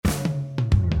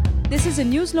This is a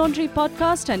News Laundry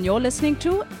podcast and you're listening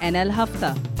to NL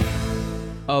Hafta.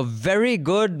 A very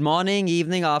good morning,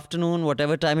 evening, afternoon,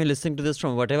 whatever time you're listening to this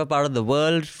from whatever part of the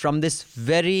world, from this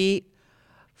very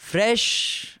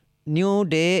fresh new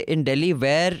day in Delhi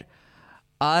where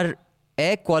our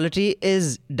air quality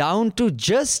is down to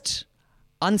just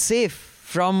unsafe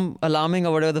from alarming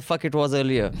or whatever the fuck it was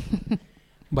earlier.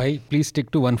 Bhai, please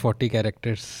stick to 140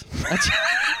 characters.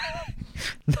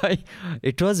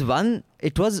 It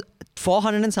was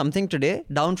 400 and something today,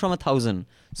 down from 1,000.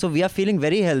 So we are feeling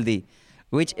very healthy,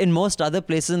 which in most other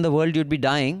places in the world you'd be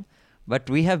dying. But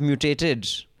we have mutated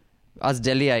as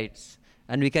Delhiites.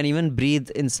 And we can even breathe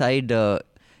inside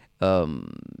bhatti,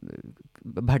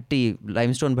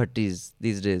 limestone bhattis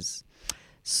these days.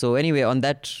 So anyway, on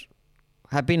that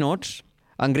happy note,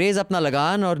 अंग्रेज अपना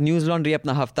लगान और news laundry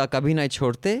अपना हफ्ता कभी नहीं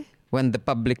छोड़ते. When the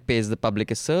public pays, the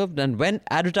public is served. And when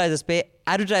advertisers pay,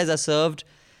 advertisers are served.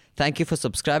 Thank you for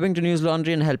subscribing to News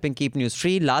Laundry and helping keep news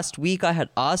free. Last week I had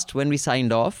asked when we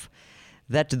signed off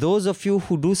that those of you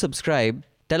who do subscribe,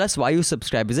 tell us why you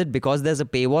subscribe. Is it because there's a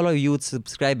paywall or you would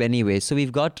subscribe anyway? So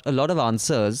we've got a lot of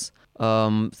answers.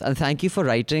 And thank you for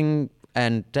writing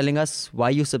and telling us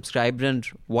why you subscribed and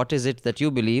what is it that you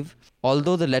believe.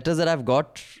 Although the letters that I've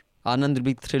got, Anand will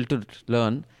be thrilled to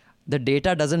learn, the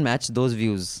data doesn't match those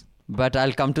views. But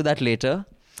I'll come to that later.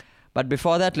 But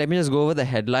before that, let me just go over the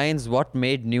headlines. What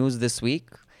made news this week?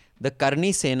 The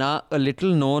Karni Sena, a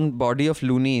little known body of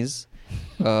loonies,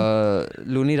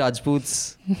 loony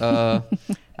Rajputs,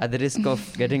 at the risk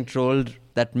of getting trolled,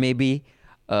 that may be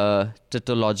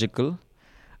tautological.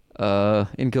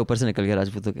 इनके ऊपर से निकल गया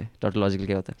राजपूतों के tautological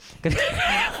क्या होता है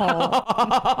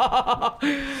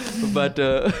but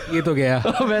ये तो गया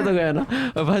मैं तो गया ना.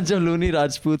 A bunch of loony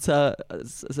Rajputs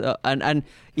and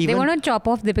even they want to chop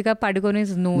off Deepika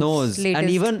Padukone's nose and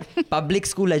even public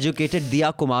school educated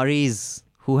Diya Kumaris,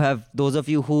 who have, those of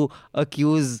you who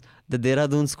accuse the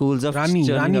Dehradun schools of Rani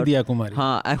Diya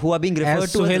Kumari, who are being referred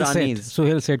to as Ranis.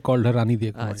 Suhail Seth called her Rani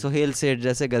Diya Kumari. Suhail Seth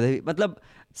जैसे गधे, मतलब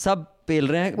सब पेल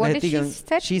रहे हैं. What did she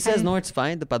say? She says no, it's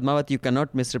fine. The Padmavati, you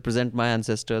cannot misrepresent my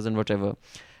ancestors and whatever.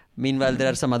 Meanwhile, there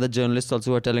are some other journalists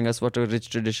also who are telling us what a rich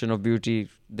tradition of beauty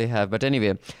they have. But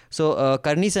anyway, so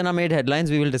Karni Sena made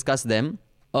headlines. We will discuss them.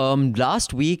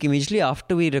 Last week, immediately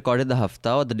after we recorded the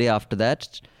Hafta, or the day after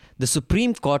that, the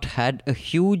Supreme Court had a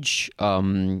huge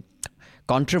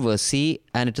controversy,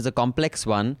 and it is a complex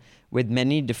one with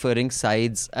many differing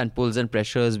sides and pulls and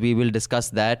pressures. We will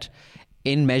discuss that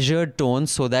in measured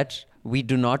tones so that we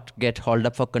do not get hauled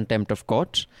up for contempt of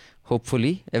court.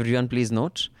 Hopefully, everyone please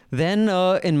note. Then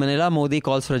in Manila, Modi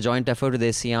calls for a joint effort with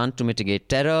ASEAN to mitigate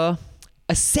terror.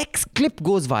 A sex clip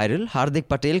goes viral. Hardik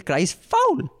Patel cries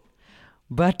foul.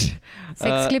 But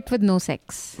sex clip with no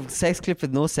sex. Sex clip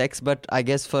with no sex, but I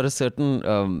guess for a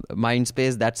certain mind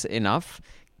space, that's enough.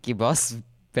 कि boss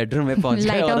bedroom में पहुंच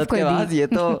गए औरत के बाद, ये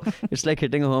तो it's like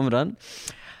hitting a home run.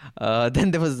 Then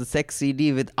there was the sex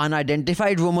CD with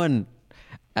unidentified woman,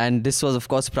 and this was of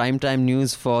course primetime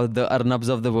news for the Arnabs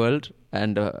of the world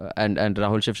and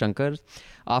Rahul Shiv Shankar.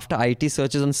 After IT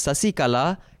searches on Sasi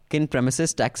Kala kin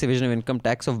premises, tax evasion of income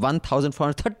tax of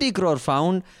 1,430 crore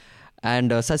found, and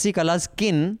Sasi Kala's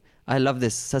kin, I love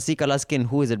this. Sasi Kala's kin,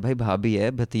 who is it? Bhai bhabhi hai,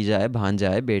 bhatija hai, bhanja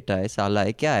hai, beta hai, sala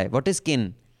hai, kya hai? What is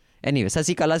kin? Anyway,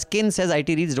 Sasi Kala's kin says IT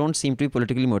reads don't seem to be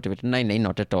politically motivated. No,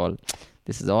 not at all.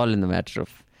 This is all in the matter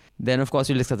of... Then, of course,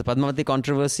 we'll discuss the Padmavati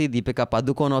controversy. Deepika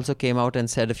Padukone also came out and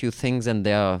said a few things, and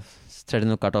they are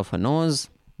threatening to cut off her nose.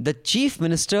 The Chief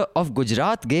Minister of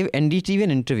Gujarat gave NDTV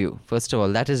an interview. First of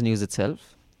all, that is news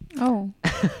itself. Oh.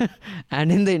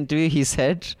 And in the interview, he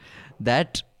said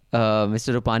that,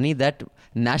 Mr. Rupani, that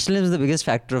nationalism is the biggest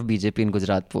factor of BJP in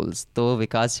Gujarat polls. So,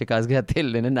 Vikas gaya til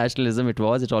lene. Nationalism it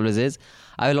always is.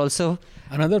 I will also...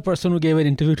 Another person who gave an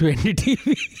interview to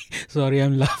NDTV, sorry,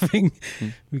 I'm laughing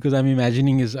because I'm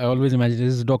imagining I always imagine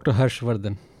this is Dr.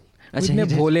 Harshvardhan. Itne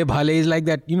bhole bhale is like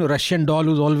that, Russian doll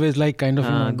who's always like kind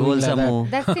of, goal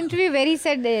like that seemed to be very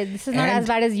said. This is not as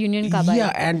bad as Union Kaba.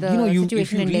 Yeah, and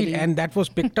situation in Delhi. And that was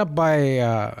picked up by,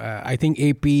 I think,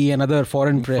 AP and other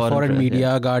foreign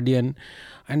media, Guardian.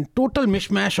 And total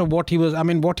mishmash of what he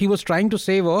was trying to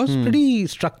say was pretty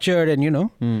structured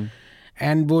and,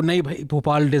 and वो नहीं भाई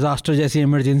Bhopal disaster जैसी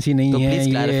emergency नहीं है. Please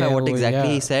clarify what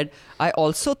exactly he said. I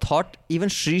also thought even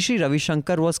Shri Ravi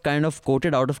Shankar was kind of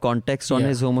quoted out of context on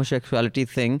his homosexuality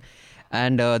thing.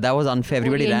 And that was unfair.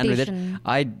 Everybody ran with it.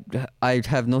 I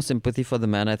have no sympathy for the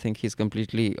man. I think he's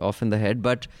completely off in the head.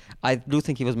 But I do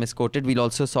think he was misquoted. We'll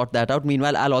also sort that out.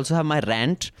 Meanwhile, I'll also have my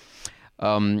rant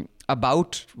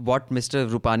about what Mr.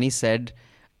 Rupani said.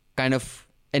 Kind of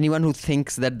anyone who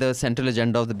thinks that the central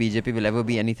agenda of the BJP will ever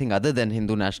be anything other than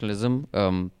Hindu nationalism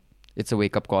it's a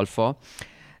wake-up call for.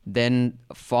 Then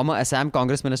former Assam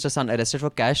Congress minister's son arrested for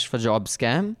cash for job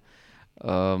scam.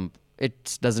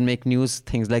 It doesn't make news,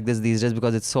 things like this these days,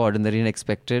 because it's so ordinary and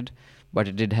expected. But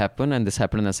it did happen, and this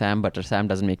happened in Assam, but Assam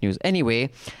doesn't make news anyway.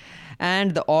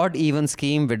 And the odd even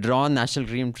scheme withdrawn, National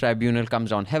Green Tribunal comes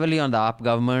down heavily on the AAP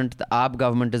government. The AAP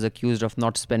government is accused of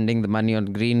not spending the money on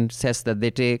green cess that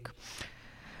they take.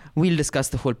 We'll discuss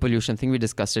the whole pollution thing. We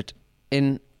discussed it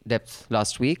in depth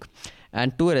last week.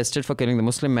 And 2 arrested for killing the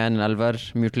Muslim man in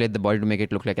Alwar, mutilate the body to make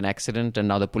it look like an accident. And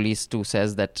now the police too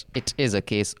says that it is a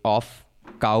case of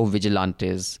cow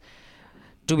vigilantes.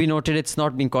 To be noted, it's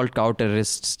not being called cow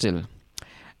terrorists still.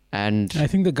 And I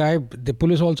think the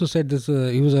police also said this.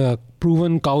 He was a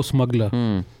proven cow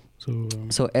smuggler.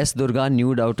 So S. Durga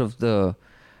nude out of the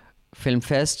film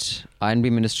fest.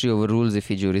 INB ministry overrules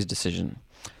IFFI jury's decision.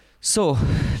 So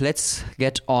let's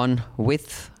get on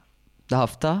with the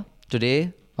hafta.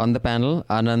 Today on the panel,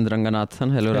 Anand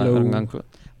Ranganathan. Hello. Ranganathan.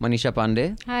 Manisha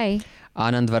Pandey. Hi.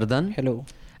 Anand Vardhan. Hello.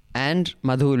 And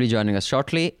Madhu will be joining us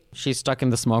shortly. She's stuck in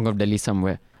the smog of Delhi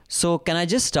somewhere. So can I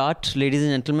just start, ladies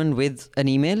and gentlemen, with an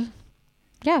email?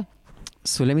 Yeah.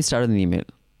 So let me start with an email.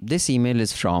 This email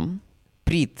is from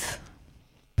Preet.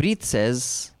 Preet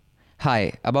says,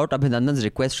 hi, about Abhinandan's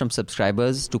request from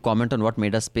subscribers to comment on what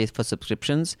made us pay for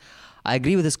subscriptions. I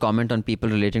agree with his comment on people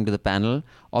relating to the panel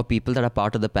or people that are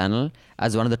part of the panel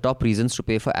as one of the top reasons to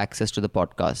pay for access to the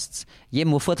podcasts. Ye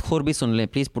mufat khor bhi sun le.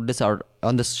 Please put this out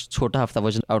on the Chota Hafta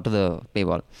version out of the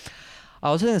paywall. I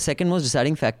also think the second most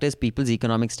deciding factor is people's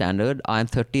economic standard. I am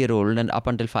 30-year-old and up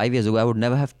until 5 years ago, I would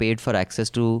never have paid for access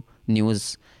to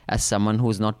news as someone who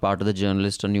is not part of the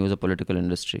journalist or news or political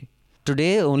industry.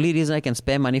 Today, the only reason I can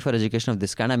spare money for education of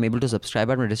this kind, I'm able to subscribe,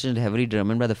 but my decision is heavily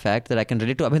determined by the fact that I can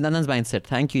relate to Abhinandan's mindset.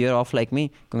 Thank you, you're off like me.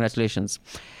 Congratulations.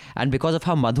 And because of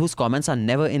how Madhu's comments are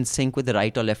never in sync with the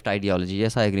right or left ideology.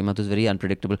 Yes, I agree, Madhu's very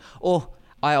unpredictable. Oh,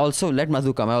 I also, let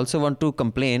Madhu come. I also want to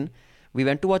complain. We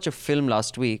went to watch a film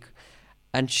last week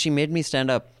and she made me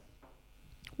stand up.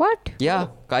 What? Yeah,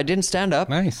 I didn't stand up.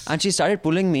 Nice. And she started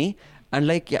pulling me. And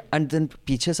like, yeah, and then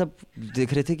पीछे सब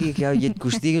देख रहे थे कि क्या ये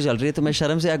कुश्ती क्यों चल रही है तो मैं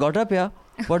शर्म से I got up, yeah.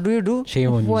 What do you do?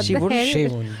 Shame on you. What She the would hell?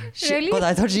 Shame on you. Really? Because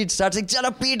I thought she'd start saying,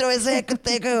 चलो पीटो ऐसे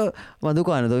कुत्ते को. मधु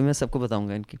को आने दो, मैं सबको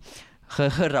बताऊंगा इनकी.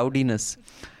 Her rowdiness.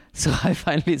 So I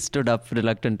finally stood up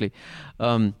reluctantly.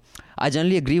 I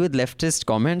generally agree with leftist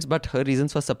comments, but her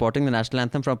reasons for supporting the national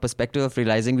anthem from a perspective of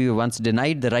realizing we were once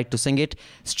denied the right to sing it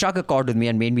struck a chord with me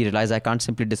and made me realize I can't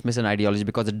simply dismiss an ideology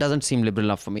because it doesn't seem liberal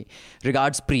enough for me.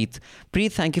 Regards, Preet.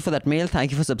 Preet, thank you for that mail.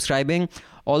 Thank you for subscribing.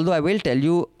 Although I will tell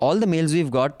you, all the mails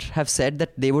we've got have said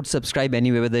that they would subscribe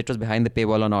anyway, whether it was behind the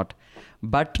paywall or not.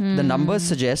 But the numbers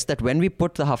suggest that when we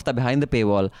put the hafta behind the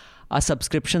paywall, our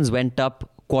subscriptions went up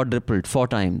quadrupled 4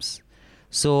 times.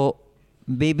 So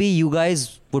maybe you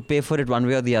guys would pay for it one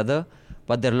way or the other,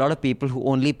 but there are a lot of people who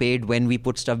only paid when we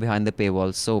put stuff behind the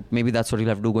paywall. So maybe that's what you'll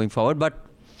have to do going forward, but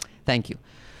thank you.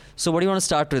 So what do you want to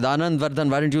start with? Anand, Vardhan,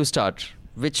 why don't you start?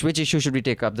 Which issue should we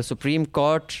take up? The Supreme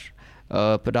Court,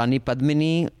 Rani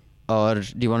Padmini, or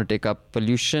do you want to take up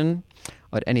pollution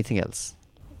or anything else?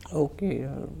 Okay,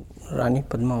 Rani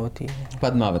Padmavati.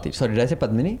 Padmavati. Sorry, did I say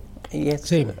Padmini? Yes.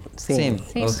 Same. Same.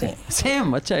 Okay.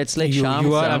 Same. Acha, it's like You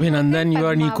Sham. are Sam. Abhinandan, you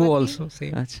are Nico Padmavati. also.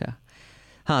 Same. अच्छा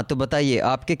हाँ तो बताइए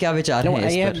आपके क्या विचार No, हैं I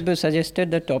इस पर? have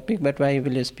suggested the topic, but I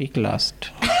will speak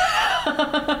last.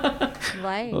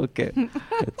 Why? Okay.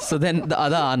 So then the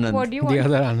other Anand. What do you The want?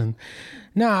 other Anand.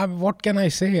 Now, what can I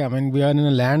say? I mean, we are in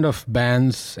a land of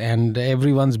bans and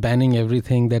everyone's banning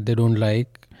everything that they don't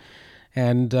like.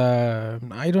 And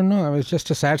I don't know, it's just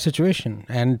a sad situation.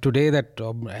 And today that,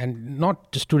 and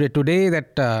not just today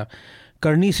that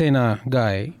Karni Sena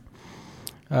guy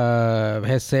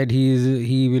has said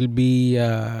he will be,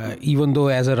 even though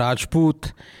as a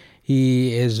Rajput,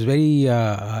 he is very,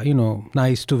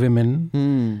 nice to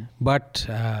women, but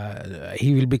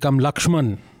he will become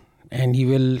Lakshman and he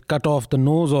will cut off the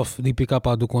nose of Deepika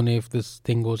Padukone if this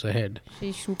thing goes ahead.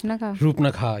 She's Shupnakha.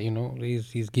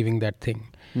 Rupnakha, he's giving that thing.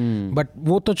 But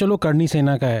वो तो चलो करनी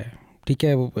सेना का है, ठीक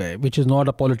है, which is not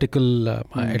a political,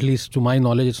 at least to my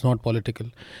knowledge, it's not political.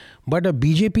 But a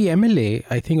BJP MLA,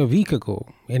 I think a week ago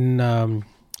in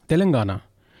Telangana,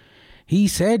 he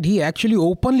said he actually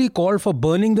openly called for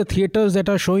burning the theatres that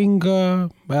are showing,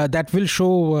 that will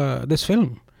show this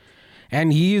film.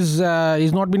 And he's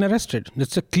not been arrested.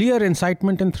 It's a clear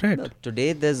incitement and threat.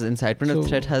 Today there's incitement and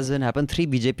threat has been happened. 3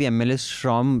 BJP MLAs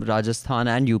from Rajasthan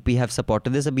and UP have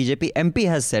supported this. A BJP MP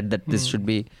has said that this should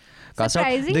be cast out.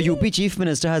 The Surprisingly- UP Chief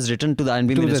Minister has written to the INB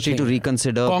To the Ministry to thing.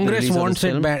 reconsider. the Congress release of wants this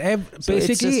it film. banned. So it's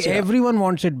Basically, just, everyone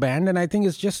wants it banned, and I think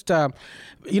it's just,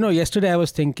 yesterday I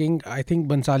was thinking, I think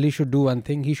Bansali should do one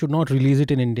thing. He should not release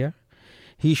it in India.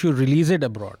 He should release it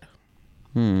abroad,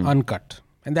 uncut.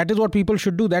 And that is what people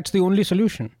should do. That's the only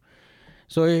solution.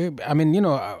 So, I mean,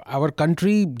 our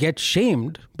country gets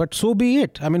shamed, but so be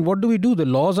it. I mean, what do we do? The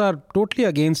laws are totally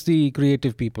against the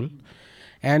creative people.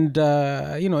 And,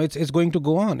 it's going to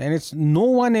go on. And no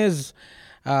one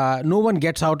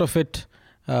gets out of it,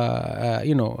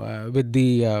 with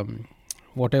the,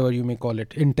 whatever you may call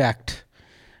it, intact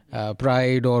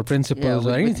pride or principles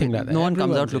or anything like that. No one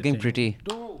comes out Everyone's looking just- pretty.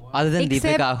 Other than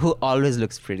Except- Deepika, who always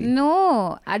looks pretty.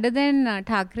 No, other than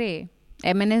Thackeray,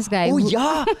 MNS guy. Oh who-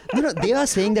 yeah, they are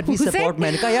saying that we Who support said-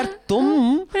 Menaka. Yaar,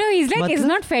 tum. No, he's like, it's Matlab-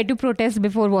 not fair to protest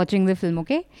before watching the film,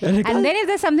 okay? And then if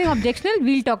there's something objectional,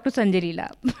 we'll talk to Sanjay Leela.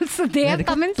 So they have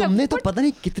come and तुमने तो support. पता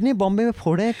नहीं कितने बॉम्बे में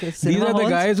फोड़े हैं These cinema are the halls.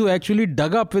 guys who actually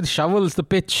dug up with shovels the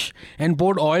pitch and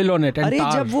poured oil on it and अरे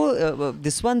tar. जब वो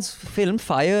this one's film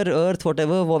Fire Earth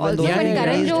whatever when Also, those Yeah, when yeah,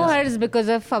 Karan yeah. Johar's because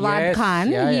of Fawad Yes,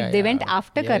 Khan, yeah, they yeah. went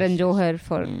after Yes. Karan Johar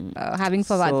for having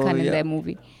Fawad So, Khan in yeah. their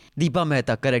movie. Deepa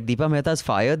Mehta, correct. Deepa Mehta's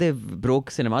Fire, they broke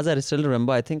cinemas. I still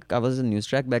remember. I think I was in News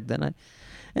Track back then.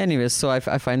 Anyways, so I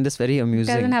find this very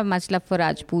amusing. Doesn't have much love for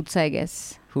Rajputs, I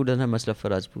guess. Who doesn't have much love for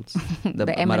Rajputs? The, The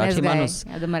Marathi MNS guy. Manus.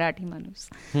 Yeah, the Marathi Manus.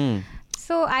 Hmm.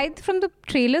 So from the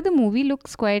trailer, the movie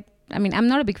looks quite... I mean, I'm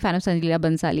not a big fan of Sanjay Leela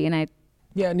Bansali,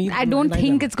 and I don't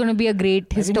think it's going to be a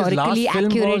great, historically I think his last film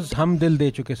accurate... was Hum Dil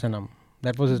De Chuke Sanam.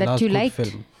 That was his That last you good liked?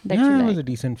 film. That yeah, you it was liked. a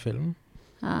decent film.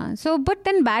 But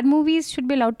then bad movies should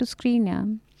be allowed to screen, yeah.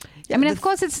 Yeah, I mean, the of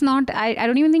course, it's not... I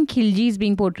don't even think Khilji is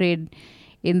being portrayed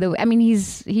in the... I mean,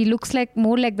 he looks like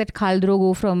more like that Khal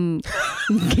Drogo from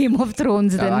Game of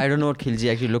Thrones than... I don't know what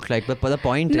Khilji actually looked like, but the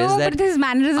point no, is that but his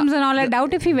mannerisms and all, I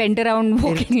doubt if he went around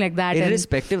walking like that. and-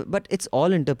 irrespective, but it's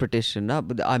all interpretation. Na?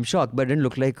 But I'm shocked, but it didn't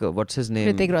look like what's his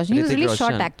name? Hrithik Roshan. He was really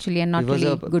short actually and not He was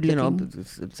really a, good looking.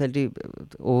 Slightly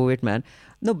overweight man.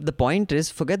 No, the point is,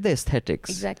 forget the aesthetics.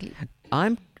 Exactly.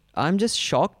 I'm just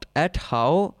shocked at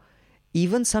how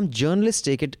even some journalists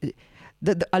take it.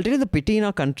 I'll tell you the pity in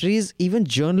our country is even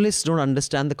journalists don't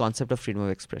understand the concept of freedom of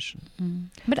expression.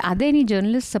 But are there any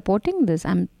journalists supporting this?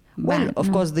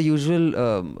 Of course, the usual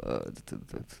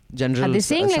General Are they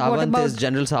saying, like, what about-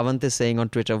 General Sawant is saying on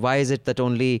Twitter, why is it that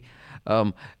only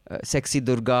sexy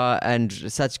Durga and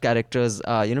such characters,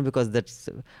 because that's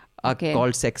are Okay.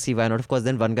 called sexy, why not? Of course,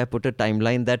 then one guy put a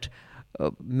timeline that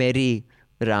Mary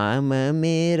Ram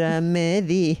mera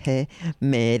meri hai,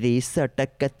 meri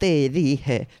satak teri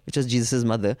hai, which was Jesus'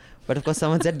 mother. But of course,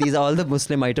 someone said these are all the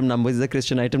Muslim item numbers, these are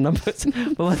Christian item numbers.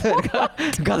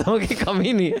 Gadon ki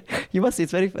kami nahi hai. You must see,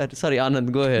 it's very... Sorry,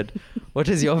 Anand, go ahead. What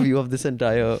is your view of this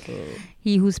entire...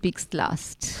 He who speaks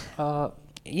last.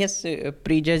 Yes,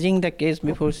 prejudging the case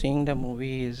before seeing the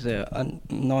movie is a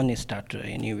non-starter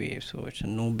anyway, so it's a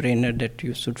no-brainer that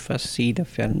you should first see the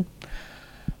film.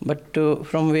 But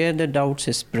from where the doubts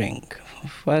spring?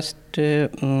 First,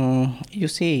 you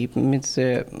see,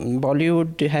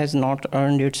 Bollywood has not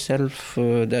earned itself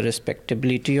the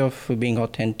respectability of being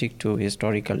authentic to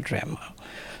historical drama.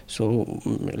 So,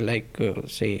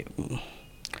 say...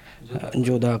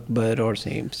 Jodha Akbar or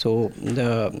say. So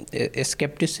the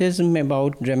skepticism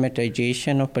about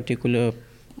dramatization of particular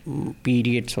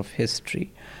periods of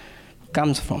history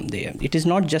comes from there. It is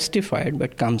not justified,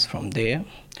 but comes from there.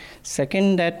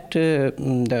 Second, that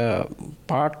the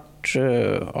part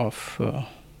of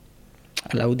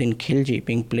Alauddin Khilji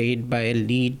being played by a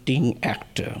leading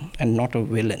actor and not a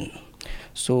villain.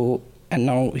 So, and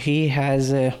now he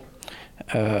has an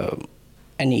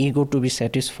ego to be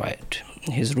satisfied.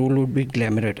 His role would be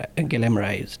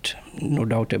glamorized, no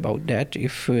doubt about that.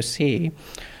 If, say,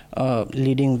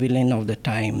 leading villain of the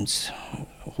times,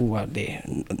 who are they?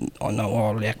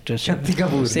 All actors. Shakti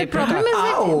Kapoor. Say The problem is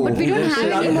that, but we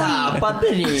don't have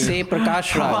any, Say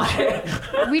Prakash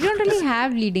Raj. we don't really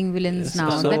have leading villains now.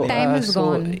 So, That time is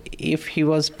gone. If he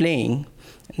was playing,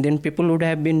 then people would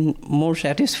have been more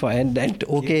satisfied that,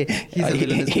 okay, He's a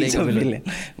villain, he's a villain.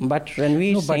 But when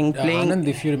we saying playing... Anand,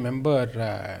 if you remember,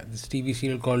 this TV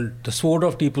serial called The Sword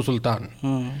of Tipu Sultan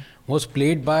was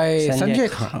played by Sanjay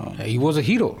Khan. He was a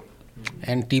hero.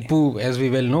 And Tipu, as we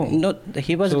well know. No,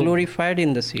 he was glorified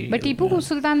in the serial. But Tipu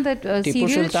Sultan, that Tipu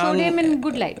serial Sultan, showed him in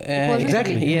good light. It wasn't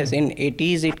exactly. really- Yes, in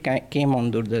 80s it came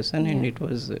on Doordarshan and it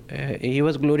was he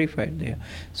was glorified there.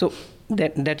 So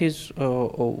that is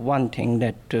one thing,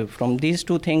 that from these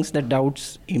two things the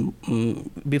doubts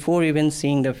before even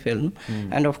seeing the film,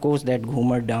 and of course that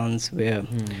Ghumar dance where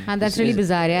And that's really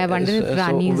bizarre. Yeah, I wonder if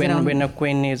Rani is around. When a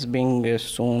queen is being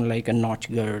shown like a nautch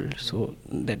girl, so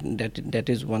that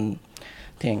is one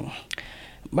thing.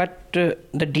 But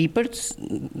the deeper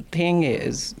thing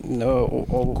is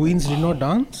Queens did not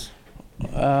dance?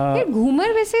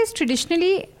 Ghumar वैसे is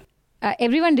traditionally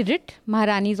everyone did it,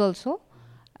 Maharanis also.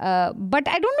 But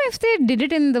I don't know if they did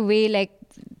it in the way like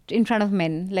in front of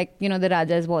men, like the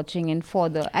Raja is watching and for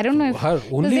the. I don't know if her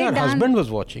husband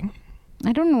was watching.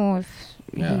 I don't know if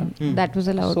that was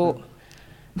allowed. So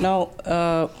now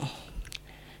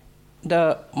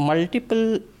the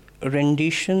multiple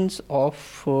renditions of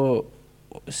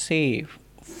say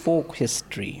folk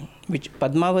history, which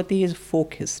Padmavati is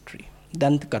folk history,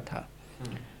 Dant Katha.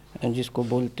 जिसको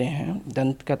बोलते हैं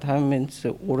दंत कथा means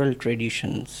oral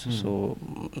traditions. So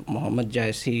Muhammad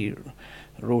Jaisi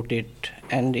wrote it,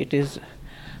 and it is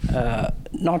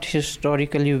not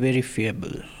historically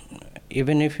verifiable.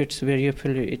 Even if it's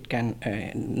verifiable, it can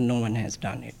no one has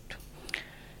done it.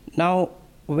 Now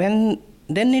then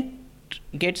it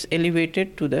gets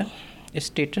elevated to the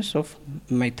status of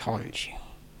mythology.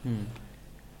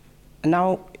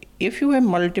 Now if you have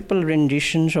multiple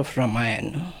renditions of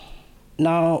Ramayana,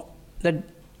 now the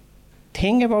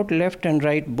thing about left and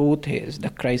right both is the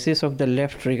crisis of the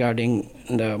left regarding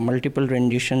the multiple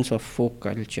renditions of folk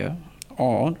culture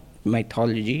or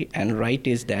mythology, and right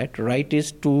is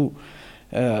too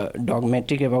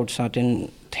dogmatic about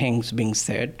certain things being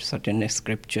said, certain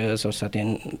scriptures or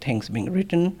certain things being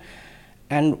written.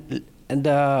 And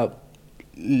the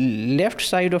left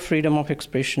side of freedom of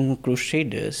expression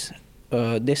crusaders,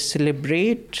 they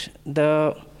celebrate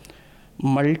the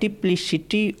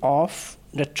multiplicity of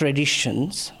the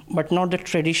traditions, but not the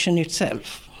tradition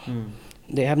itself.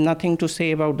 They have nothing to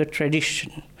say about the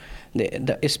tradition,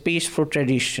 the space for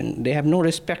tradition. They have no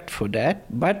respect for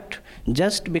that, but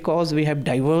just because we have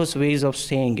diverse ways of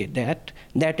saying it, that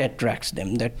attracts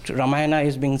them, that Ramayana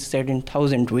is being said in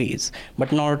 1,000 ways,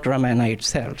 but not Ramayana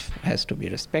itself has to be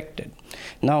respected.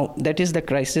 Now, that is the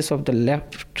crisis of the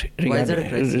left. Why is that a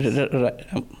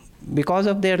crisis? Because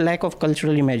of their lack of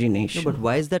cultural imagination. No, but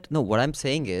why is that? No, what I'm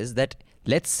saying is that,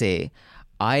 let's say,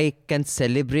 I can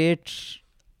celebrate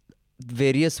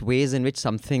various ways in which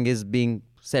something is being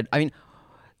said. I mean,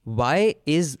 why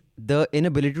is the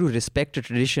inability to respect a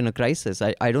tradition a crisis?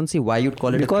 I don't see why you'd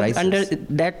call it a crisis. Because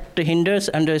that hinders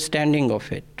understanding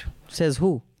of it. Says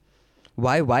who?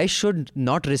 Why should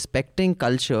not respecting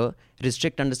culture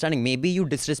restrict understanding? Maybe you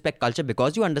disrespect culture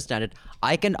because you understand it.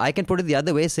 I can put it the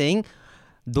other way, saying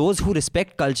those who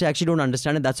respect culture actually don't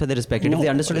understand it. That's why they respect it. No, if they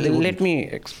understood it, they wouldn't. Let me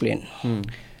explain.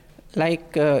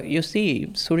 Like you see,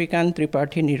 Suryakant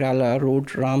Tripathi Nirala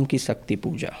wrote Ram Ki Sakti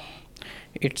Puja.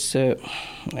 It's a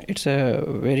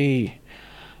very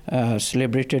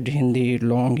celebrated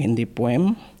long Hindi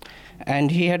poem,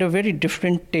 and he had a very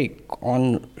different take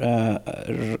on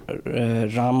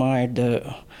Rama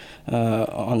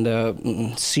on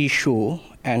the seashore,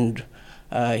 and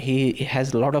he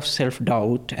has a lot of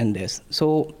self-doubt and this.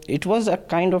 So it was a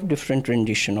kind of different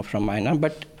rendition of Ramayana,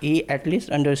 but he at least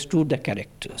understood the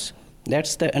characters.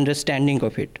 That's the understanding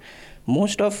of it.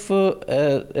 Most of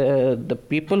the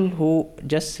people who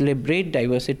just celebrate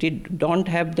diversity don't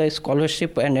have the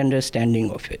scholarship and understanding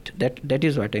of it. That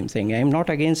is what I'm saying. I'm not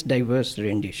against diverse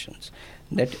renditions.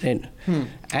 And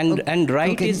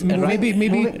right okay. is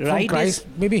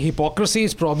maybe hypocrisy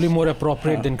is probably more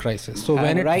appropriate than crisis. So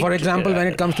for example, when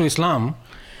it comes to Islam,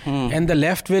 and the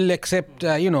left will accept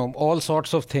all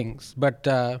sorts of things, but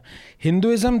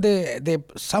Hinduism, they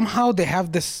somehow they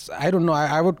have this, I don't know,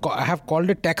 I have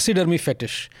called it taxidermy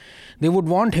fetish. They would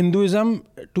want Hinduism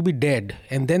to be dead,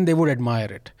 and then they would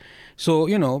admire it. So,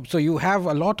 so you have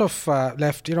a lot of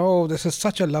left, this is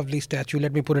such a lovely statue,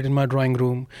 let me put it in my drawing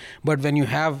room. But when you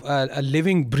have a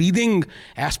living, breathing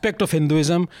aspect of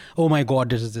Hinduism, oh my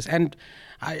God, this is this. And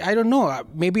I don't know,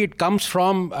 maybe it comes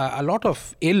from a lot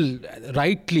of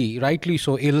rightly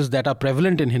so ills that are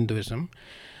prevalent in Hinduism.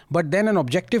 But then an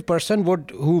objective person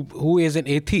who is an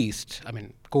atheist, I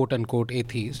mean, quote unquote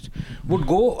atheist, would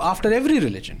go after every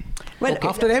religion. Well,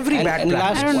 after every bad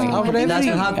practice.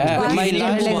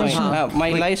 My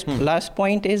last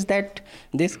point is that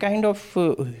this kind of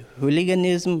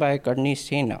hooliganism by Karni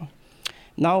Sena.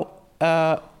 Now,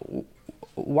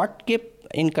 what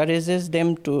encourages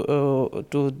them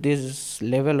to this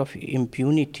level of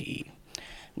impunity?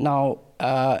 Now,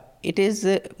 it is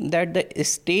that the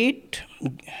state,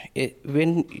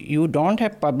 when you don't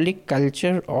have public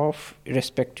culture of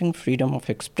respecting freedom of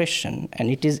expression, and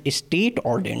it is state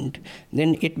ordained,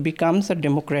 then it becomes a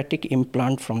democratic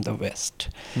implant from the West.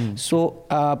 So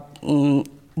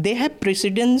they have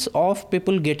precedence of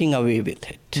people getting away with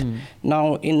it.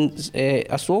 Now, in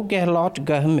Ashok Gehlot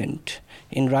government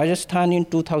in Rajasthan in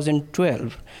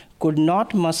 2012 could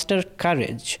not muster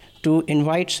courage to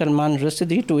invite Salman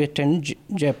Rushdie to attend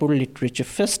Jaipur Literature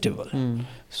Festival.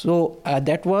 So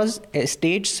that was a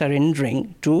state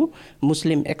surrendering to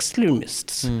Muslim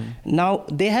extremists. Now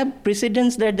they have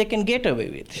precedents that they can get away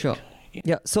with. Sure.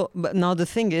 Yeah. So but now the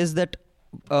thing is that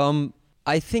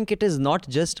I think it is not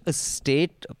just a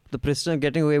state, the prisoner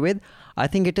getting away with. I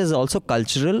think it is also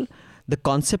cultural. The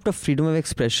concept of freedom of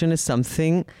expression is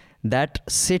something that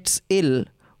sits ill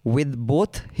with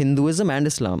both Hinduism and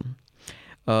Islam.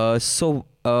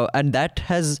 And that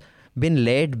has been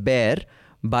laid bare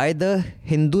by the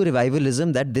Hindu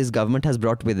revivalism that this government has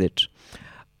brought with it.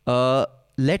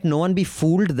 Let no one be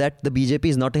fooled that the BJP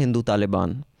is not a Hindu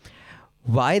Taliban.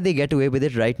 Why they get away with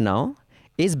it right now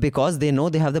is because they know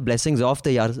they have the blessings of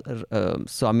the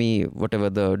Swami, whatever,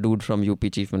 the dude from UP,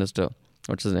 Chief Minister.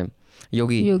 What's his name?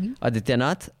 Yogi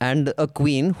Adityanath, and a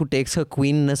queen who takes her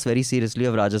queenness very seriously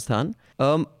of Rajasthan.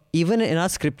 Even in our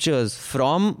scriptures,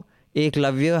 from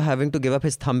Eklavya having to give up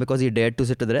his thumb because he dared to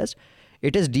sit with the rest,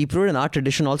 it is deep-rooted in our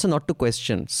tradition also not to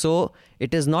question. So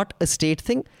it is not a state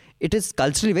thing. It is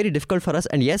culturally very difficult for us.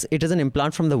 And yes, it is an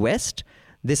implant from the West,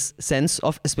 this sense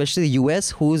of especially the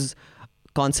US, whose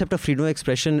concept of freedom of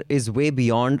expression is way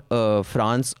beyond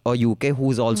France or UK,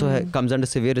 who's also comes under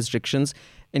severe restrictions,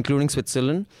 including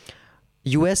Switzerland.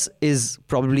 US is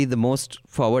probably the most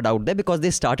forward out there because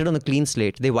they started on a clean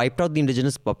slate. They wiped out the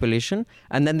indigenous population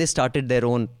and then they started their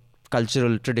own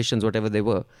cultural traditions, whatever they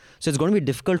were. So it's going to be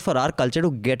difficult for our culture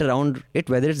to get around it,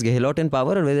 whether it's Gehlot in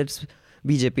power or whether it's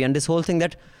BJP. And this whole thing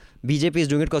that BJP is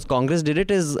doing it because Congress did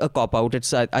it is a cop-out.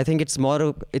 I think it's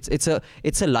more, it's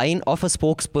a line of a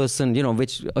spokesperson, you know,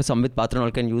 which Sambit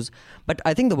Patranol can use. But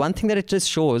I think the one thing that it just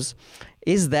shows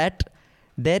is that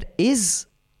there is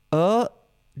a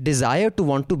desire to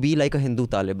want to be like a Hindu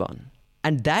Taliban.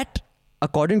 And that,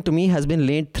 according to me, has been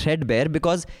laid threadbare,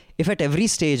 because if at every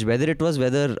stage,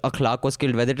 whether a clerk was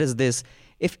killed, whether it is this,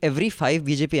 if every 5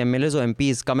 BJP MLAs or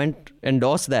MPs come and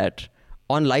endorse that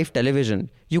on live television,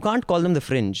 you can't call them the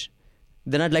fringe.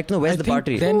 Then I'd like to know where's the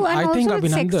party. I think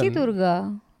with Sexy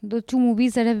Durga, the 2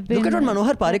 movies that have been... Look at what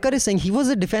Manohar Parrikar is saying. He was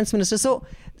a defense minister. So,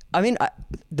 I mean,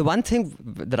 the one thing,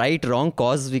 the right, wrong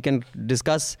cause we can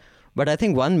discuss, but I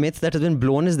think one myth that has been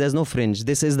blown is there's no fringe.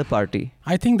 This is the party.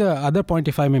 I think the other point,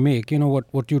 if I may make, you know,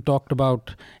 what you talked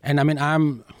about, and I mean,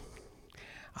 I'm,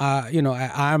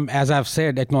 as I've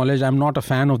said, acknowledged, I'm not a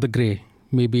fan of the grey.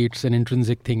 Maybe it's an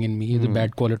intrinsic thing in me, the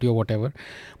bad quality or whatever.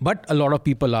 But a lot of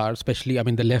people are, especially, I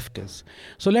mean, the left is.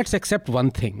 So let's accept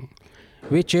one thing,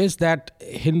 which is that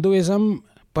Hinduism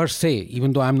per se,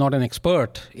 even though I'm not an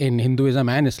expert in Hinduism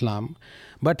and Islam,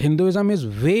 but Hinduism is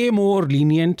way more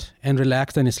lenient and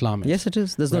relaxed than Islam is. Yes, it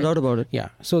is. There's no doubt about it. Yeah.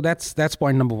 So that's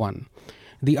point number one.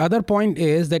 The other point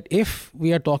is that if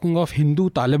we are talking of Hindu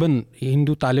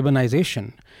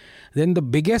Talibanization, then the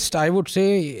biggest, I would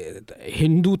say,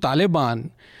 Hindu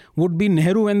Taliban would be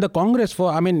Nehru and the Congress.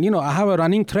 I have a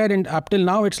running thread, and up till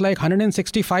now it's like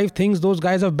 165 things those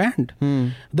guys have banned.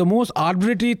 The most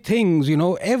arbitrary things,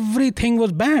 everything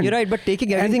was banned. You're right, but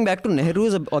taking everything back to Nehru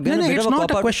is again a bit of a cop-out. It's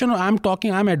not a question.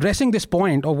 I'm addressing this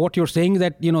point of what you're saying,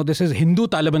 that this is Hindu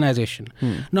Talibanization.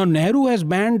 Now Nehru has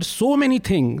banned so many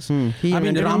things.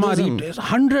 Rama Read,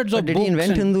 hundreds of books. Did he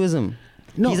invent Hinduism?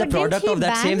 No. He's a product of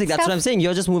that same thing. That's what I'm saying.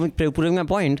 You're just proving my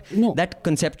point. No. That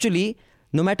conceptually,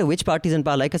 no matter which party is in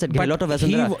power, like I said, Gehlot or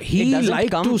Vasundhara, he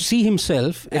liked to see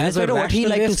himself as a what he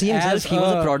liked to see himself. He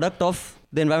was a product of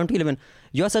the environment he lived in.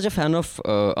 You're such a fan of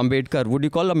Ambedkar. Would you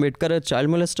call Ambedkar a child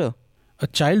molester? A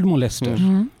child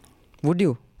molester? Would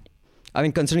you? I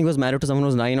mean, considering he was married to someone who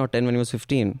was 9 or 10 when he was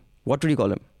 15, what would you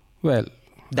call him? Well,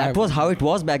 that was how it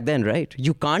was back then, right?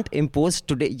 You can't impose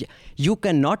today. You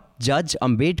cannot judge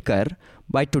Ambedkar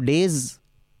by today's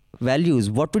values.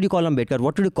 What would you call Ambedkar?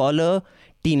 What would you call a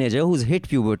teenager who's hit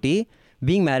puberty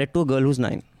being married to a girl who's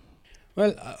 9?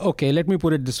 Well, okay, let me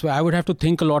put it this way. I would have to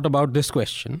think a lot about this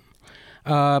question.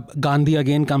 Gandhi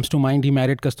again comes to mind. He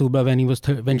married Kasturba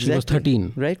when she was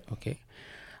 13. Right. Okay.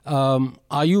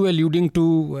 Are you alluding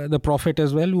to the Prophet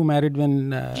as well, who married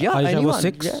when Aisha was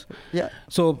 6? Yeah.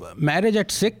 So marriage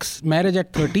at 6, marriage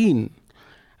at 13.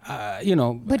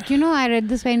 But I read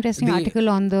this very interesting article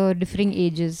on the differing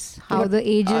ages, how the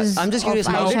ages. I'm just curious,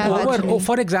 how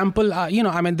for example,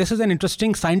 this is an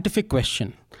interesting scientific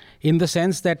question, in the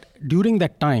sense that during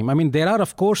that time, there are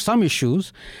of course some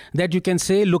issues that you can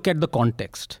say, look at the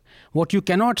context. What you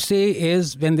cannot say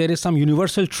is, when there is some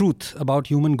universal truth about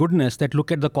human goodness, that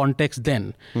look at the context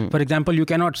then. For example, you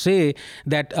cannot say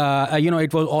that,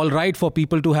 it was all right for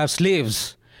people to have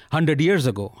slaves 100 years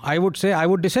ago. I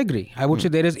would disagree. I would say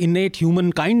there is innate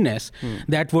human kindness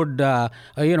that would,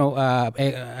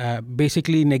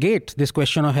 basically negate this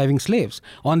question of having slaves.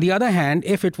 On the other hand,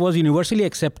 if it was universally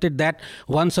accepted that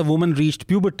once a woman reached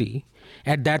puberty,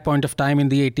 at that point of time in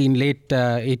the late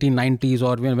 1890s,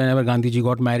 or whenever Gandhiji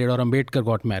got married or Ambedkar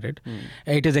got married,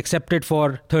 it is accepted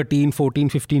for 13, 14,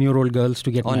 15-year-old girls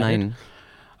to get married. Or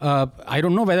 9. I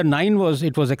don't know whether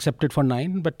it was accepted for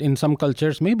 9, but in some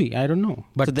cultures maybe, I don't know.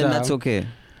 But so then that's okay.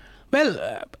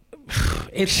 Well,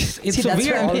 it's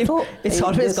weird. It's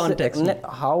always context.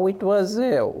 How it was,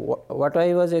 what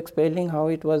I was explaining, how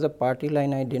it was a party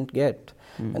line, I didn't get.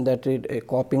 And that it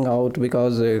copying out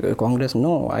because Congress.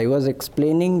 No, I was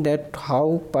explaining that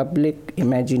how public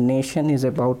imagination is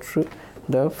about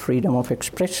the freedom of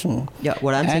expression. Yeah,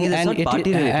 what I'm saying is it's not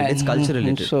party related, it's culture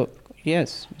related. So,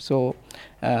 yes. So,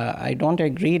 I don't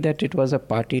agree that it was a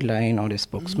party line or a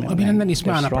spokesman.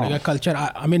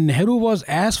 Culture. Nehru was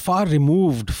as far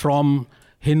removed from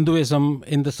Hinduism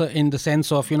in the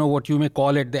sense of, what you may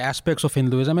call it, the aspects of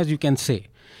Hinduism, as you can say.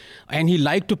 And he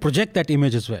liked to project that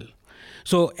image as well.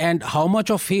 So, and how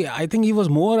much of I think he was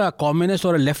more a communist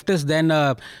or a leftist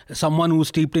than someone who's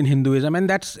steeped in Hinduism. And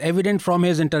that's evident from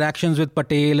his interactions with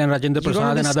Patel and Rajendra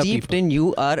Prasad and other people.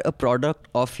 You are a product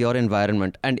of your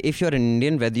environment. And if you're an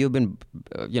Indian, whether you've been,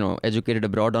 educated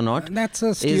abroad or not. That's a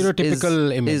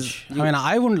stereotypical image.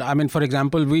 I wouldn't, for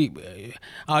example,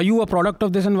 are you a product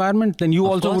of this environment? Then you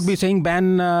also would be saying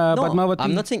ban Padmavati.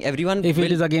 I'm not saying everyone if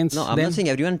it is against I'm not saying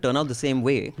everyone turn out the same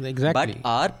way. Exactly. But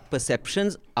our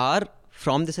perceptions are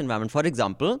from this environment. For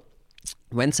example,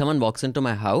 when someone walks into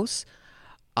my house,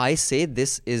 I say,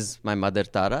 this is my mother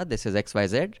Tara, this is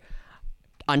XYZ.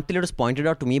 Until it was pointed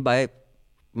out to me by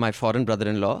my foreign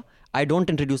brother-in-law, I don't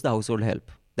introduce the household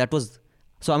help.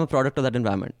 So I'm a product of that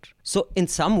environment. So in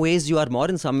some ways you are more,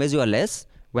 in some ways you are less.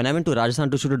 When I went to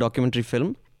Rajasthan to shoot a documentary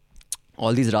film,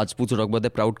 all these Rajputs who talk about their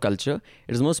proud culture,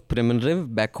 it is the most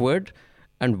primitive, backward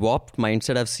and warped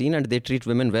mindset I've seen, and they treat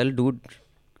women well. Dude,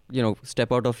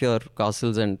 step out of your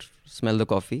castles and smell the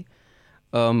coffee.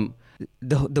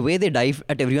 The way they dive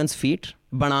at everyone's feet,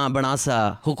 bana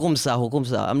sa, hukum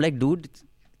sa. I'm like, dude,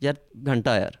 yaar,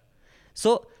 ghanta yaar.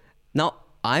 So now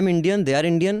I'm Indian, they are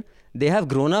Indian. They have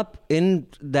grown up in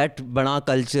that bana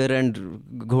culture and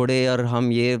ghode aur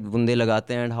hum ye bunde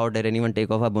lagate and how dare anyone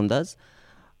take off our bundas.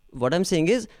 What I'm saying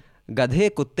is, गधे,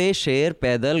 कुत्ते, शेर,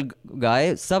 पैदल,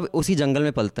 गाय सब उसी जंगल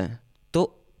में पलते हैं.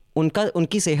 तो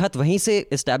उनकी सेहत वहीं से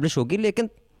एस्टैब्लिश होगी, लेकिन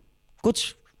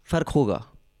कुछ फर्क होगा.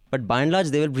 But by and large,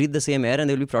 they will breathe the same air and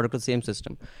they will be product of the same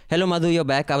system. Hello, Madhu, you're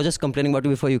back. I was just complaining about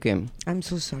you before you came. I'm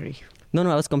so sorry. No,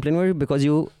 I was complaining about you because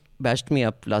you bashed me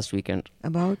up last weekend.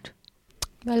 About?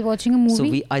 While watching a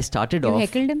movie? So I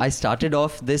started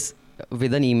off this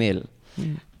with an email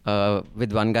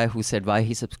with one guy who said why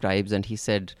he subscribes, and he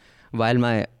said, while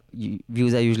my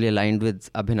views are usually aligned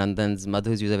with Abhinandan's,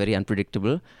 Madhu's views are very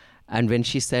unpredictable. And when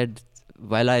she said,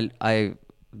 while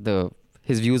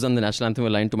his views on the national anthem were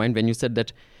aligned to mine, when you said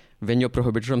that when you're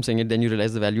prohibited from saying it, then you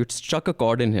realize the value, it struck a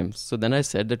chord in him. So then I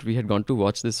said that we had gone to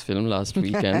watch this film last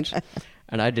weekend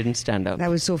and I didn't stand up. That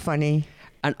was so funny.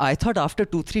 And I thought after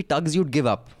 2-3 tugs you'd give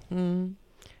up.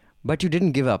 But you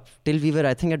didn't give up till we were,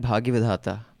 I think, at Bhagya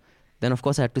Vidhata. Then of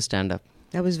course I had to stand up.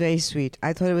 That was very sweet.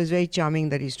 I thought it was very charming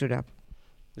that you stood up.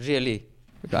 Really?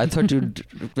 I thought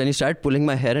when you started pulling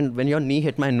my hair and when your knee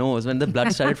hit my nose, when the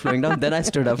blood started flowing down, then I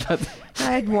stood up.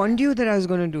 I had warned you that I was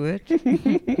going to do it.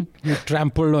 You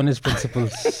trampled on his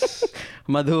principles.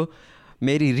 Madhu,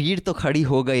 मेरी रीढ़ तो खड़ी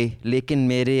हो गई, लेकिन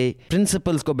मेरे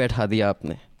principles को बैठा दिया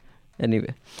आपने.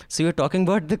 Anyway, so you're talking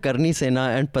about the Karni Sena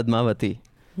and Padmavati.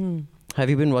 Have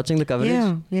you been watching the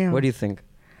coverage? Yeah. What do you think?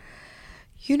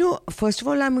 First of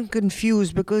all, I'm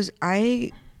confused because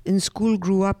I, in school,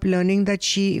 grew up learning that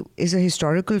she is a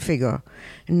historical figure.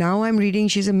 Now I'm reading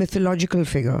she's a mythological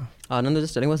figure. Anand was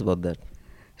just telling us about that.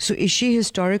 So is she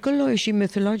historical or is she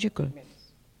mythological?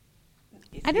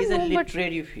 I don't know, a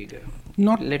literary figure.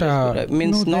 Not not there entirely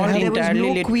was no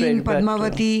literary. Queen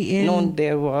Padmavati in... No,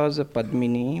 there was a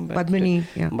Padmini. Padmini,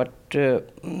 yeah. But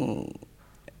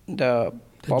the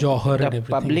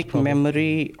public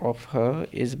memory of her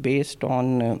is based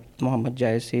on Muhammad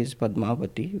Jayasi's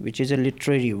Padmavati, which is a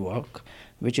literary work,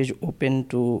 which is open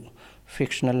to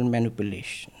fictional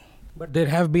manipulation. But there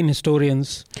have been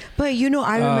historians. But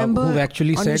I remember who've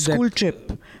actually on said a school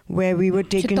trip where we were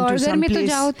taken to some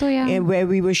place where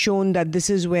we were shown that this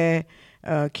is where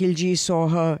Khilji saw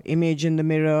her image in the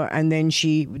mirror, and then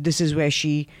this is where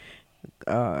she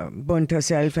burnt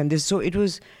herself, and this. So it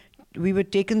was, we were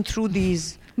taken through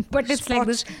these. But it's spots. like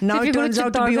this. Now if it you go turns to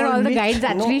out to be Chittorgarh, all the myth. guides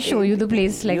actually show you the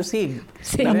place. Like you see,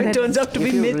 saying It that. turns out to be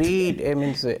if you myth. read,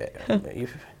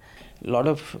 if a lot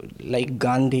of, like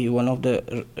Gandhi, one of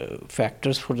the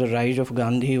factors for the rise of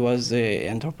Gandhi was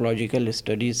anthropological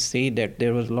studies say that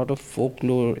there was a lot of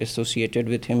folklore associated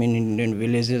with him in Indian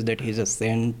villages, that he's a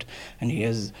saint and he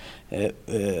has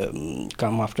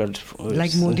come after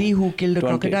Like Modi, who killed a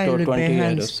crocodile with bare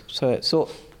hands. So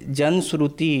Jan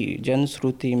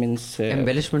Shruti means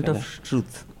embellishment of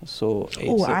truth. So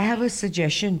I have a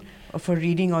suggestion for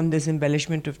reading on this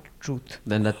embellishment of truth.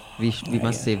 Then that we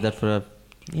must save that for our.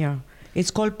 Yeah, it's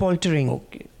called poltering.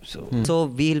 Okay, so So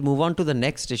we'll move on to the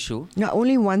next issue. Now,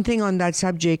 only one thing on that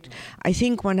subject. I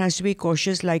think one has to be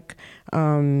cautious. Like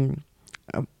Deepika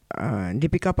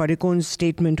Padukone's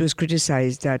statement was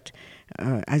criticized that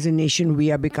as a nation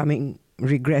we are becoming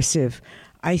regressive.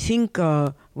 I think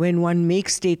when one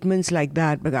makes statements like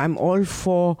that, but I'm all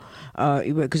for,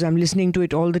 because I'm listening to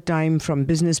it all the time from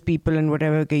business people and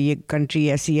whatever, ye country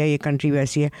aisi hai, ye country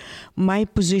waisi hai. My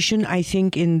position, I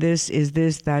think, in this is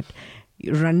this, that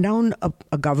run down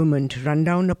a government, run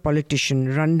down a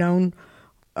politician, run down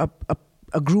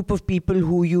a group of people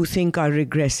who you think are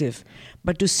regressive.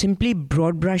 But to simply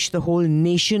broad brush the whole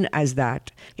nation as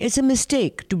that, it's a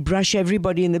mistake to brush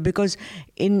everybody in because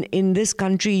in this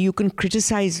country you can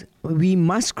criticize, we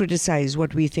must criticize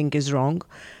what we think is wrong,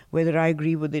 whether I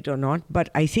agree with it or not. But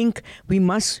I think we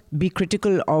must be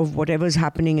critical of whatever's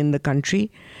happening in the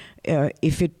country.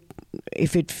 If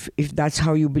that's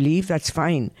how you believe, that's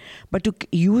fine. But to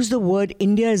use the word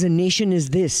India as a nation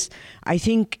is this, I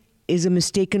think, is a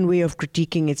mistaken way of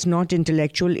critiquing. It's not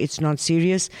intellectual, it's not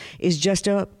serious, it's just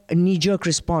a knee-jerk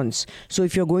response. So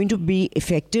if you're going to be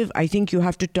effective, I think you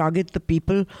have to target the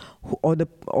people or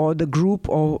the group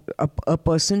or a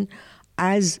person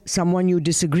as someone you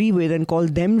disagree with and call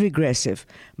them regressive.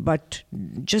 But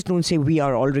just don't say we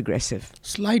are all regressive.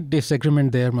 Slight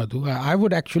disagreement there, Madhu. I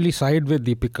would actually side with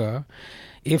Deepika.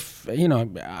 If,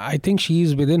 I think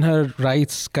she's within her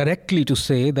rights correctly to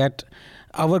say that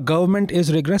our government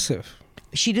is regressive.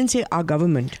 She didn't say our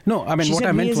government. No, I mean, she what said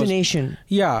I meant we as was, a nation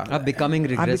yeah, Are becoming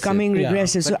regressive. are becoming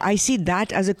regressive. So I see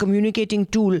that as a communicating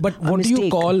tool. but a what do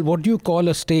mistake. you call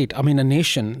a state? I mean, a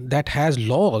nation that has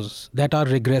laws that are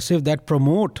regressive, that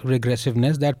promote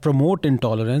regressiveness, that promote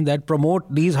intolerance, that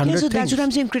promote these 100 so things. that's what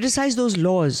I'm saying. Criticize those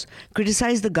laws.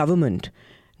 Criticize the government.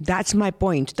 That's my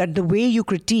point, that the way you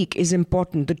critique is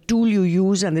important. The tool you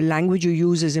use and the language you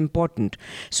use is important.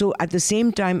 So at the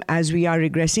same time as we are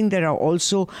regressing, there are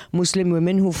also Muslim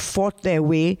women who fought their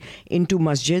way into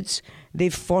masjids.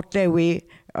 They've fought their way,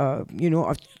 of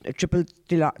triple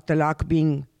talaq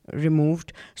being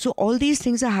removed. So all these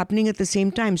things are happening at the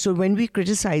same time. So when we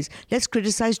criticize, let's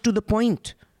criticize to the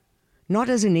point, not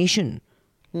as a nation.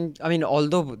 I mean,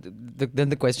 although then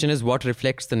the question is what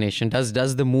reflects the nation?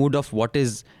 Does the mood of what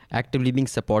is actively being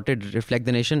supported reflect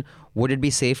the nation? Would it be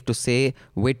safe to say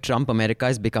with Trump, America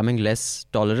is becoming less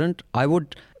tolerant? I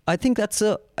think that's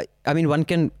one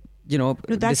can, No,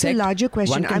 that's a larger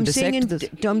question. I'm saying in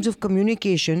terms of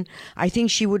communication, I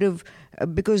think she would have,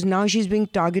 because now she's being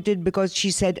targeted because she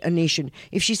said a nation.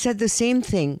 If she said the same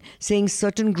thing, saying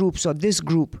certain groups or this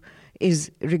group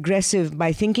is regressive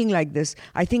by thinking like this,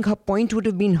 I think her point would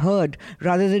have been heard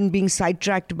rather than being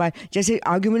sidetracked by, jaise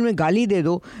argument mein gali de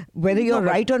do, whether you're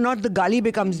right or not, the gali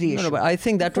becomes the issue. No, but I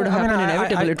think that would happen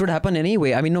inevitable. It would happen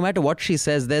anyway. I mean, no matter what she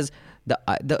says, there's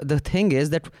the thing is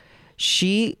that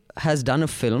she has done a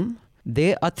film.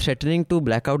 They are threatening to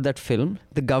black out that film.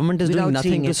 The government is doing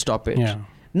nothing to stop it. Yeah.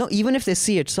 No, even if they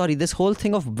see it, this whole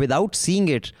thing of without seeing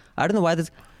it, I don't know why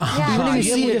this. Even if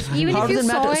you see it, even how if you does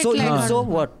it matter? saw it, So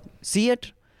what? See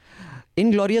it?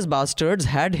 Inglourious Bastards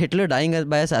had Hitler dying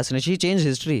by assassination. He changed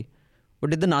history.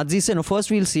 What did the Nazis say? No, first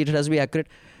we'll see it. It has to be accurate.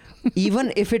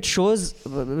 Even if it shows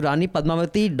Rani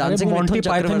Padmavati dancing with Monty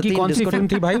Mithun Python ki Chakravarti kaun si in film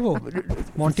disco. thi bhai wo?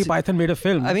 Monty Python made a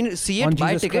film. I mean, see on it,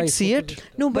 buy Jesus tickets, Christ. see it.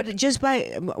 No, but just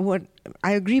by what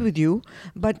I agree with you,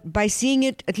 but by seeing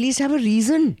it, at least have a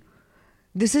reason.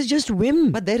 This is just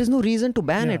whim. But there is no reason to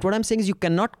ban it. What I'm saying is you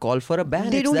cannot call for a ban.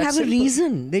 They It's don't that have simple. a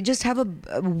reason. They just have a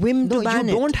whim to ban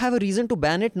it. You don't have a reason to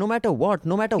ban it no matter what.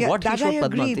 No matter what he that showed I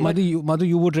agree. Padmavati. Madhu,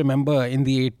 you would remember in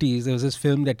the 80s, there was this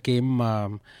film that came,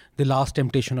 The Last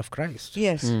Temptation of Christ.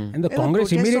 Yes. And the There were Congress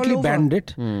protests immediately all over. banned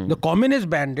it. The communists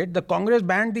banned it. The Congress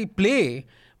banned the play,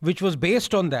 which was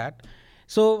based on that.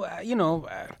 So,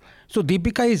 so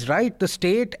Deepika is right, the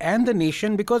state and the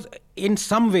nation, because in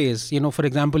some ways, for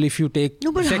example, if you take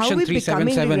No, but how Section are we becoming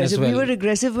 377 as regressive? well. We were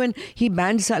regressive when he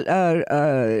banned satanic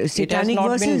verses. It has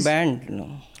not been banned. No.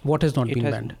 What has not It been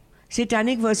has- banned?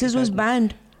 Satanic verses was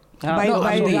banned by no,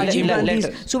 Rajiv Gandhi's.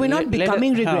 So we're not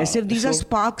becoming regressive. These are so-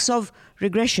 sparks of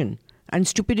regression and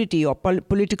stupidity or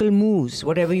political moves,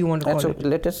 whatever you want to call So it.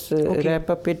 let us wrap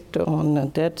up it on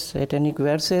that satanic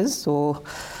verses. So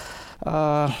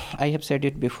I have said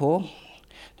it before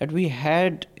that we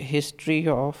had history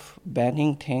of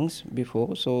banning things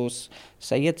before. So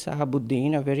Syed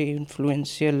Sahabuddin, a very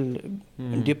influential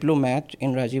diplomat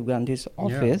in Rajiv Gandhi's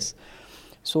office,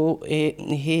 so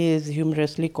he is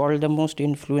humorously called the most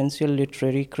influential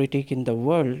literary critic in the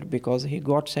world because he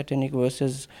got satanic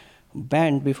verses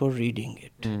banned before reading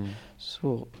it.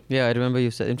 So Yeah, I remember you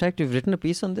said. In fact, you've written a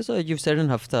piece on this, or you've said in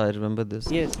Hafta. I remember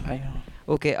this. yes, I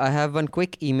Okay, I have one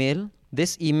quick email.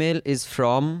 This email is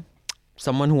from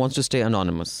someone who wants to stay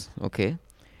anonymous. Okay.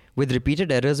 With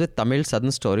repeated errors with Tamil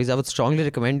Southern stories, I would strongly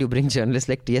recommend you bring journalists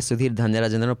like T.S. Sudhir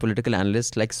Dhanjarajendran or political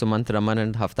analysts like Sumant Raman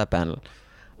and Hafta panel.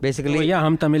 Basically, Oh, yeah,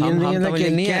 हम तमिलियन नहीं है,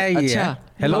 तमिलियन नहीं क्या है। ही है? अच्छा,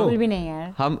 Hello. बिल्कुल भी नहीं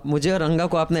यार. हम मुझे और रंगा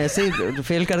को आपने ऐसे ही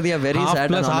फेल कर दिया. Very Half sad.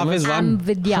 plus half anonymous. is one. I'm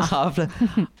Vidya.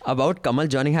 About Kamal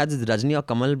joining hands with Rajni or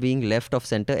Kamal being left of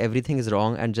center, everything is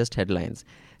wrong and just headlines.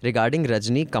 Regarding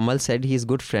Rajni, Kamal said he is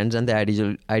good friends and the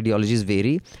ideologies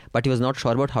vary, but he was not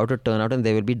sure about how to turn out and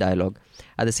there will be dialogue.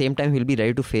 At the same time, he'll be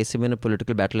ready to face him in a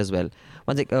political battle as well.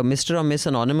 Once Mr. or Miss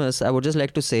Anonymous, I would just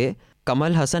like to say,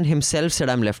 Kamal Hassan himself said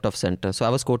I'm left of center. So I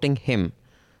was quoting him.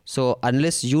 So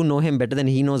unless you know him better than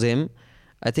he knows him,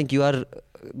 I think you are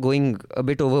going a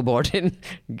bit overboard in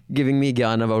giving me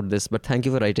gyan about this. But thank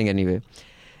you for writing anyway.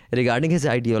 Regarding his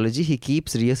ideology, he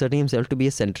keeps reasserting himself to be a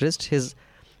centrist. His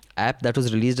app that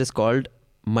was released is called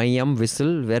Mayyam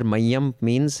Whistle, where Mayyam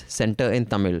means center in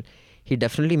Tamil. He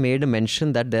definitely made a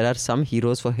mention that there are some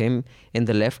heroes for him in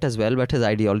the left as well, but his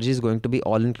ideology is going to be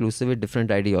all-inclusive with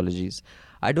different ideologies.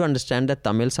 I do understand that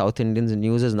Tamil South Indians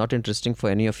news is not interesting for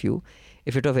any of you.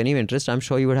 If it of any interest, I'm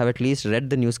sure you would have at least read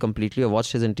the news completely or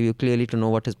watched his interview clearly to know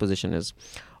what his position is.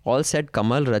 All said,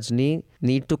 Kamal, Rajni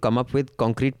need to come up with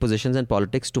concrete positions and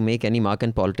politics to make any mark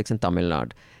in politics in Tamil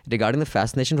Nadu. Regarding the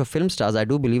fascination for film stars, I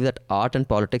do believe that art and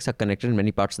politics are connected in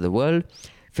many parts of the world.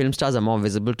 Film stars are more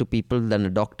visible to people than a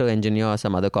doctor, engineer or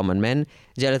some other common men.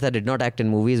 Jayalalitha did not act in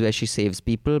movies where she saves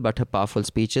people, but her powerful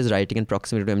speeches, writing and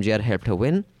proximity to MGR helped her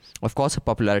win. Of course, her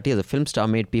popularity as a film star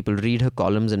made people read her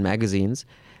columns in magazines,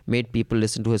 made people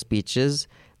listen to her speeches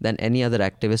than any other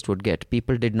activist would get.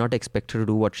 People did not expect her to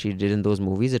do what she did in those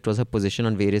movies. It was her position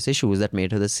on various issues that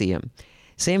made her the CM.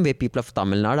 Same way, people of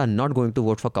Tamil Nadu are not going to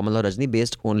vote for Kamal or Rajni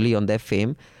based only on their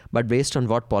fame, but based on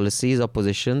what policies or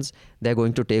positions they're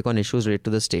going to take on issues related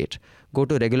to the state. Go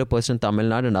to a regular person in Tamil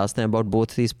Nadu and ask them about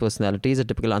both these personalities. A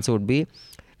typical answer would be,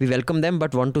 we welcome them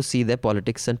but want to see their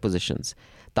politics and positions.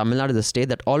 Tamil Nadu is a state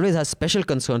that always has special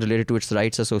concerns related to its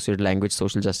rights, associated language,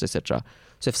 social justice, etc.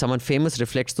 So if someone famous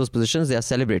reflects those positions, they are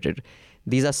celebrated.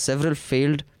 There are several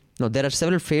failed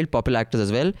popular actors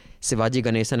as well. Sivaji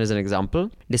Ganesan is an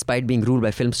example. Despite being ruled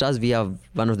by film stars, we are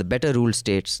one of the better ruled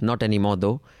states, not anymore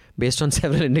though, based on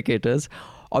several indicators.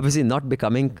 Obviously not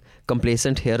becoming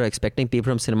complacent here or expecting people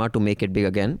from cinema to make it big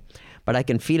again. But I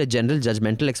can feel a general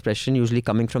judgmental expression usually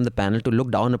coming from the panel to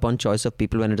look down upon choice of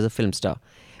people when it is a film star.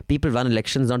 People run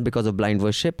elections not because of blind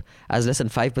worship, as less than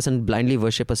 5% blindly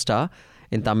worship a star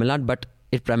in Tamil Nadu, but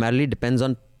it primarily depends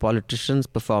on politicians'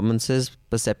 performances,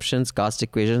 perceptions, caste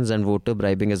equations and voter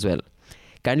bribing as well.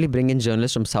 Kindly bring in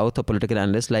journalists from South or political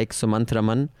analysts like Sumant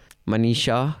Raman,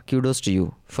 Manisha. Kudos to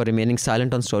you for remaining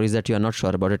silent on stories that you are not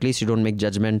sure about. At least you don't make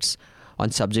judgments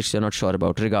on subjects you're not sure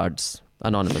about. Regards,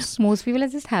 Anonymous. Most people are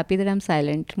just happy that I'm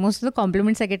silent. Most of the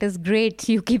compliments I get is great.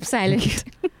 You keep silent.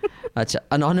 Acha.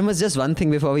 Anonymous, just one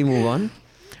thing before we move on.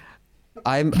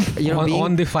 I'm,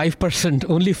 on the 5%,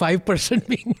 only 5%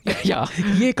 being. Yeah.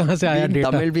 ये कहाँ से आया being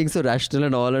data? Tamil being so rational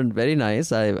and all and very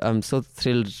nice. I'm so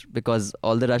thrilled because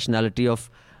all the rationality of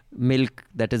milk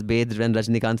that is bathed when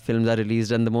Rajnikant films are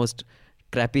released and the most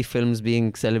crappy films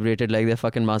being celebrated like they're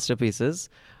fucking masterpieces.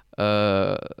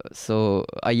 So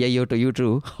yo to you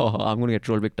too. I'm going to get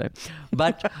trolled big time.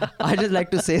 But I just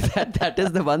like to say that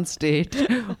is the one state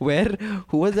where,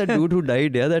 who was that dude who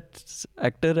died? Yeah, that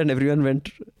actor, and everyone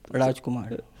went.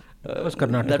 Rajkumar. That was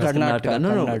Karnataka. That was Karnataka.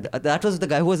 No. Karnataka. That was the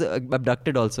guy who was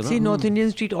abducted also. No? See, North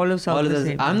Indians treat all of South All of the this.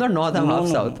 same. I'm not North, I'm half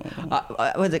No.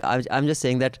 South. I'm just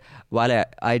saying that while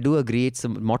I do agree it's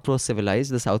much more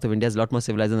civilized, the south of India is a lot more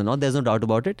civilized than the north. There's no doubt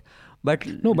about it. But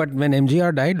No, but when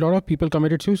MGR died, a lot of people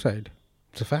committed suicide.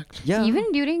 It's a fact. Yeah.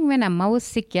 Even during when Amma was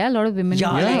sick, a lot of women.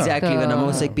 Yeah, were like, exactly. When Amma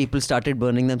was sick, people started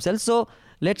burning themselves. So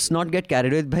let's not get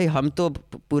carried away. भाई हम तो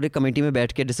पूरे committee में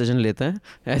बैठ के decision लेते हैं,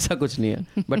 ऐसा कुछ नहीं है.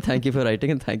 But thank you for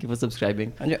writing and thank you for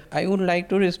subscribing. I would like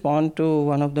to respond to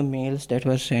one of the mails that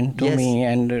was sent to me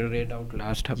and read out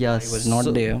last hafta. Yes. I was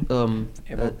not there.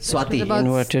 Swati. about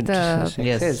Inverted the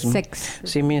sexism. sex.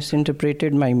 She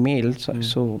misinterpreted my mail.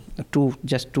 So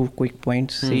just two quick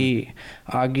points. She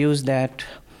argues that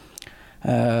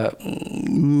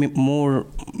more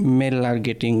men are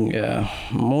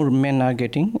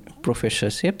getting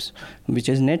professorships, which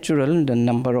is natural. The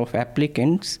number of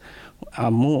applicants are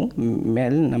more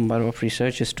male, number of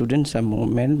research students are more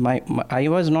male. I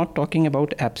was not talking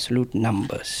about absolute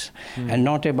numbers and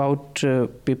not about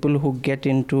people who get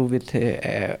into with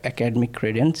academic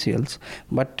credentials,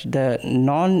 but the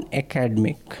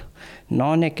non-academic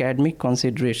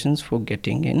considerations for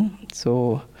getting in.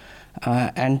 So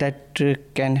and that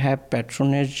can have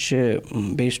patronage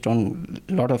based on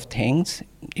a lot of things.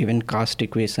 Even caste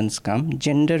equations come.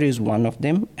 Gender is one of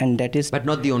them, and that is. But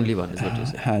not the only one, is what you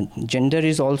say. Gender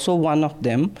is also one of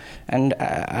them, and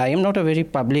I am not a very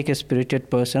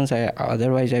public-spirited person.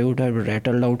 Otherwise, I would have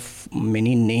rattled out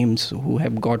many names who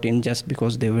have got in just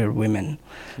because they were women.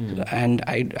 And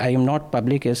I am not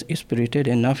public-spirited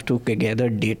enough to gather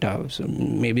data. So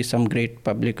maybe some great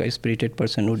public-spirited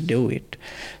person would do it.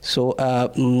 So,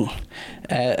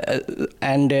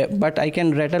 but I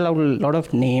can rattle out a lot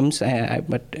of names.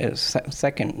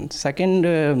 Second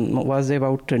was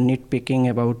about nitpicking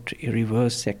about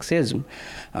reverse sexism.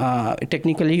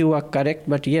 Technically, you are correct,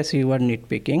 but yes, you are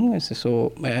nitpicking.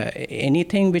 So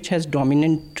anything which has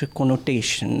dominant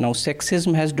connotation. Now,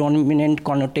 sexism has dominant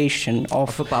connotation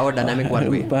of a power dynamic one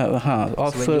way.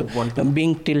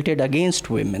 Being tilted against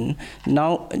women.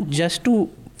 Now,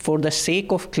 for the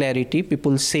sake of clarity,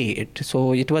 people say it.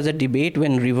 So it was a debate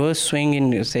when reverse swing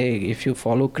in, say, if you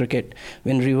follow cricket,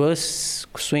 when reverse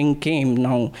swing came,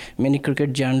 now many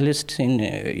cricket journalists in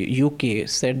UK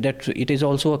said that it is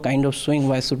also a kind of swing.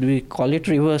 Why should we call it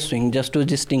reverse swing? Just to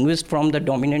distinguish from the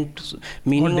dominant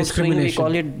meaning of swing, we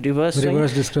call it reverse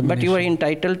swing. But you are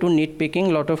entitled to nitpicking.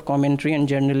 A lot of commentary and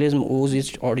journalism owes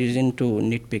its origin to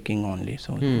nitpicking only.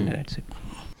 So that's it.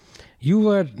 We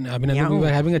were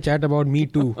having a chat about Me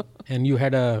Too, and you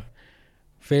had a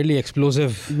fairly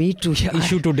explosive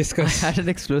issue to discuss. I had an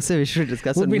explosive issue to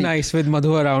discuss. Would be nice with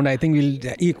Madhu around. I think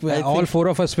all four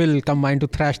of us will combine to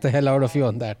thrash the hell out of you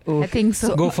on that. I think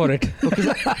so. Go for it. Okay,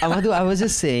 so, Madhu, I was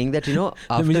just saying that,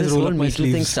 after this whole Me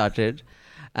Too thing started,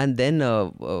 and then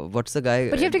what's the guy?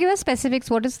 But you have to give us specifics.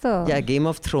 What is the... Yeah, Game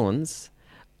of Thrones.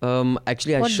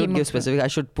 Actually, I should give specific. I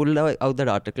should pull out that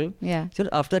article. Yeah. So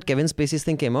after that Kevin Spacey's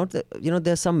thing came out,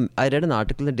 there's some. I read an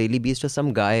article in the Daily Beast where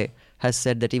some guy has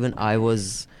said that even I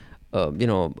was,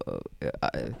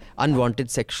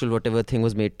 unwanted sexual whatever thing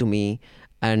was made to me,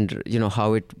 and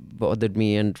how it bothered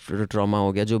me and trauma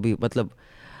हो गया जो भी मतलब.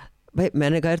 भाई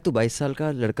मैंने कहा तू 22 साल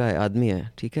का लड़का है, आदमी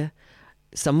है, ठीक है.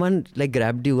 Someone like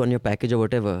grabbed you on your package or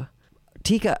whatever.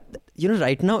 ठीक है.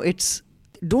 Right now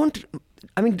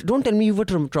don't tell me you were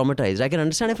traumatized. I can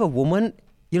understand if a woman,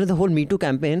 the whole Me Too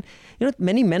campaign,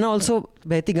 many men are also,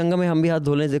 बहती गंगा में हम भी हाथ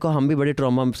धो लें, देखो हम भी बड़े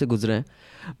ट्रॉमा से गुजरे हैं.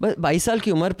 बस 22 साल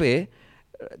की उम्र पे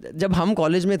जब हम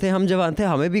कॉलेज में थे, हम जवान थे,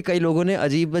 हमें भी कई लोगों ने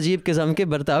अजीब किस्म के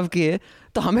बर्ताव किए,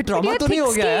 तो हमें ट्रॉमा तो नहीं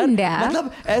हो गया यार.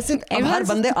 मतलब ऐसे हर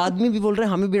बंदे आदमी भी बोल रहे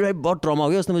हैं हमें भी बहुत ट्रॉमा हो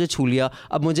गया, उसने मुझे छू लिया,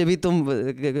 अब मुझे भी तुम.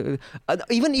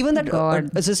 even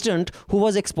that assistant who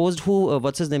was exposed,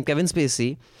 what's his name, Kevin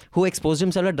Spacey, who exposed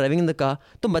himself while driving in the car.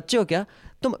 तुम बच्चे हो क्या?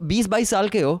 तुम 20-22 साल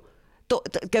के हो, तो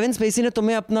Kevin Spacey ने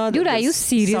तुम्हें अपना. Dude, are you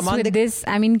serious with this?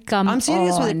 I mean, come on. I'm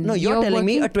serious with it. No, you're telling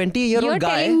me a 20-year-old guy.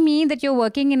 You're telling me that you're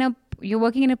working in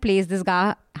a place, this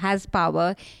guy has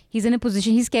power, he's in a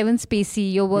position, he's Kevin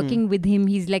Spacey, you're working with him,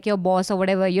 he's like your boss or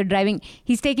whatever, you're driving,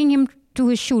 he's taking him to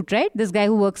his shoot, right? This guy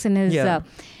who works in his...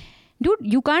 dude,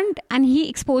 you can't, and he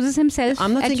exposes himself.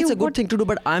 I'm not saying it's a good thing to do,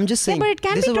 but I'm just saying... Yeah, but it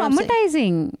can be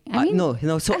traumatizing. I mean,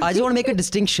 no, so I just want to make a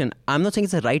distinction. I'm not saying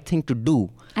it's the right thing to do.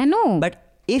 I know. But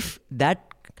if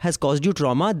that has caused you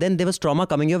trauma, then there was trauma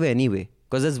coming your way anyway.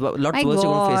 Because there's lots worse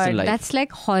you're going to face in life. That's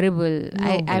like horrible.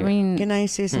 No, I mean... Can I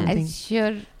say something?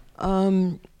 Sure.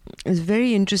 It's a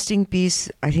very interesting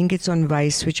piece. I think it's on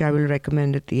Vice, which I will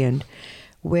recommend at the end,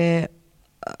 where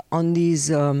on these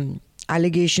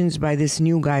allegations by this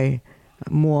new guy,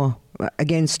 Moore,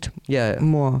 against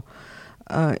Moore.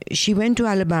 She went to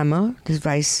Alabama, this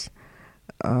Vice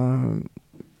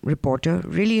reporter,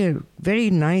 really a very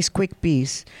nice, quick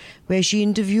piece, where she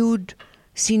interviewed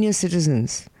senior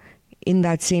citizens in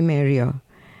that same area.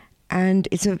 And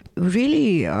it's a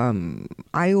really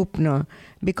eye-opener,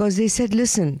 because they said,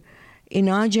 listen, in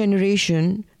our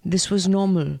generation, this was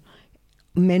normal.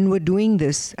 Men were doing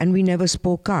this and we never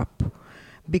spoke up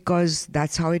because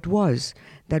that's how it was.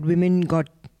 That women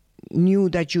knew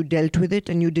that you dealt with it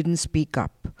and you didn't speak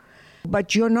up.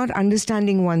 But you're not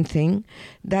understanding one thing,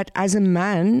 that as a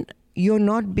man, you're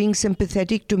not being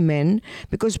sympathetic to men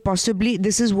because possibly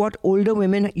this is what older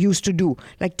women used to do.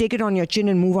 Like, take it on your chin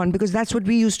and move on, because that's what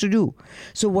we used to do.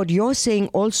 So what you're saying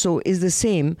also is the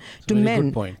same to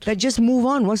men. That just move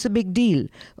on. What's the big deal?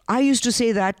 I used to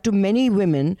say that to many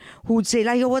women who would say,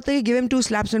 like, what, give him 2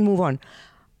 slaps and move on.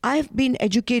 I've been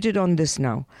educated on this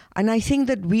now. And I think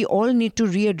that we all need to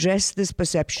readdress this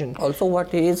perception. Also,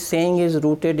 what he is saying is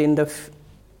rooted in the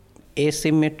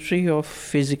asymmetry of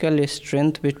physical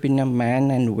strength between a man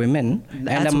and women.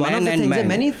 That's and a man and man.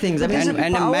 Many things. There's a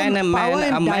power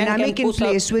and dynamic in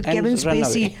place with Kevin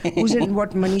Spacey, who's in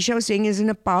what Manisha was saying is in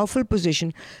a powerful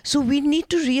position. So we need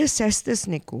to reassess this,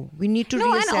 Niku. We need to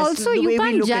reassess and also the way you we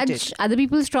can't look at judge it. other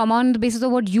people's trauma on the basis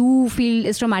of what you feel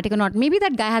is traumatic or not. Maybe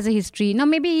that guy has a history. Now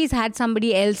maybe he's had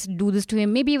somebody else do this to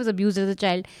him. Maybe he was abused as a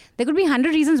child. There could be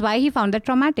 100 reasons why he found that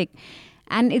traumatic.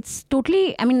 And it's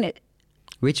totally,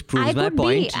 which proves my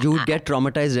point. You would get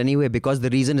traumatized anyway because the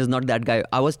reason is not that guy.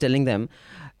 I was telling them,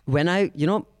 when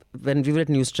we were at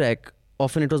News Track,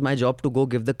 often it was my job to go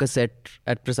give the cassette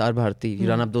at Prasar Bharati. You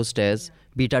run up those stairs.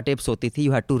 Beta tapes hoti thi.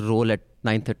 You had to roll at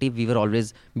 9:30. We were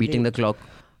always beating the clock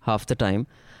half the time.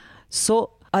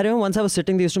 So I remember once I was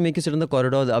sitting, they used to make you sit in the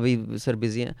corridor. Abhi sir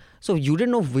busy hai. So you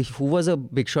didn't know who was a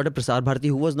big shot at Prasar Bharati,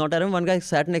 who was not. I remember one guy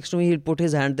sat next to me. He put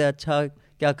his hand there. Achha,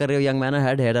 kya kar rahe ho, young man? I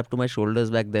had hair up to my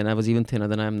shoulders back then. I was even thinner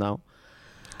than I am now.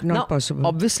 Not possible.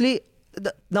 Obviously,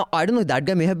 now I don't know. That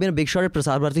guy may have been a big shot at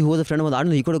Prasar Bharati, who was a friend of mine. I don't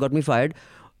know. He could have got me fired.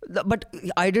 But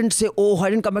I didn't say, I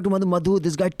didn't come back to Madhu.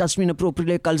 This guy touched me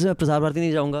inappropriately. Kal se main Prasar Bharati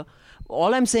nahi jaunga.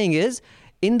 All I'm saying is,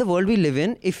 in the world we live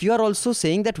in, if you are also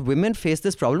saying that women face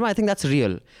this problem, I think that's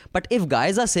real. But if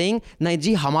guys are saying, nahi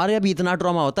ji, hamare abhi itna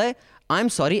trauma hota hai, I'm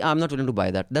sorry, I'm not willing to buy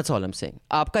that. That's all I'm saying.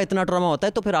 Aapka itna trauma hota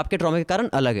hai, to phir aapke trauma ke karan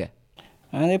alag hai.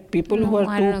 And the people who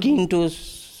are too keen to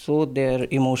show their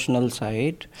emotional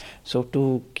side, so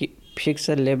to fix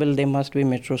a label, they must be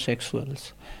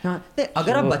metrosexuals.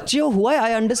 अगर आप बच्चे हो हुआ है,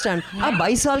 I understand. आप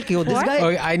 22 साल के हो. This guy. Oh,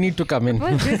 I need to come in.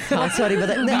 Sorry, but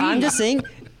I'm just saying,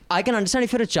 I can understand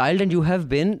if you're a child and you have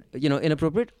been,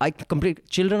 inappropriate.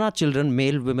 Children are children,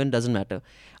 male, women, doesn't matter.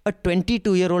 A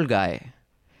 22-year-old guy,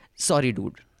 sorry,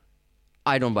 dude.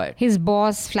 I don't buy it. His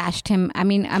boss flashed him.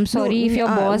 I'm sorry if your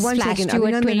boss flashed you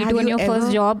at 22 in your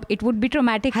first job. It would be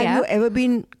traumatic. Have you ever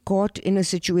been caught in a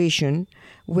situation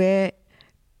where,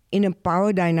 in a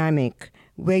power dynamic,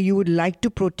 where you would like to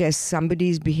protest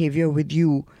somebody's behavior with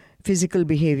you, physical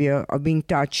behavior, or being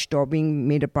touched or being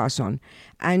made a pass on,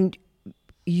 and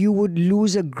you would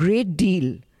lose a great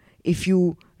deal if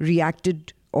you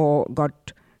reacted or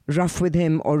got rough with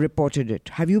him or reported it?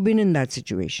 Have you been in that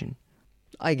situation?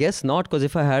 I guess not, because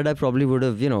if I had, I probably would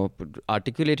have,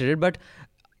 articulated it. But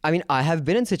I have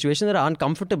been in situations that are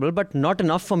uncomfortable, but not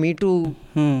enough for me to,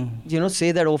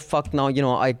 say that, oh, fuck, now,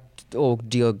 oh,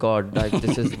 dear God,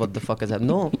 this is what the fuck has happened.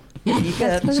 No.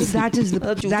 That is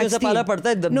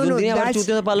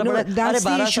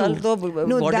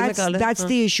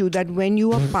the issue, that when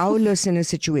you are powerless in a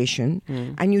situation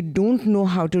and you don't know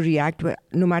how to react,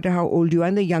 no matter how old you are,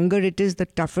 and the younger it is, the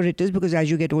tougher it is, because as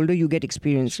you get older, you get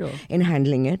experience in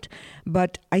handling it.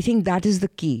 But I think that is the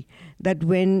key, that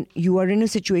when you are in a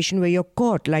situation where you're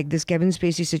caught, like this Kevin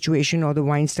Spacey situation or the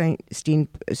Weinstein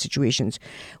situations,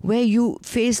 where you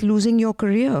face losing your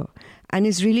career and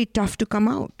it's really tough to come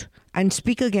out and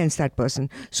speak against that person.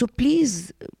 So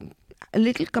please, a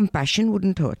little compassion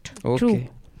wouldn't hurt. Okay. True.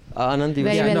 Anand,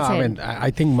 Very well said. I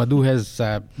think Madhu has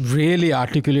really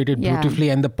articulated beautifully,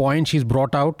 and the point she's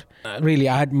brought out, really,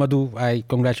 Madhu, I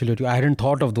congratulate you. I hadn't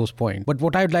thought of those points. But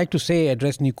what I'd like to say,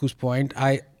 address Niku's point,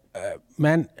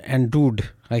 man and dude,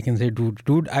 I can say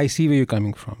dude, I see where you're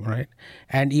coming from, right?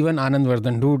 And even Anand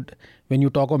Vardhan, dude, when you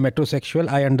talk of metrosexual,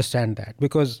 I understand that,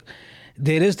 because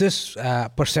there is this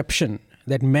perception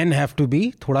that men have to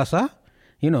be thoda sa,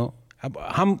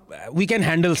 we can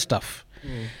handle stuff.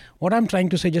 What I'm trying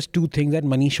to say, just two things that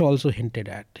Manisha also hinted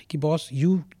at. Ki boss,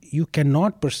 you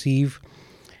cannot perceive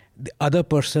the other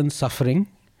person's suffering.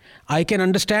 I can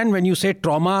understand when you say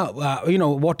trauma,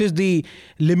 what is the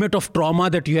limit of trauma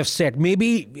that you have set?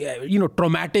 Maybe,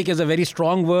 traumatic is a very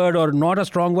strong word or not a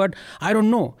strong word. I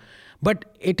don't know. But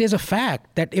it is a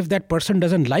fact that if that person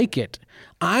doesn't like it,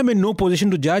 I'm in no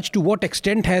position to judge to what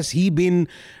extent has he been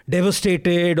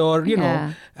devastated or,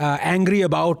 angry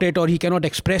about it, or he cannot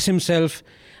express himself.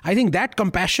 I think that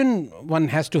compassion one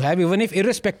has to have, even if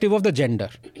irrespective of the gender.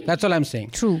 That's all I'm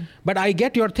saying. True. But I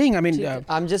get your thing. I mean,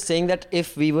 I'm just saying that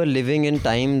if we were living in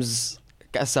times,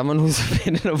 as someone who's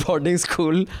been in a boarding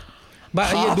school, but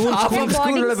half school, of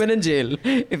school would have been in jail.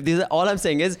 If these are, all I'm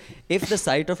saying is, if the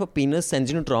sight of a penis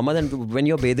sends you to trauma, then when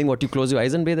you're bathing, what, you close your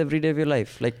eyes and bathe every day of your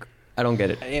life? Like, I don't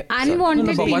get it.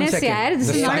 Unwanted No, 1 penis, second. yaar. This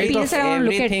The is not sight penis of I want to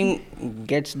look at. Everything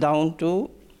gets down to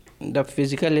the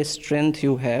physical strength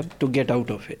you have to get out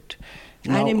of it.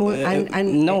 Now, and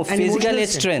physical emotional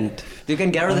strength. You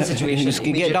can get out of the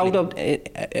situation. Get out of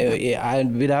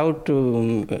without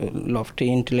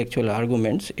lofty intellectual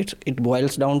arguments. It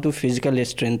boils down to physical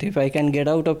strength. If I can get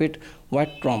out of it, what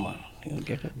trauma?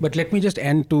 But let me just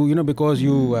end to, because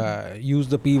you use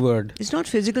the P word. It's not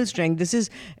physical strength. This is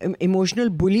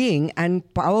emotional bullying and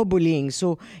power bullying.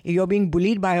 So you're being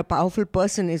bullied by a powerful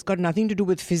person. It's got nothing to do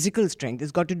with physical strength.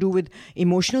 It's got to do with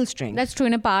emotional strength. That's true.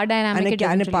 In a power dynamic,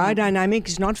 and a power dynamic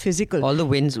is not physical. Although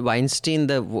Weinstein,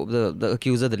 the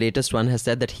accuser, the latest one, has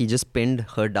said that he just pinned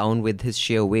her down with his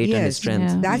sheer weight and his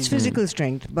strength. Yeah. That's physical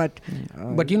strength. But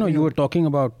you were talking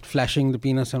about flashing the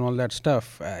penis and all that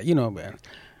stuff.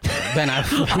 When I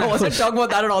wasn't talking about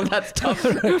that and all that stuff.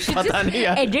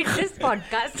 edit this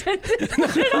podcast.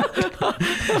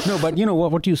 No,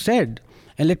 but what you said,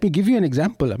 and let me give you an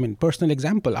example. I mean, personal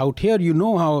example. Out here,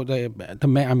 how the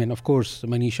men, I mean, of course,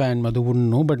 Manisha and Madhu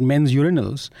wouldn't know, but men's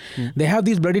urinals, they have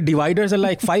these bloody dividers that are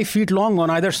like 5 feet long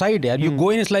on either side. Yeah. You go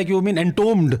in, it's like you've been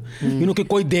entombed. Ki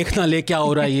koi dekh na le, kya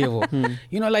ho raha hai ye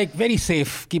wo. Like very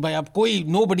safe. Ki bhai,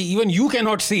 nobody, even you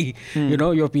cannot see,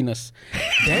 your penis.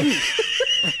 Then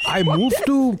I moved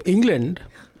to England,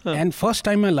 and first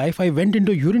time in my life, I went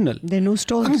into a urinal. there are no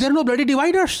stalls. I mean, there are no bloody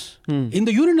dividers in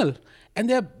the urinal. And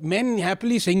there are men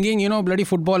happily singing, bloody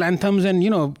football anthems and,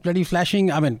 bloody flashing,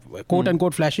 I mean, quote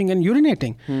unquote flashing and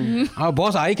urinating. Our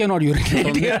boss, I cannot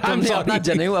urinate. I'm sorry.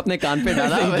 जनेऊ अपने कान पे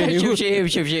डाला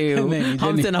शिव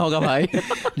हमसे ना होगा भाई.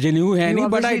 Janu hai You nahi,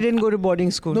 but obviously I didn't go to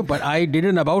boarding school. No, but I did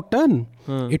an about turn.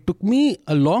 It took me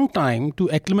a long time to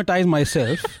acclimatize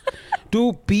myself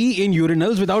to pee in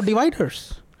urinals without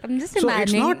dividers. I'm just So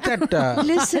it's imagining. not that...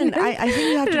 Listen, I think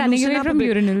you have to Running loosen away up a from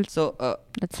bit. urinals. So,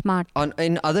 That's smart.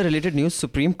 in other related news,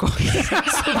 Supreme Court. From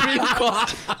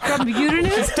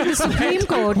urinals to the Supreme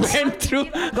Court. went through.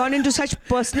 Gone into such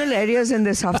personal areas in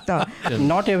this hafta.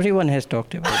 Not everyone has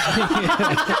talked about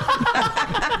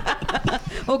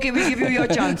Okay, we give you your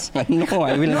chance. it. No,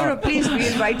 I will No, not. please, we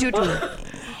invite you to.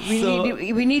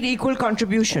 We need equal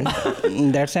contribution.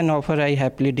 That's an offer I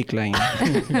happily decline.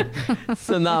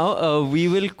 So now we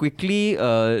will quickly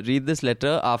read this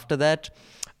letter. After that,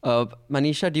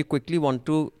 Manisha, do you quickly want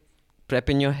to prep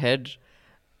in your head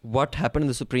what happened in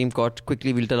the Supreme Court?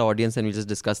 Quickly, we'll tell our audience and we'll just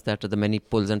discuss that, the many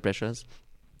pulls and pressures.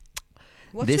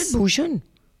 What's This- with Bhushan?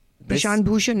 Prashant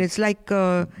Bhushan. It's like,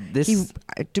 to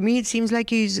me, it seems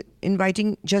like he's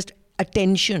inviting just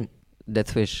attention.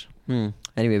 Death wish.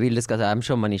 Anyway, we'll discuss. I'm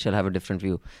sure Manisha will have a different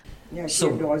view. Yeah, she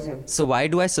So- adores him. So why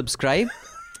do I subscribe?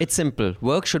 It's simple.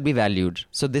 Work should be valued.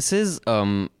 So this is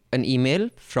an email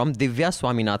from Divya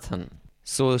Swaminathan.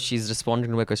 So she's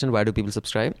responding to my question, why do people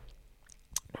subscribe?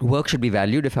 Work should be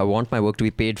valued. If I want my work to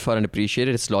be paid for and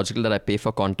appreciated, it's logical that I pay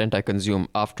for content I consume.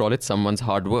 After all, it's someone's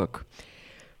hard work.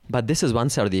 But this is one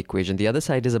side of the equation. The other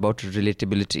side is about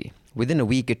relatability. Within a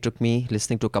week, it took me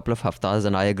listening to a couple of haftas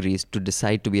and I agreed to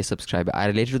decide to be a subscriber. I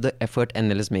related to the effort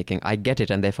NL is making. I get it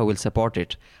and therefore will support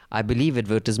it. I believe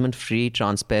advertisement-free,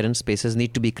 transparent spaces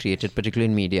need to be created, particularly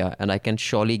in media, and I can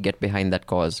surely get behind that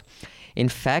cause. In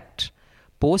fact,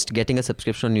 post getting a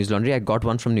subscription on News Laundry, I got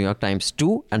one from New York Times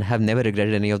too and have never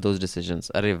regretted any of those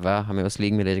decisions. Arre wah, hame us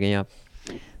league mein le gaye aap.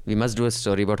 We must do a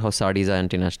story about how Saudis are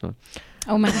anti-national.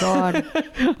 Oh my God.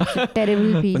 It's a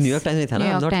terrible piece. New York Times mein tha na? New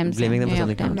I'm York not Times, blaming them for New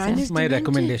York something. Times, Man, My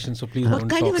recommendation, so please What don't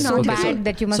kind talk of an about So it. bad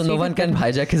that you must So no leave one it can with-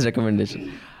 hijack his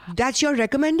recommendation. That's your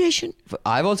recommendation?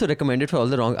 I've also recommended for all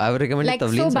the wrong. I've recommended Like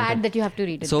Tavleen so sometime. bad that you have to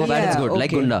read it. So bad it's Yeah, good,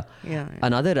 like okay. Gunda. Yeah.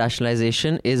 Another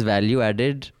rationalization is value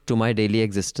added to my daily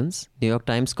existence. New York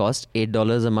Times cost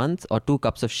 $8 a month or 2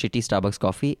 cups of shitty Starbucks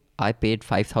coffee. I paid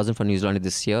 $5,000 for News Laundry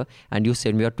this year, and you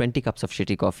saved me about 20 cups of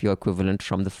shitty coffee or equivalent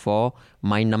from the 4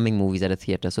 mind-numbing movies at a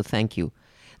theatre. So thank you.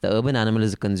 The urban animal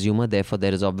is a consumer, therefore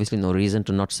there is obviously no reason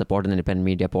to not support an independent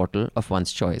media portal of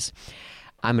one's choice.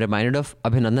 I'm reminded of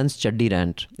Abhinandan's Chaddi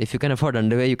rant. If you can afford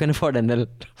underwear, you can afford NL.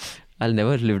 I'll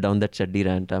never live down that Chaddi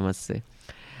rant, I must say.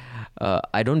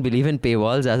 I don't believe in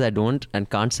paywalls, as I don't and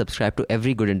can't subscribe to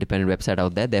every good independent website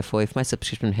out there. Therefore, if my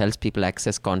subscription helps people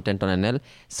access content on NL,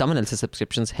 someone else's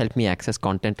subscriptions help me access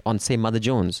content on, say, Mother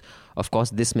Jones. Of course,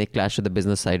 this may clash with the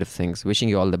business side of things. Wishing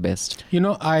you all the best. You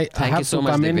know, I Thank have you so to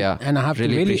much, come in Divya. and I have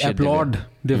Really to really appreciate applaud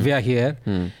Divya here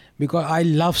because I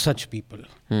love such people.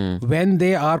 When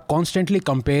they are constantly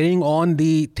comparing on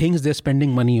the things they're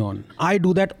spending money on. I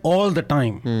do that all the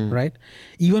time, right?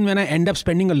 Even when I end up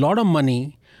spending a lot of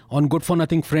money on good for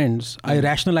nothing friends, I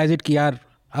rationalize it कि यार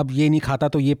अब ये नहीं खाता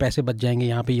तो ये पैसे बच जाएंगे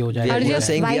यहाँ पे ये हो जाएगा. How does You're your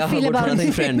saying we wife are feel good for about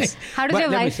nothing friends. How does But your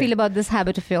let me wife say- feel about this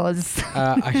habit of yours?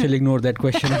 I shall ignore that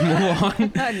question and move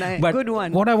on. Nice. But Good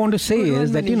one. what I want to say Good is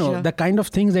one, that, you know, Manisha. the kind of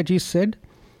things that you said,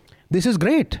 this is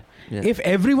great. Yeah. If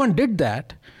everyone did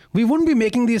that, we wouldn't be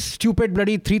making these stupid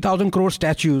bloody 3,000 crore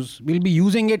statues. We'll be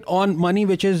using it on money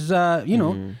which is, you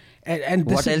know... And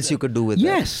this What is- else you could do with that?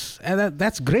 Yes, and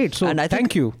that's great. So And I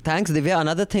thank think, you. Thanks, Divya.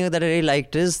 Another thing that I really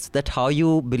liked is that how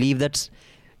you believe that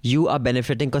you are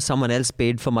benefiting because someone else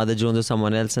paid for Mother Jones or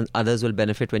someone else, and others will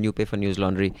benefit when you pay for News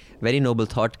Laundry. Very noble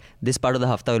thought. This part of the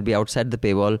hafta will be outside the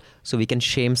paywall, so we can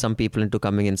shame some people into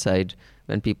coming inside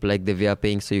when people like Divya are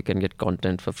paying so you can get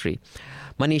content for free.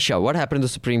 Manisha, what happened in the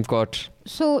Supreme Court?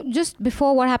 So just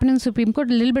before what happened in the Supreme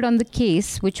Court, a little bit on the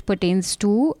case which pertains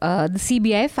to the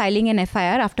CBI filing an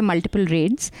FIR after multiple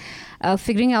raids,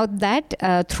 figuring out that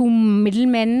through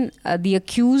middlemen, the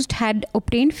accused had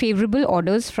obtained favourable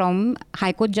orders from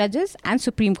High Court judges and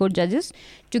Supreme Court judges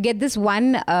to get this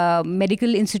one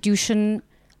medical institution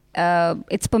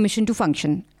its permission to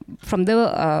function. From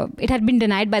the it had been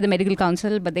denied by the Medical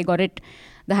Council, but they got it.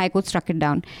 The High Court struck it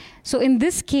down. So in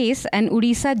this case, an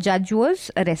Odisha judge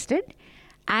was arrested,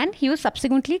 and he was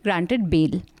subsequently granted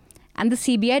bail. And the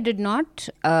CBI did not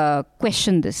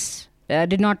question this,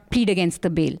 did not plead against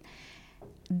the bail.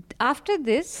 After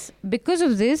this, because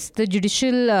of this, the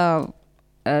judicial,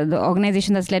 the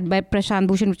organization that's led by Prashant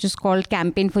Bhushan, which is called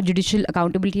Campaign for Judicial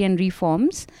Accountability and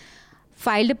Reforms,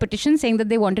 filed a petition saying that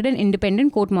they wanted an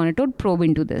independent court-monitored probe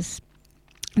into this.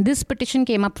 This petition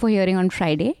came up for hearing on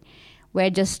Friday, where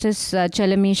Justice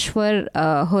Chalameshwar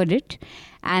heard it.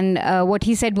 And what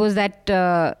he said was that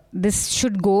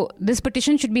this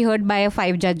petition should be heard by a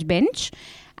 5-judge bench.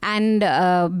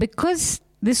 And because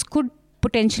this could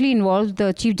potentially involve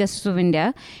the Chief Justice of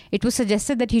India, it was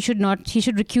suggested that he should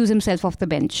recuse himself off the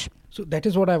bench. So that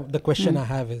is what the question I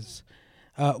have is,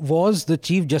 was the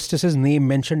Chief Justice's name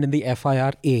mentioned in the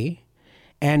FIR-A?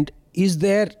 And is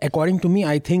there, according to me,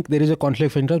 I think there is a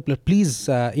conflict of interest. But please,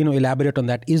 elaborate on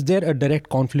that. Is there a direct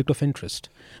conflict of interest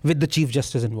with the Chief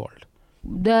Justice involved?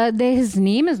 His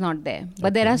name is not there,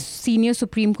 but there are senior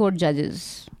Supreme Court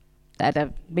judges that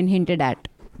have been hinted at.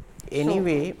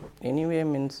 Anyway,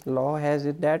 means law has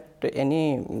it that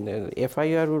any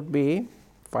FIR would be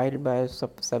filed by a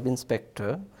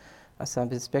sub-inspector. A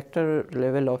sub-inspector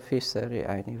level officer,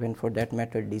 and even for that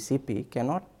matter DCP,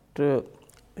 cannot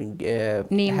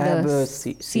Name have the a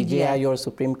CJI or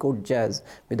Supreme Court judge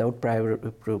without prior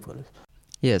approval.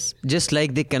 Yes, just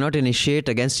like they cannot initiate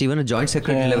against even a joint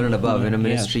secretary level and above in a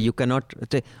ministry. You cannot.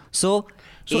 So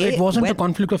it wasn't a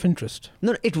conflict of interest.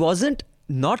 No, it wasn't.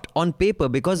 Not on paper,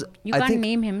 because You I can't think,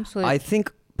 name him. So I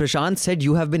think Prashant said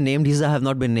you have been named. He said I have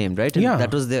not been named, right? And Yeah.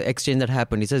 that was the exchange that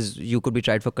happened. He says you could be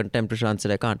tried for contempt. Prashant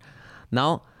said I can't.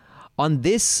 Now, on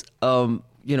this,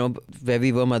 where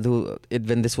we were, Madhu,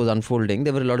 when this was unfolding,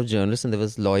 there were a lot of journalists and there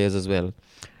was lawyers as well.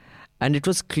 And it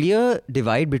was clear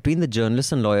divide between the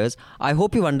journalists and lawyers. I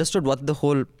hope you've understood what the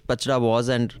whole pachra was,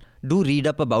 and do read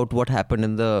up about what happened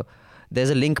in the... There's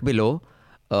a link below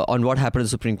on what happened in the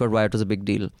Supreme Court, why it was a big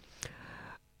deal.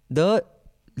 The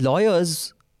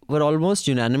lawyers were almost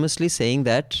unanimously saying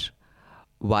that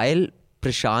while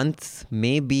Prashant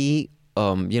may be,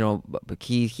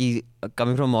 he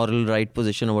coming from a moral right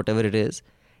position or whatever it is,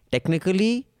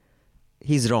 technically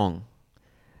he's wrong.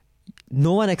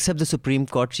 No one except the Supreme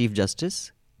Court Chief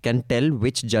Justice can tell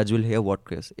which judge will hear what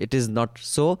case. It is not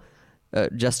so.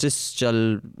 Justice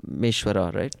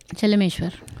Chalameshwar, right?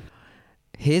 Chalameshwar.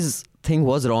 His thing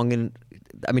was wrong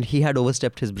he had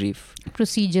overstepped his brief.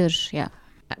 Procedure, yeah.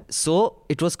 So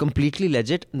it was completely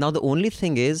legit. Now the only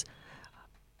thing is,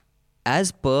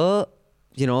 as per,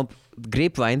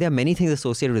 grapevine, there are many things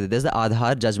associated with it. There's the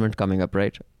Aadhaar judgment coming up,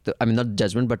 right? Not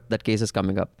judgment, but that case is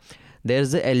coming up.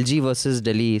 There's the LG versus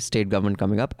Delhi state government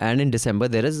coming up. And in December,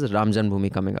 there is Ram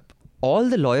Janmabhoomi coming up. All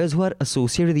the lawyers who are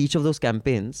associated with each of those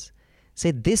campaigns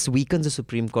say this weakens the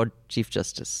Supreme Court Chief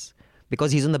Justice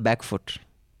because he's on the back foot.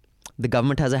 The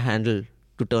government has a handle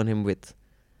to turn him with.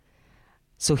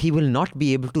 So he will not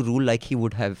be able to rule like he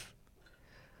would have.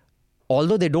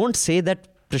 Although they don't say that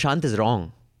Prashant is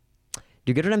wrong. Do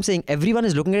you get what I'm saying? Everyone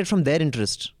is looking at it from their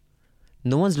interest.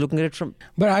 No one's looking at it from...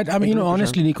 But I mean,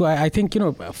 honestly, Nico, I think,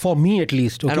 for me at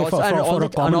least, okay, and for a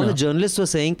commoner... And all the journalists were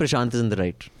saying Prashant is in the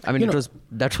right. I mean,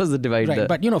 that was the divide right, there.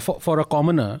 But, for a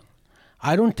commoner,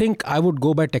 I don't think I would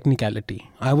go by technicality.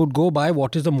 I would go by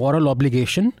what is the moral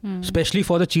obligation, especially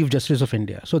for the Chief Justice of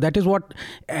India. So that is what...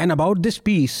 And about this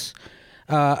piece...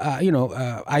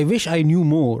 I wish I knew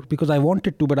more because I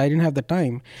wanted to, but I didn't have the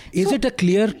time. Is it a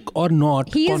clear or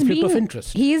not conflict of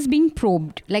interest? He is being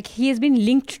probed. Like, he has been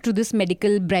linked to this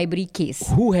medical bribery case.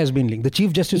 Who has been linked? The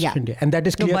Chief Justice of India. And that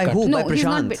is clear by cut. who? No, By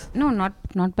Prashant?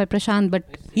 Not by Prashant, but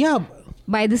Yeah.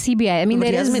 by the CBI. I mean, But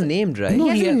he there hasn't is... been named, right? No,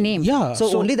 he hasn't been named. Yeah.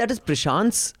 So only that is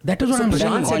Prashant's... That is what I'm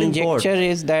saying. Prashant's in court. Conjecture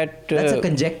is that... That's a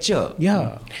conjecture.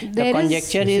 Yeah. the There is-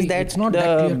 conjecture is that it's not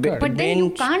that the clear-cut. But then you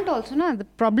bench... can't also, no? The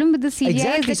problem with the CBI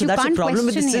Exactly. is that So you that's can't the problem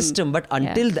with the question him. system. But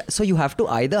until... So you have to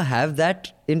either have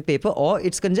that in paper or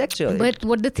it's conjecture. But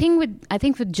what the thing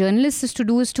with journalists is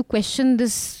to question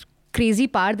this crazy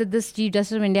power that this Chief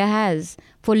Justice of India has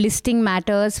for listing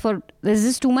matters. There's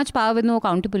just too much power with no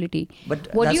accountability.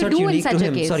 But what that's do you not do in unique such to a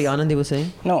him. case? Sorry, Anand, you were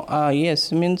saying? No,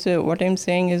 yes. Means what I'm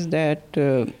saying is that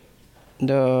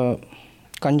the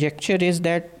conjecture is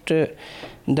that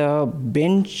the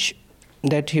bench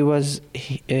that he was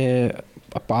a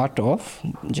part of,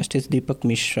 Justice Deepak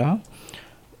Mishra,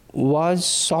 was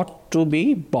sought to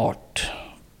be bought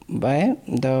by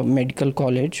the medical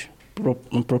college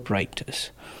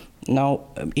proprietors. Now,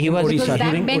 he was... Because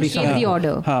that bench gave the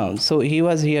order. So he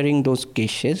was hearing those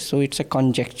cases. So it's a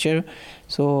conjecture.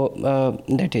 So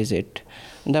that is it.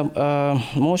 The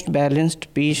most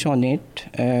balanced piece on it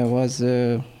was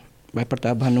by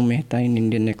Pratap Bhanu Mehta in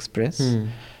Indian Express.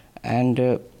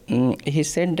 And he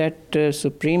said that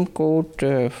Supreme Court,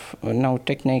 now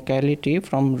technicality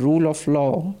from rule of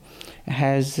law,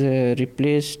 has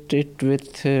replaced it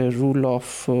with rule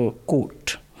of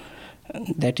court.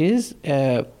 That is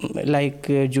like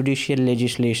judicial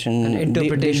legislation, an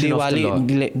interpretation of the law.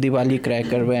 Diwali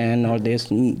cracker ban or this,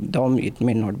 though it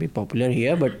may not be popular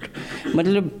here, but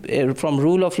from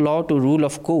rule of law to rule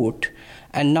of court,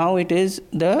 and now it is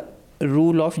the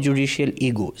rule of judicial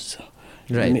egos.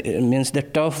 Right. Means the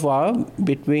tough war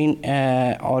between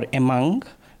or among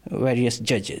various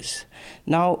judges.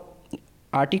 Now,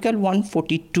 Article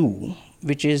 142,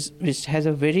 which has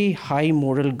a very high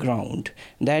moral ground,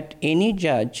 that any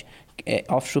judge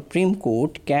of Supreme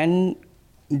Court can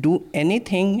do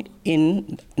anything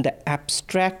in the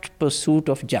abstract pursuit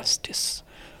of justice.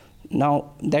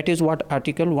 Now, that is what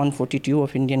Article 142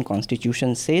 of Indian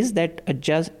Constitution says, that a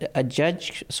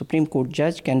judge, Supreme Court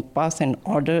judge, can pass an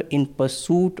order in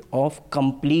pursuit of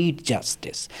complete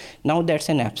justice. Now, that's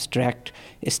an abstract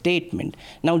statement.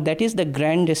 Now, that is the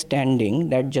grand standing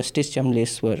that Justice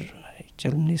Chalmeshwar,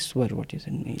 what is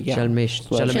his name? Yeah.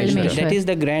 Chalmeshwar. That is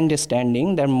the grand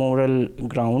standing, the moral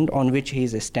ground on which he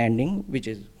is standing, which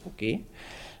is okay.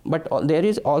 But there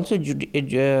is also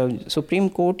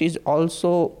Supreme Court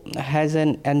has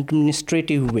an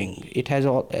administrative wing. It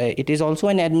is also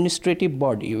an administrative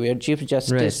body where Chief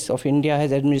Justice of India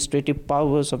has administrative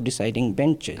powers of deciding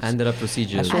benches. And there are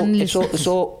procedures.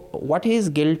 So what he is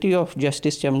guilty of,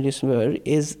 Justice Chalmeshwar,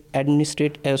 is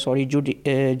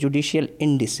judicial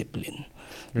indiscipline.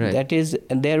 Right. That is,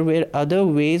 there were other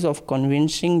ways of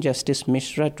convincing Justice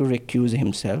Mishra to recuse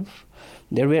himself.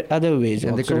 There were other ways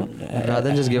and also. Rather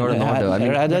than just give out an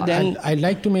order. I'd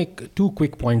like to make 2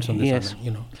 quick points on this. Yes.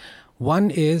 Anand,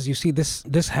 One is, you see, this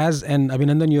has, and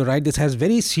Abhinandan, you're right, this has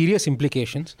very serious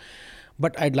implications.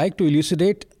 But I'd like to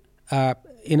elucidate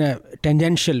in a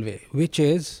tangential way, which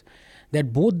is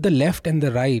that both the left and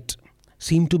the right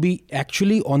seem to be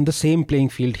actually on the same playing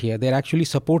field here. They're actually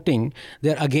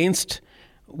they're against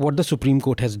what the Supreme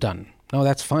Court has done. Now,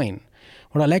 that's fine.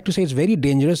 What I like to say is very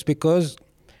dangerous because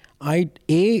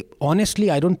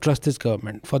honestly, I don't trust this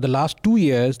government. For the last 2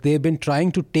 years, they've been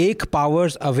trying to take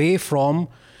powers away from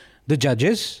the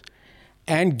judges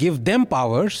and give them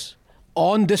powers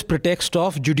on this pretext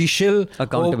of judicial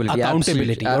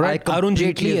accountability. All right? I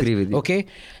completely agree with you. Okay.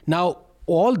 Now,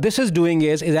 all this is doing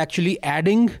is actually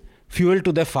adding fuel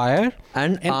to the fire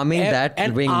and arming that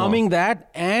wing more.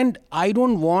 And I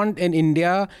don't want an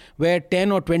India where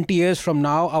 10 or 20 years from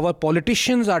now our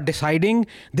politicians are deciding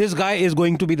this guy is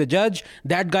going to be the judge,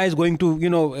 that guy is going to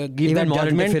give even that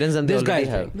judgment, than this guy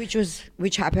have.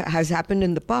 Which has happened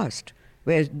in the past,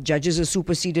 where judges are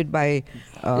superseded by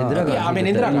Indira Gandhi.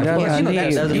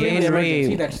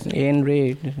 Ayn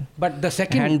Rand. But the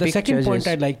second point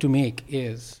I'd like to make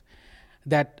is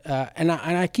that, and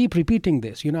I keep repeating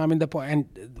this, the point, and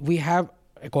we have,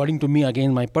 according to me,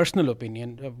 again, my personal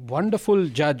opinion, a wonderful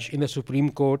judge in the Supreme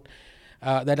Court,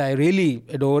 that I really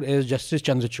adore is Justice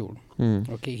Chandrachud.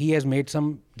 Okay, he has made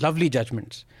some lovely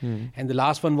judgments, and the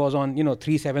last one was on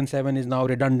 377 is now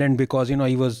redundant because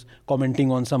he was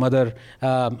commenting on some other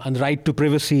on right to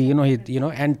privacy,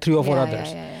 and 3 or 4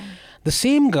 others. The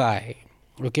same guy,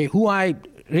 okay, who I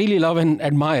really love and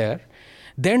admire,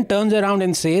 then turns around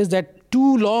and says that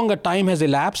too long a time has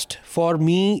elapsed for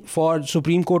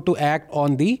Supreme Court to act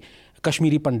on the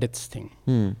Kashmiri Pandits thing.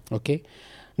 Okay.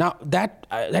 Now,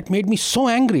 that made me so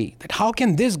angry that how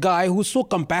can this guy who's so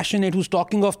compassionate, who's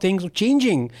talking of things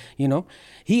changing,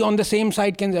 he on the same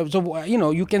side can... So,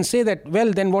 you can say that,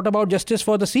 well, then what about justice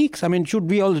for the Sikhs? I mean, should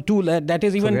we all do that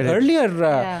is even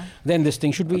earlier than this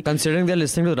thing? Should we... Considering they're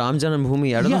listening to Ram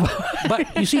Janambhoomi, I don't know.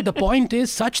 But you see, the point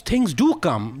is, such things do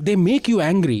come. They make you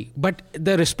angry. But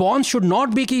the response should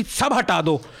not be ki sab hata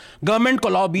do. Government ko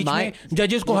lao beech mein,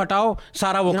 judges ko hatao,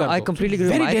 sara wo kar do. I completely agree.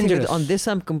 Very dangerous. On this,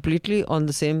 I'm completely on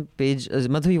the same page.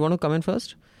 Madhu, you want to comment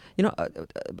first?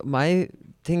 My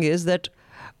thing is that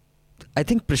I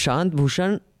think Prashant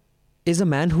Bhushan is a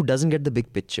man who doesn't get the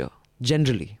big picture,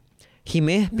 generally. He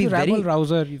may be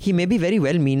very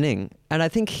well-meaning, and I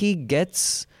think he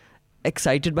gets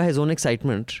excited by his own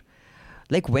excitement.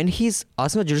 Like when he's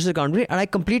asking for judicial accountability, and I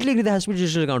completely agree there has to be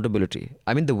judicial accountability.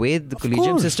 I mean, the way the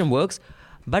collegium system works.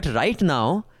 But right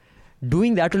now,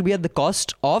 doing that will be at the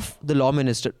cost of the law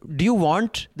minister. Do you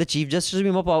want the Chief Justice to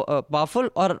be more powerful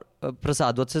or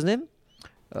Prasad? What's his name?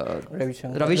 Ravi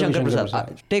Shankar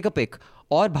Prasad. Take a pick.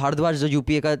 और भारद्वाज जो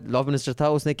UPA का law minister था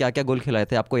उसने क्या क्या गोल खिलाए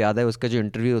थे आपको याद है उसका जो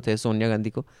इंटरव्यू थे सोनिया गांधी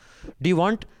को do you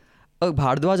want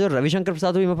Bhardwaj or Ravi Shankar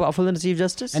Prasad will be more powerful than the Chief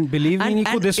Justice? And believe me,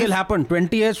 Niku, this will happen.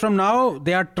 20 years from now,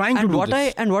 they are trying to do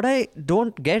this. And what I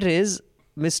don't get is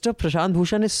Mr. Prashant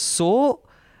Bhushan is so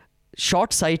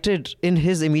short-sighted in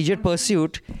his immediate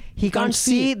pursuit. He can't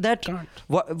see that.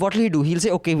 What will he do? He'll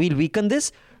say, okay, we'll weaken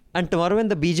this. And tomorrow when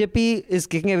the BJP is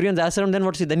kicking everyone's ass around, then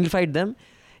then he'll fight them.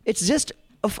 It's just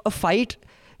a fight.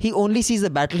 He only sees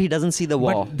the battle. He doesn't see the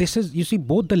war. But this is, you see,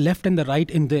 both the left and the right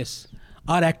in this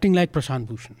are acting like Prashant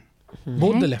Bhushan.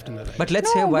 Both the left and the right. But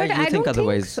let's hear why you think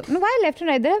otherwise. No, why left and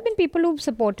right? There have been people who've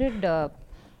supported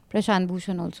Prashant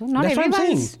Bhushan also. Not That's everyone. what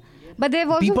I'm saying. But there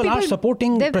have also people are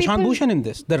supporting Prashant Bhushan in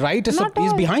this. The right is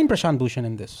behind Prashant Bhushan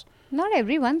in this. Not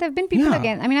everyone. There have been people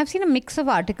again. I mean, I've seen a mix of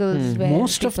articles. Where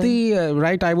most of the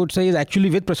right, I would say, is actually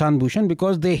with Prashant Bhushan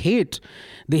because they hate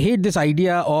this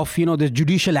idea of this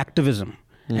judicial activism.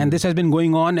 And this has been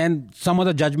going on, and some of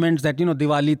the judgments that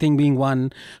Diwali thing being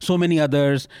one, so many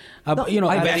others.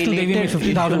 Vaishno Devi mein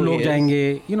 50,000 log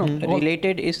jayenge.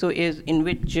 Related issue is in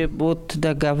which both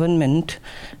the government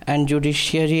and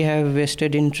judiciary have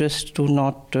vested interest to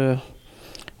not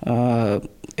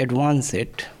advance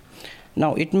it.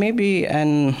 Now, it may be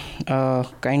an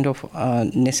kind of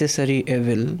necessary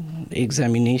evil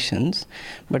examinations,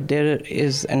 but there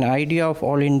is an idea of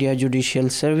All India Judicial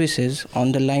Services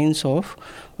on the lines of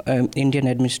Indian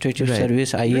Administrative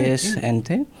Service, IAS, and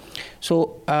thing.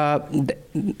 So,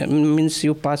 means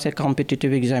you pass a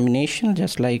competitive examination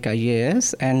just like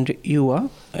IAS, and you are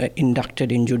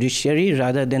inducted in judiciary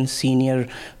rather than senior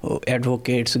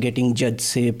advocates getting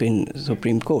judgeship in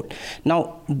Supreme Court.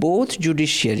 Now, both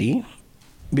judiciary,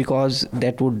 because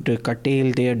that would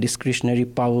curtail their discretionary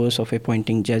powers of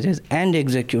appointing judges, and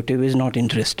executive is not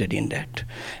interested in that.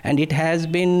 And it has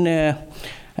been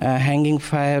hanging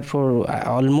fire for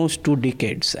almost 2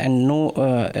 decades. And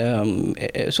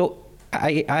so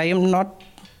I am not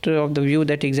of the view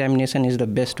that examination is the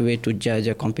best way to judge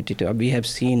a competitive. We have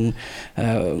seen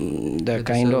the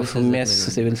kind of mess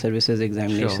civil services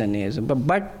examination is.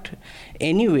 But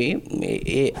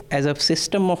anyway, as a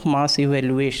system of mass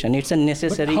evaluation, it's a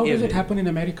necessary. But how does it happen in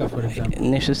America, for example?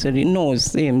 Necessary? No,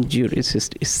 same jury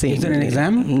system. Same. Is there an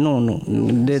exam? No.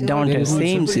 They don't have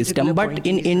same system. But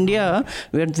in India,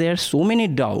 where there are so many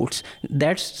doubts,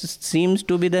 that seems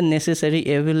to be the necessary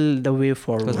evil, the way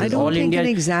forward. I don't think an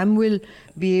exam will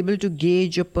be able to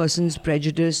gauge a person's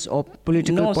prejudice or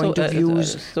political point of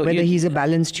views, whether he's a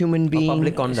balanced human being. Or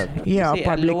public conduct. Yeah,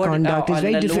 public conduct is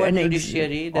very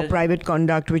different. Or private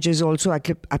conduct, which is also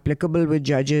applicable with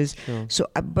judges. Sure. So,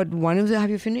 but one of them, have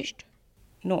you finished?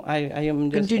 No, I am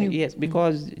just Continue. Yes,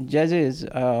 because judges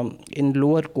in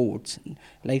lower courts,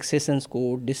 like Sessions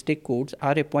Court, district courts,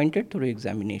 are appointed through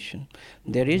examination.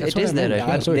 They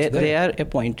are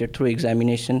appointed through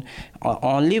examination.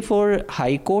 Only for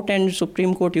High Court and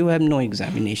Supreme Court, you have no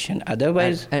examination.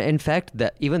 Otherwise, and in fact,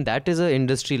 even that is an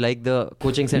industry like the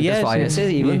coaching centers for ISS.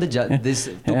 Even to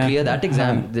clear that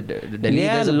exam, Delhi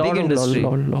is a big industry.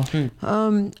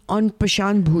 On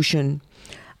Prashant Bhushan,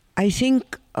 I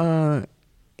think.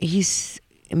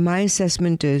 My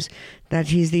assessment is that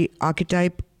he's the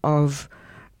archetype of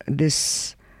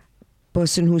this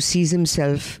person who sees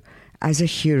himself as a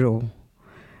hero,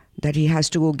 that he has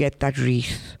to go get that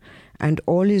wreath, and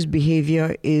all his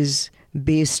behavior is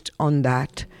based on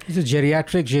that. He's a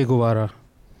geriatric Che Guevara.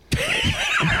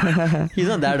 He's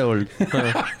not that old.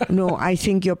 No, I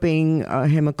think you're paying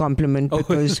him a compliment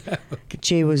because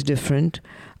Che was different.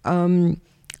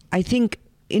 I think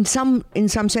in some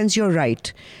sense you're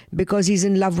right, because he's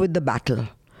in love with the battle,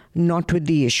 not with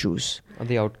the issues. Or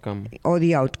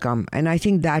the outcome. And I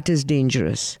think that is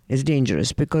dangerous. It's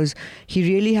dangerous because he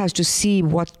really has to see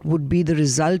what would be the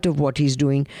result of what he's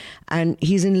doing. And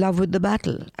he's in love with the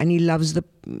battle. And he loves the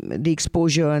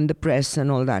exposure and the press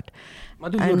and all that.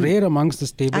 Madhu, you're rare amongst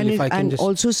this table, if I can and just...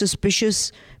 also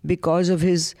suspicious because of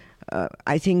his,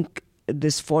 I think,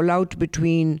 this fallout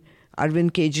between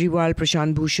Arvind Kejriwal,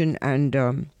 Prashant Bhushan and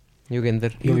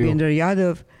Yogendra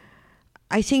Yadav,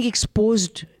 I think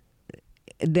exposed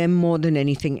them more than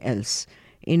anything else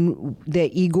in their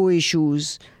ego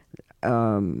issues,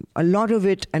 a lot of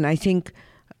it. And I think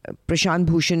Prashant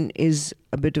Bhushan is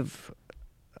a bit of,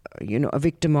 a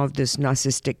victim of this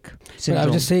narcissistic syndrome. I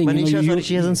was just saying, Manisha, sorry,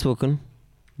 she hasn't spoken.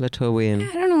 Let her weigh in.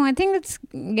 I don't know. I think it's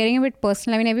getting a bit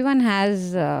personal. I mean, everyone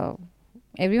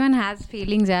has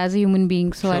feelings as a human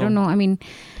being. So I don't know. I mean,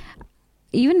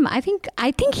 even I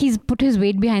think he's put his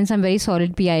weight behind some very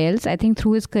solid PILs. I think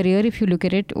through his career, if you look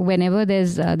at it, whenever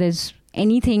there's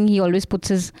anything, he always puts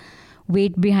his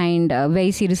weight behind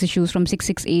very serious issues from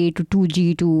 668 to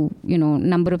 2G to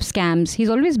number of scams. He's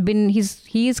always been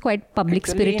he is quite public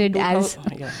spirited as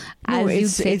you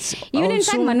say. Even in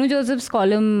fact, Manu Joseph's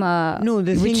column,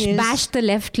 which bashed the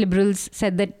left liberals,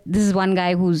 said that this is one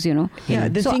guy who's the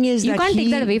thing is you that can't take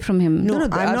that away from him. No,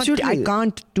 I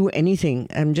can't do anything.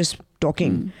 I'm just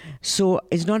talking. So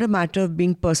it's not a matter of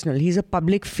being personal. He's a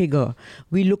public figure.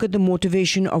 We look at the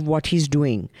motivation of what he's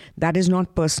doing. That is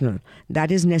not personal.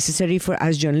 That is necessary for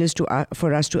as journalists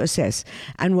for us to assess.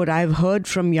 And what I've heard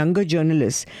from younger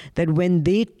journalists, that when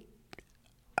they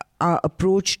are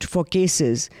approached for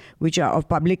cases which are of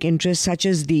public interest, such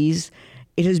as these,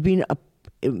 it has been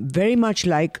very much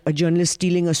like a journalist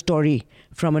stealing a story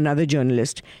from another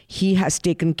journalist. He has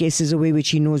taken cases away which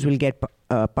he knows will get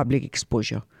public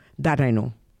exposure. That I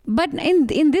know. But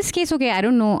in this case, okay, I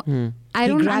don't know. I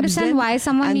don't understand why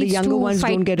someone needs to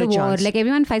fight the war. Like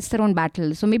everyone fights their own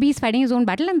battle. So maybe he's fighting his own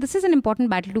battle, and this is an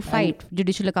important battle to fight,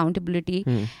 judicial accountability.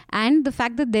 And the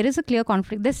fact that there is a clear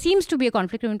conflict. There seems to be a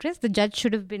conflict of interest. The judge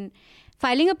should have been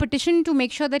filing a petition to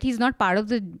make sure that he's not part of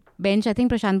the bench. I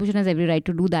think Prashant Bhushan has every right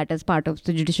to do that as part of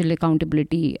the judicial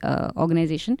accountability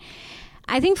organization.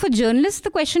 I think for journalists,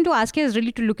 the question to ask here is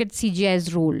really to look at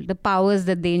CJI's role, the powers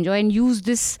that they enjoy, and use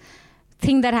this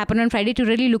thing that happened on Friday to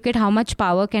really look at how much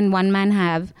power can one man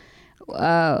have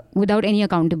without any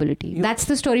accountability. That's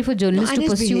the story for journalists to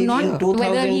pursue, not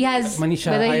whether he has...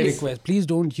 Manisha, I request, please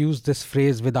don't use this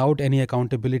phrase without any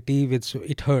accountability, which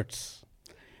it hurts.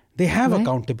 They have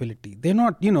accountability. They're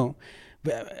not,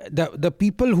 the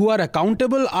people who are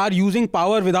accountable are using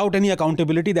power without any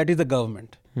accountability. That is the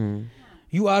government.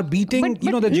 You are beating,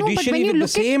 the judiciary with the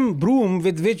same broom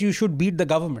with which you should beat the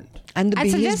government. And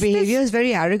his behavior is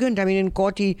very arrogant. I mean, in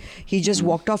court, he just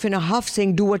walked off in a huff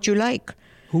saying, do what you like.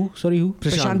 Who? Sorry, who?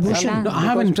 Prashant Bhushan. No, I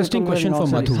have an interesting question for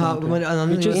Madhu.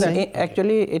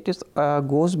 Actually, it is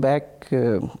goes back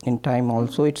in time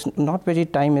also. It's not very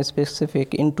time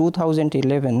specific. In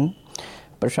 2011,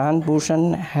 Prashant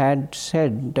Bhushan had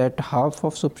said that half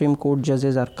of Supreme Court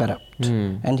judges are corrupt.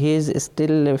 And he is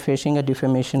still facing a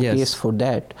defamation case for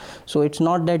that. So it's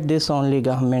not that this only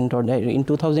government or that. In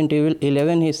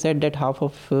 2011, he said that half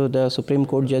of the Supreme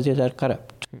Court judges are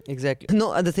corrupt. Exactly.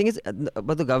 No, the thing is,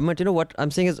 about the government, what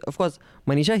I'm saying is, of course,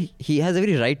 Manisha, he has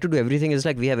every right to do everything. It's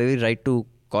like we have every right to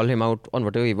call him out on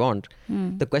whatever we want.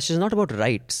 The question is not about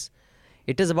rights.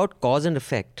 It is about cause and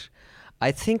effect.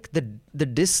 I think the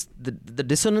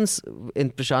dissonance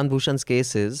in Prashant Bhushan's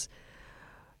case is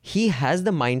he has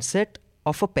the mindset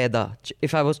of a Peda,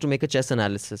 if I was to make a chess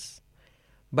analysis.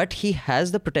 But he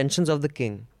has the pretensions of the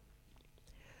king.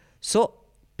 So,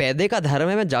 पैदे का धर्म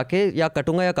है मैं जाके या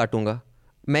काटूंगा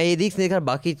मैं ये देख नहीं रहा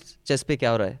बाकी चेस पे क्या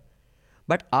हो रहा है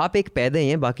बट आप एक पैदे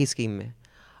हैं बाकी स्कीम में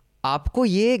आपको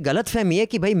ये गलत फहमी है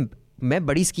कि भाई मैं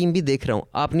बड़ी स्कीम भी देख रहा हूँ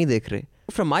आप नहीं देख रहे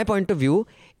from my point of view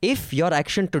if your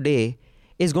action today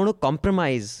is going to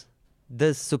compromise the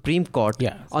Supreme Court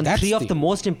on three of the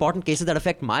most important cases that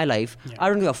affect my life. I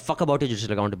don't give a fuck about your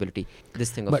judicial accountability.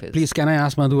 This thing of his. But please, can I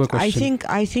ask Madhu a question?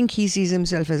 I think he sees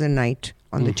himself as a knight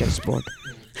on the chessboard.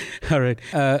 All right.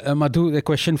 Madhu, a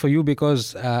question for you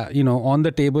because, on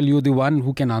the table, you're the one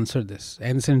who can answer this.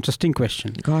 And it's an interesting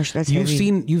question. Gosh, that's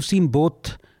heavy. You've seen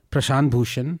both Prashant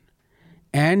Bhushan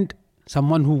and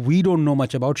someone who we don't know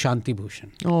much about, Shanti Bhushan.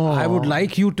 I would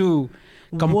like you to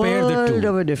compare the two. World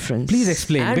of a difference. Please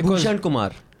explain. And because Bhushan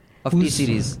Kumar of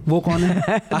T-Series. वो कौन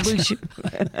है?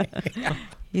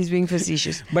 He's being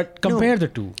facetious. But compare the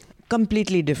two.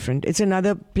 Completely different. It's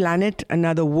another planet,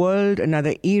 another world,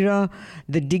 another era.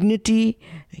 The dignity.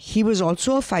 He was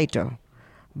also a fighter.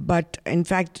 But in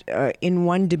fact, in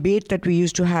one debate that we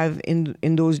used to have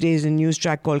in those days in news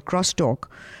track called Crosstalk,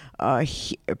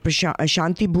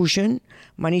 Shanti Bhushan,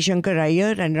 Manishankar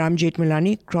Iyer and Ram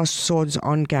Jethmalani crossed swords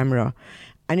on camera.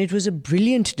 And it was a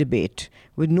brilliant debate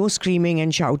with no screaming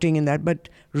and shouting in that, but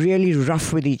really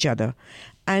rough with each other.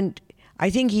 And I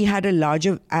think he had a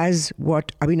larger, as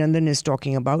what Abhinandan is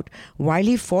talking about, while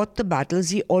he fought the battles,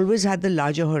 he always had the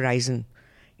larger horizon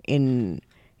in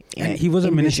And he was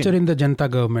a minister vision. in the Janata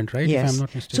government, right? Yes. If I'm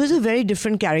not mistaken. So it's a very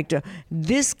different character.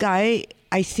 This guy,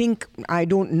 I think, I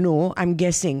don't know, I'm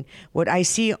guessing, what I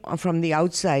see from the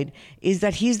outside is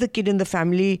that he's the kid in the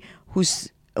family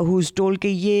who's told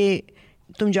कि ये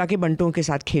तुम जाके बंटों के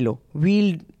साथ खेलो.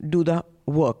 We'll do the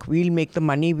work. We'll make the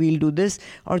money. We'll do this.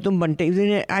 और तुम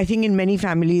बंटे. I think in many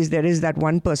families there is that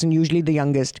one person, usually the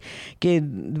youngest, कि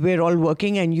we're all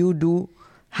working and you do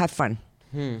have fun.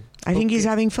 I think he's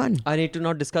having fun. I need to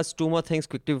now discuss two more things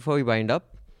quickly before we wind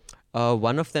up.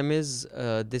 One of them is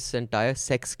this entire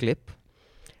sex clip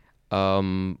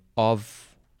of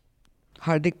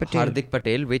Hardik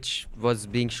Patel. Which was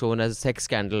being shown as sex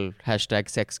scandal, hashtag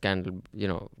sex scandal,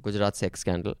 Gujarat sex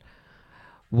scandal.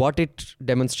 What it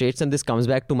demonstrates, and this comes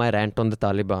back to my rant on the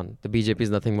Taliban. The BJP is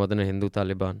nothing more than a Hindu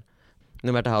Taliban,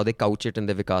 no matter how they couch it in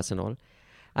the Vikas and all.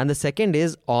 And the second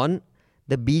is on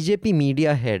the BJP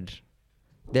media head.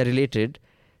 They're related,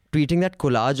 tweeting that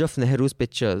collage of Nehru's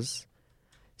pictures,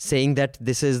 saying that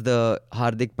this is the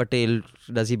Hardik Patel,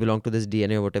 does he belong to this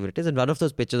DNA or whatever it is. And one of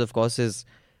those pictures, of course, is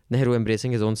Nehru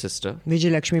embracing his own sister.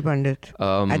 Vijay Lakshmi Pandit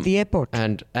at the airport.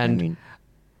 And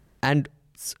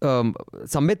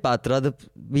Sambit Patra, the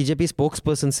BJP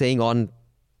spokesperson, saying on,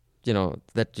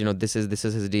 that, this is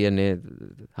his DNA.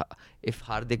 If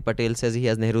Hardik Patel says he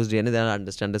has Nehru's DNA, then I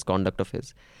understand this conduct of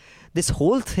his. This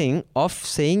whole thing of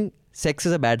saying sex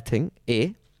is a bad thing,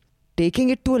 taking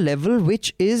it to a level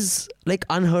which is like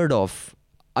unheard of.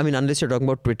 I mean, unless you're talking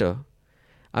about Twitter.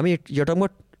 I mean, you're talking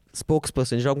about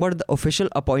spokesperson, you're talking about the official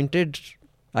appointed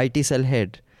IT cell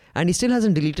head. And he still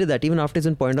hasn't deleted that, even after it's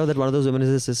been pointed out that one of those women is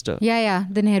his sister. Yeah.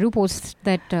 The Nehru post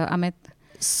that Amit.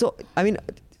 So, I mean...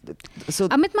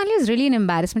 Amit Malia is really an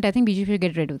embarrassment. I think BJP should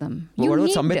get rid of them. But what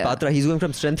about Sambit Patra? He's going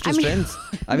from strength to strength.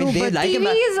 I mean, they like him.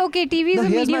 TV is okay. TV is a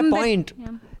medium. Here's my point.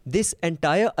 This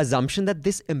entire assumption that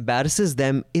this embarrasses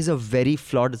them is a very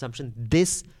flawed assumption.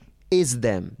 This is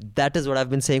them. That is what I've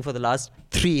been saying for the last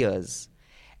 3 years.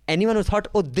 Anyone who thought,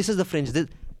 this is the fringe,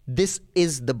 this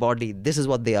is the body, this is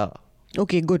what they are.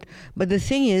 Okay, good. But the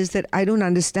thing is that I don't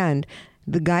understand.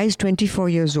 The guy is 24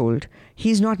 years old.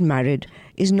 He's not married.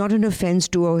 Is not an offense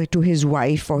to his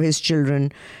wife or his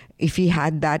children. If he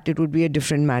had that, it would be a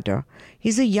different matter.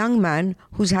 He's a young man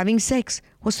who's having sex.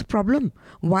 What's the problem?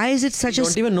 Why is it such I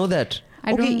don't even know that.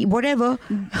 Whatever.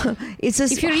 If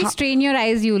you really strain your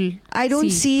eyes, you'll I don't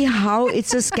see how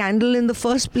it's a scandal in the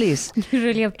first place. You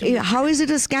really have to. How is it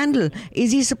a scandal?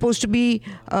 Is he supposed to be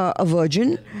a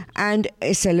virgin and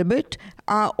a celibate?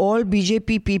 Are all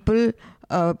BJP people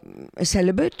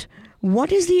celibate?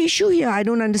 What is the issue here? I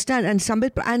don't understand.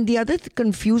 And the other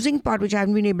confusing part, which I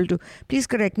haven't been able to, please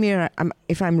correct me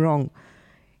if I'm wrong.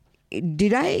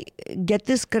 Did I get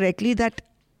this correctly that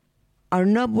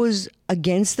Arnab was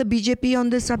against the BJP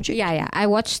on this subject? Yeah. I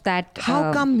watched that.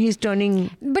 How come he's turning?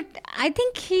 But I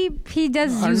think he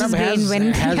does use his brain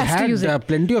when he has to use it.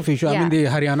 Plenty of issues. I mean, the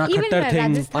Haryana Khattar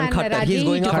thing. On Khattar, he's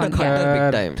going after Khattar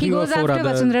big time. He goes after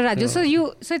Vasundhara Raje. So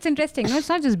it's interesting. No, it's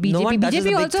not just BJP.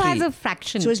 BJP also has a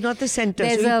faction. So it's not the center.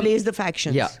 So he plays the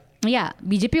factions. Yeah,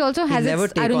 BJP also has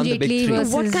its Arun Jaitley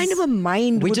versus... What kind of a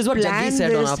mind which would is what plan Jaggi said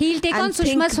this He'll take on Sushma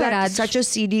think that Swaraj. Such a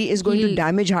CD is going to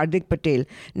damage Hardik Patel.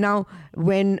 Now,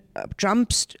 when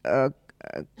Trump's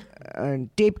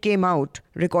tape came out,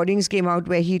 recordings came out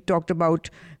where he talked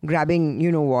about grabbing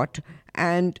you-know-what,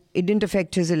 and it didn't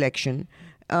affect his election.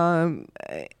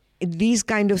 These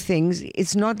kind of things,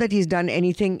 it's not that he's done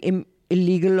anything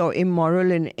illegal or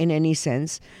immoral in any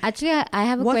sense. Actually, I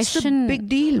have a What's question. What's the big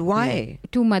deal? Why?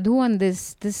 To Madhu on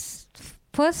this. This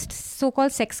first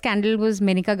so-called sex scandal was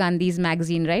Menika Gandhi's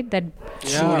magazine, right? That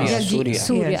Surya. Yes.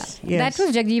 That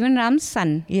was Jagjeevan Ram's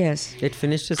son. Yes. It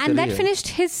finished his career. And that finished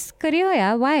his career,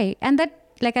 yeah. Why? And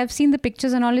that, like, I've seen the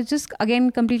pictures and all, it's just, again,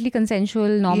 completely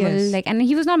consensual, normal. Yes. Like, and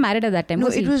he was not married at that time, No,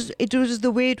 was he? it was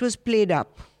the way it was played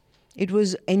up. It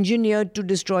was engineered to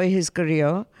destroy his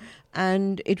career.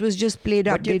 and it was just played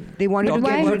up. But They wanted to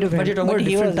get rid of him. But you're talking But about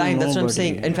he different was time. That's what I'm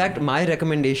saying. nobody. In fact, my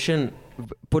recommendation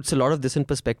puts a lot of this in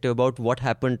perspective about what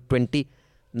happened 20,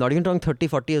 not even talking 30,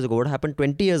 40 years ago, what happened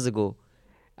 20 years ago.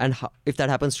 And how, if that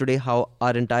happens today, how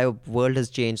our entire world has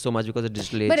changed so much because of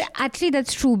digital age. But actually,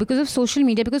 that's true because of social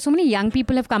media. Because so many young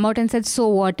people have come out and said, "So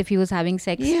what if he was having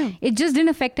sex?" Yeah. It just didn't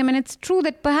affect him, and it's true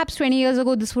that perhaps 20 years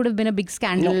ago this would have been a big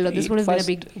scandal, or this would have been a first,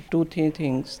 big. 2-3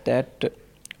 things that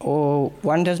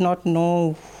one does not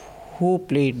know who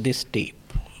played this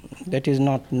tape. That is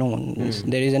not known.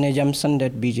 There is an assumption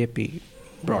that BJP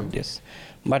brought this,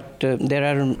 but there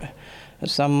are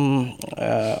some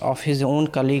of his own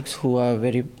colleagues who are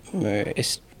very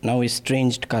now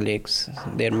estranged colleagues.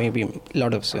 There may be a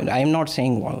lot of. I am not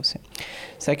saying what.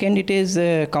 Second, it is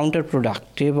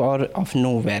counterproductive or of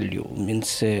no value.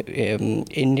 Means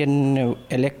Indian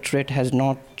electorate has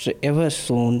not ever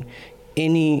shown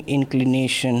any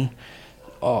inclination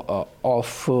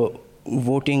of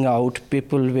voting out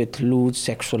people with loose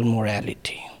sexual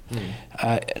morality.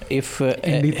 If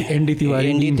ND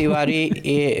Tiwari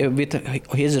with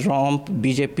his romp,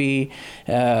 BJP,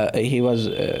 he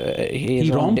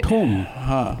romped home.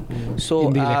 So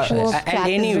in the election. and Crap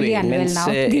is anyway, really unwell means, now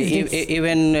these days.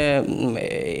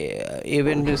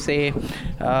 even to say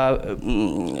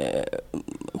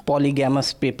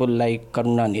polygamous people like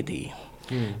Karunanidhi.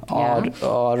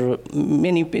 Or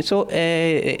many people. So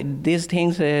these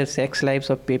things, sex lives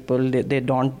of people, they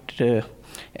don't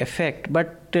affect.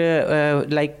 But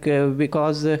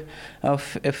because of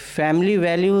family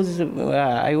values,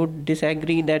 I would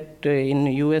disagree that in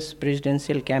US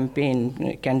presidential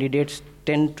campaign, candidates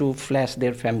tend to flash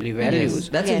their family values. Yes,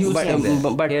 that's a huge thing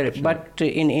there. But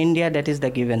in India, that is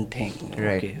the given thing.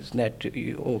 Right. Okay, that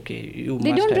you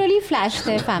They must don't have, really flash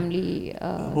their family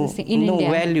this thing in no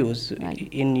India. values Right.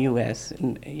 in US.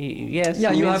 Yes.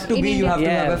 Yeah, you means- have to in be. You India- have to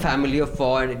have Yeah. a family of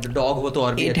 4. And the dog ho to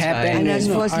aur bhi It acha hai. happened. And as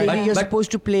No, first lady, you're but-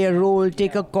 supposed to play a role,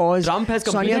 take a cause. Trump has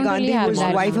Sonia completely- Don't Gandhi really have was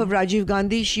that wife now. of Rajiv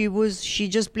Gandhi. She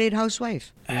just played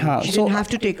housewife. She so didn't have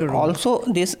to take a role. Also,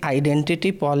 this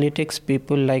identity politics,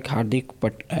 people like Hardik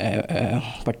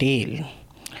Patel.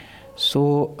 So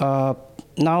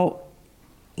now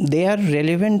they are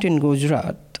relevant in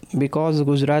Gujarat because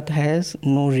Gujarat has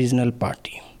no regional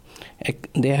party.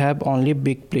 They have only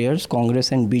big players,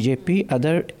 Congress and BJP.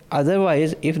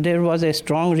 Otherwise, if there was a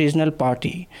strong regional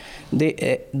party,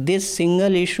 this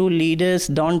single issue leaders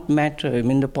don't matter. I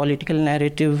mean, the political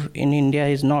narrative in India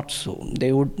is not so. They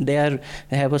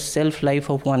have a shelf life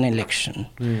of one election.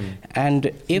 And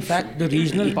In if fact, the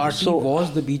regional party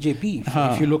was the BJP.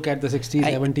 If you look at the 60s,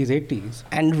 70s, 80s.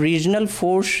 And regional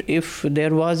force, if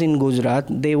there was in Gujarat,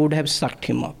 they would have sucked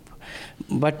him up.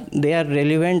 But they are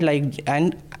relevant,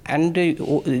 and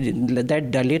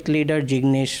that Dalit leader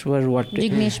Jignesh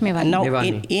Mewani. Now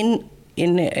Mewani.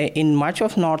 in much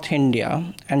of North India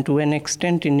and to an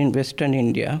extent in Western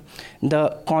India,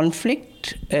 the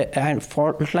conflict and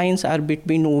fault lines are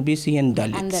between OBC and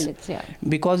Dalits. And Dalits, yeah.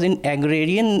 Because in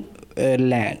agrarian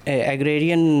land,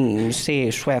 agrarian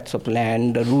swaths of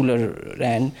land, the rural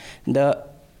land,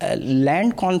 the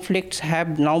land conflicts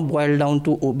have now boiled down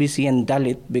to OBC and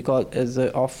Dalit because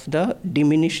of the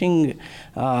diminishing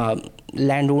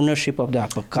land ownership of the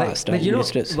upper caste. But you know,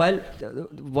 while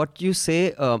what you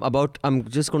say about, I'm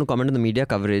just going to comment on the media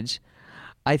coverage.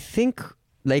 I think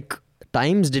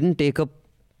Times didn't take a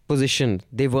position.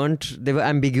 They were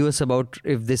ambiguous about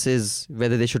if this is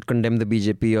whether they should condemn the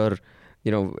BJP or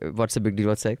what's the big deal.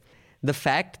 What's that? The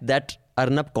fact that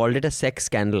Arnab called it a sex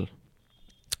scandal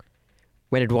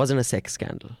when it wasn't a sex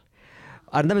scandal.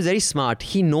 Arnab is very smart.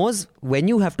 He knows when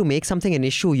you have to make something an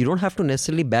issue, you don't have to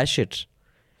necessarily bash it.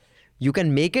 You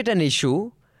can make it an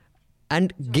issue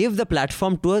and give the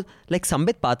platform to like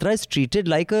Sambit Patra is treated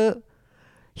like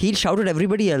he'll shout at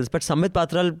everybody else, but Sambit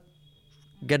Patra will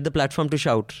get the platform to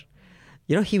shout.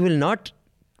 He will not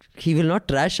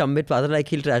trash Sambit Patra like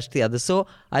he'll trash the others. So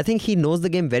I think he knows the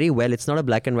game very well. It's not a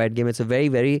black and white game. It's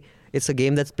a it's a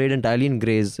game that's played entirely in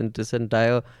greys, in this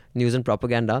entire news and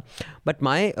propaganda. But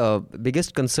my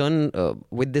biggest concern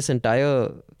with this entire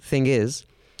thing is,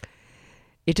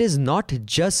 it is not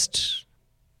just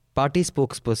party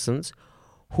spokespersons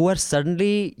who are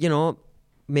suddenly,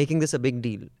 making this a big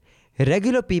deal.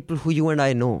 Regular people who you and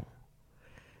I know.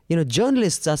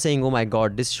 Journalists are saying, oh my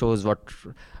God, this shows what...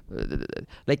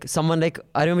 like someone like...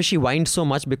 I remember she whined so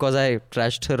much because I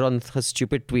trashed her on her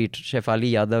stupid tweet.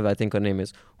 Shefali Yadav, I think her name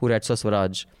is, who writes for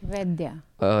Swaraj. Vedya.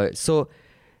 So,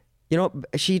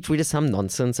 she tweeted some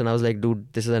nonsense and I was like,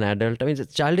 dude, this is an adult. I mean, it's a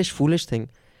childish, foolish thing.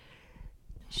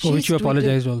 For which you tweeted-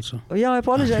 apologized also. Yeah, I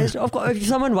apologized. Of course, if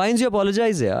someone whines, you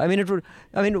apologize. Yeah, I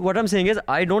mean, what I'm saying is,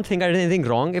 I don't think I did anything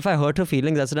wrong. If I hurt her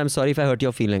feelings, that's it. I'm sorry if I hurt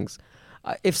your feelings.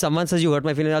 If someone says you hurt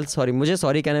my feelings, I'll sorry. मुझे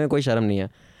sorry कहने में कोई शर्म नहीं है.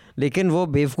 लेकिन वो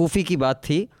बेवकूफ़ी की बात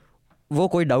थी, वो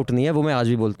कोई डाउट नहीं है, वो मैं आज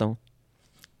भी बोलता हूँ.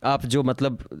 आप जो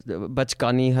मतलब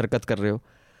बचकानी हरकत कर रहे हो,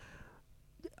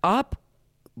 आप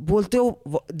बोलते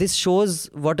हो, this shows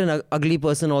what an ugly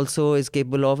person also is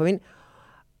capable of. I mean,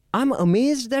 I'm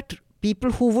amazed that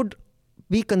people who would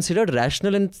be considered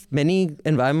rational in many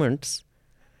environments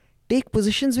take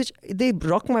positions which they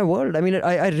rock my world. I mean,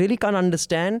 I really can't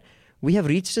understand. We have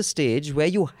reached a stage where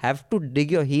you have to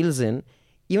dig your heels in,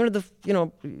 even if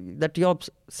that your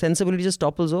sensibility just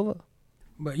topples over.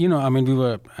 But, I mean, we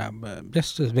were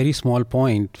just a very small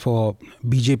point for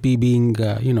BJP being,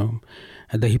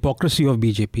 the hypocrisy of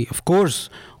BJP. Of course,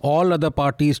 all other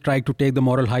parties try to take the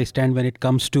moral high stand when it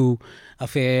comes to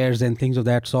affairs and things of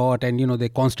that sort. And, they're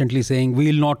constantly saying,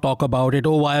 we'll not talk about it.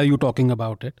 Oh, why are you talking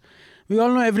about it? We all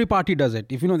know every party does it.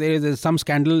 If, there is some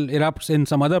scandal erupts in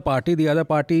some other party, the other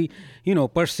party,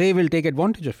 per se will take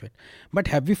advantage of it. But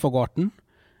have we forgotten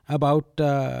about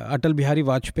Atal Bihari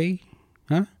Vajpayee?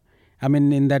 Huh? I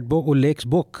mean, in that book, Ullek's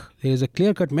book, there is a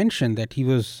clear-cut mention that he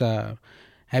was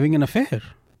having an affair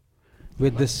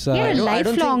with this... You're a No, I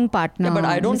don't lifelong think- partner. Yeah, but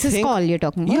I don't Mrs. think- Call you're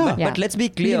talking about. Yeah, but let's be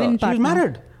clear. Live-in She was partner.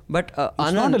 married. But It's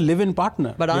Anand, not a live-in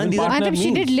partner. But Anand, Live-in these are- partner I think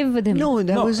she did means- live with him. No,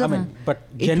 there No, was I a... mean, but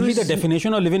it generally was- the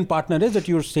definition of live-in partner is that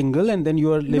you're single and then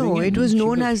you are living No, in... it was she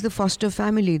known as the foster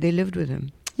family. They lived with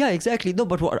him. yeah, exactly. No,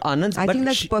 but what Anand's... I but think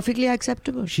that's she- perfectly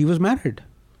acceptable. She was married.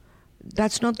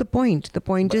 That's not the point. The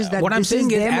point is that what I'm this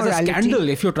saying is is their as a morality. scandal,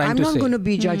 if you're trying I'm to not say. going to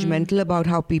be judgmental about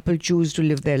how people choose to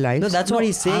live their lives. No, that's what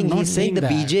he's saying. I'm not He's saying the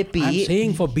that. BJP... I'm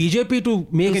saying for BJP to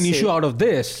make To an say- issue out of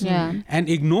this Yeah. and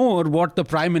ignore what the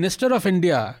Prime Minister of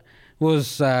India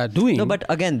was doing. No, but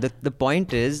again, the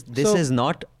point is, this So- is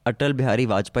not Atal Bihari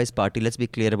Vajpayee's party. Let's be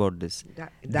clear about this.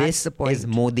 That's this the point. is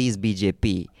Modi's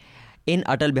BJP. In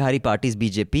Atal Bihari Party's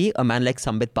BJP, a man like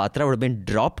Sambit Patra would have been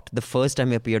dropped the first time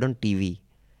he appeared on TV.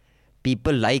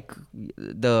 People like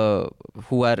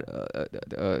who are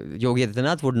Yogi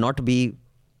Adityanath would not be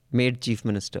made chief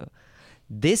minister.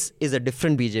 This is a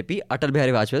different BJP. Atal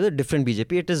Bihari Vajpayee is a different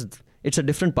BJP. It's a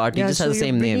different party. It just so has the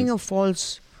same you're name. bringing a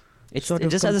false It sort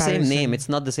of just has the same comparison. name. It's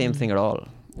not the same thing at all.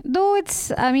 Though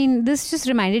this just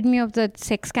reminded me of the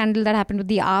sex scandal that happened with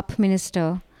the AAP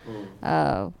minister,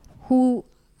 who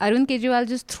Arvind Kejriwal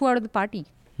just threw out of the party.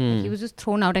 He was just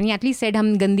thrown out, and he at least said,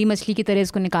 "हम गंदी मछली की तरह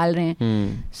इसको निकाल रहे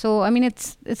हैं." So I mean,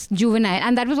 it's juvenile,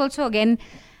 and that was also again,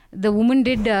 the woman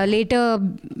did later,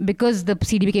 because the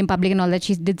CD became public and all that.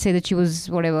 She did say that she was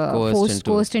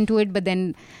coerced into it, but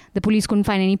then the police couldn't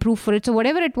find any proof for it. So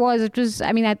whatever it was.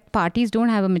 I mean, that parties don't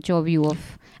have a mature view of.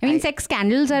 I mean, sex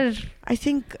scandals are. I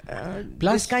think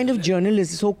Plus- this kind of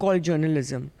journalism, so-called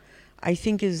journalism, I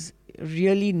think is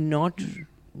really not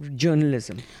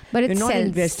journalism. But You're it not sells.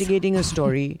 investigating a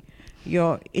story.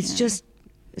 It's just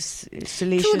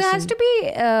salacious. True, there has and- to be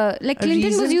like a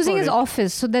Clinton was reason using for his it.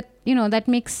 office, so that that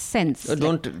makes sense.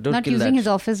 Don't not kill using that. his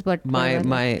office, but whatever.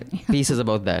 My piece is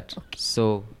about that.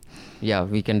 So, yeah,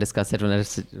 we can discuss it when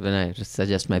I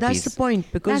suggest my That's piece. the point,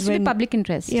 It because has to be when public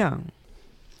interest. yeah,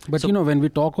 But when we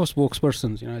talk of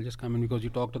spokespersons, I'll just come in because you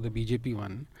talked of the BJP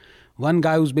one. One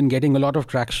guy who's been getting a lot of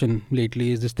traction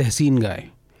lately is this Tehseen guy.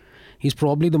 He's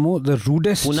probably the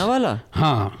rudest. Poonawala?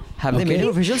 Huh. Have they made him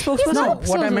official spokesperson? No, not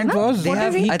what I so, meant no? was They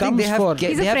have. he I think comes they have. for.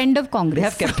 He's they a have- friend of Congress. They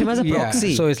have kept him as a proxy.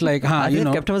 Yeah, so it's like, I think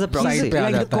they've kept him as a proxy. side pe aa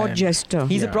like the jata court hai. jester.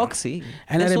 He's a Yeah. proxy.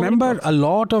 And I There's so many remember proxies. a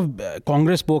lot of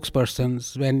Congress spokespersons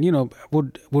when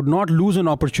would not lose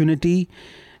an opportunity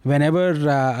whenever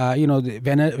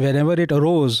whenever it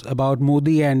arose about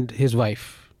Modi and his wife.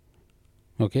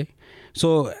 Okay,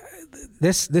 so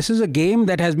this is a game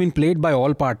that has been played by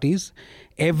all parties.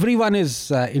 Everyone is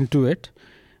into it,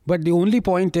 but the only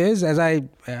point is, as I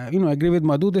agree with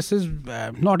Madhu, this is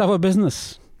not our business.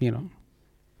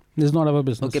 This is not our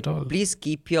business at all. Okay, please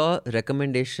keep your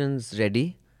recommendations ready.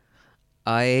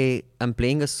 I am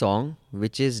playing a song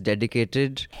which is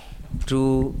dedicated to.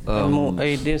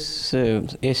 This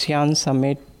ASEAN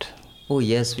summit, Oh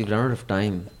yes, we've run out of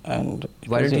time. and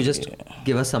Why don't you just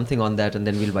give us something on that and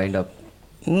then we'll wind up.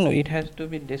 No, it has to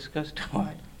be discussed.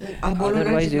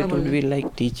 Otherwise, it would be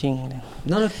like teaching.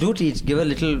 No, do teach. Give a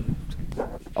little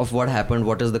of what happened.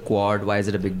 What is the Quad? Why is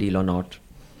it a big deal or not?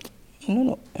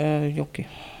 No, okay.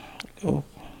 Oh.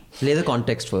 Lay the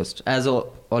context first. As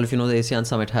all of you know, the ASEAN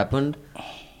summit happened.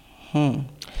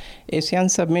 ASEAN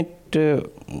summit,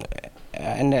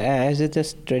 and as it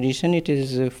is tradition, it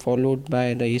is followed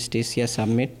by the East Asia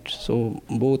summit. So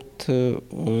both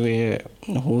were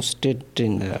hosted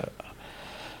in the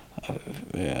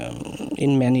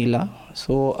in Manila.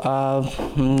 So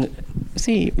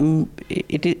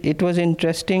it was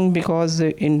interesting because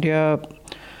India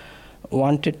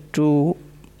wanted to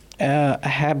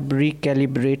have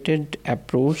recalibrated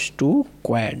approach to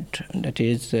Quad, that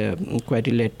is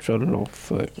quadrilateral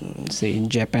of say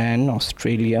Japan,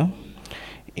 Australia,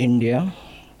 India,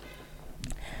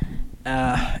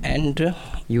 and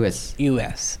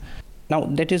US. Now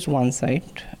that is one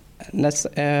side. That's,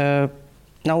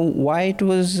 now why it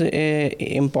was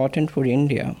important for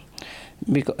India?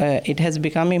 Because it has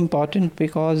become important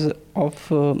because of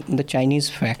the Chinese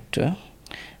factor,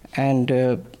 and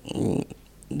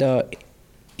the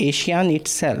ASEAN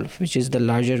itself, which is the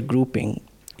larger grouping,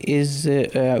 is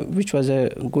which was a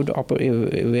good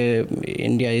where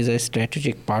India is a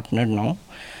strategic partner now,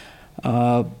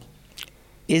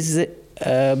 is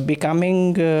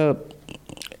becoming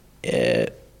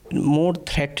more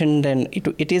threatened than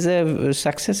it is a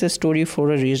success story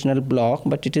for a regional bloc,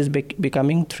 but it is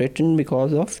becoming threatened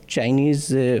because of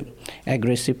Chinese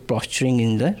aggressive posturing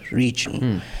in the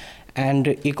region. And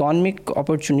economic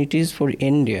opportunities for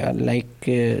India, like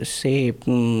say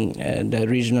the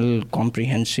regional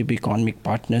comprehensive economic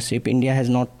partnership, India has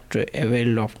not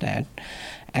availed of that.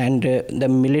 And the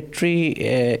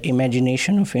military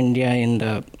imagination of India in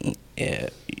the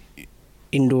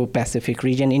Indo-Pacific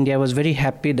region, India was very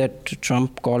happy that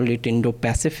Trump called it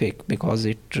Indo-Pacific, because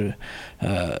it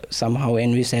somehow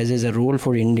envisages a role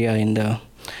for India in the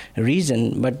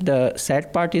region. But the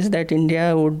sad part is that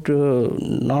India would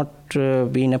not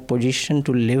be in a position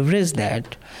to leverage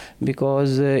that,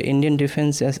 because Indian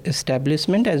defense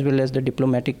establishment as well as the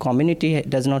diplomatic community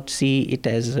does not see it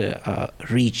as a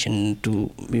region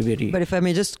to be very... But if I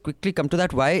may just quickly come to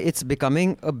that, why it's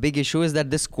becoming a big issue is that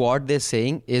this Quad, they're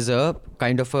saying, is a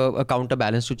kind of a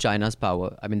counterbalance to China's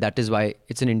power. I mean, that is why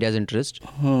it's in India's interest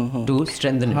to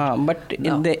strengthen it. But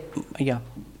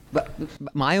But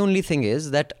my only thing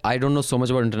is that I don't know so much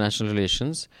about international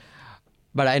relations,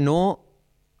 but I know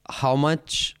how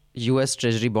much US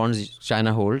Treasury bonds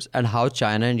China holds and how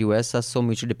China and US are so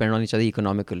mutually dependent on each other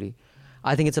economically.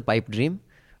 I think it's a pipe dream.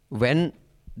 When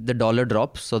the dollar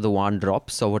drops or the yuan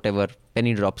drops or whatever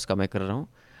penny drops का मैं कर रहा हूँ,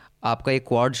 आपका एक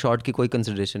quad short की कोई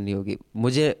consideration नहीं होगी.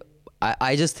 मुझे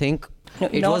I just think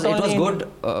it was good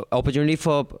opportunity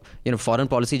for foreign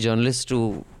policy journalists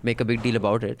to make a big deal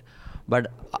about it. But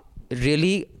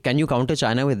really, can you counter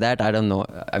China with that? I don't know.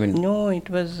 I mean, no, it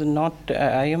was not.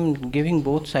 I am giving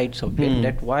both sides of it.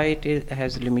 That why it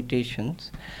has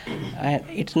limitations.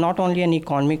 It's not only an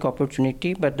economic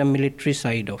opportunity, but the military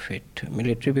side of it.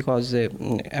 Military, because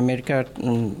America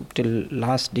till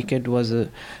last decade was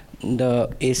the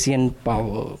Asian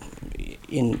power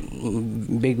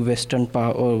in big Western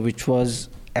power, which was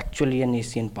actually an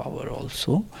Asian power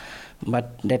also.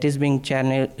 But that is being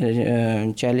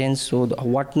challenged. So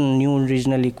what new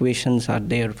regional equations are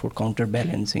there for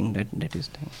counterbalancing that is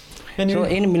there? So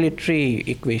in military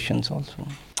equations also.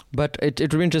 But it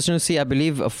would be interesting to see. I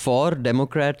believe 4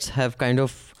 Democrats have kind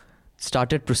of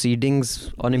started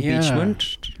proceedings on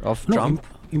impeachment of Trump.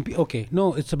 Okay,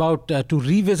 no, it's about to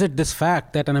revisit this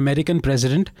fact that an American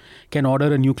president can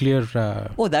order a nuclear...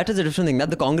 that is a different thing. That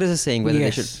the Congress is saying whether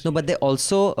they should. No, but they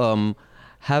also...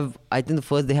 I think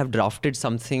they have drafted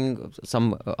some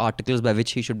articles by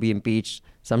which he should be impeached,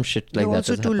 some shit like that. There were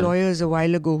also 2 lawyers a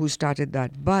while ago who started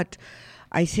that. But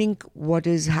I think what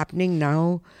is happening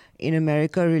now in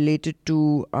America related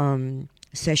to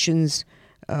Sessions'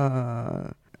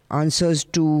 answers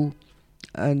to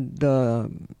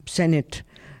the Senate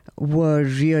were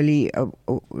really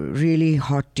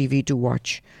hot TV to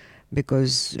watch,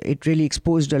 because it really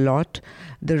exposed a lot.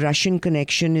 The Russian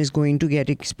connection is going to get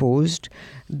exposed.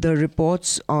 The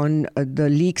reports on the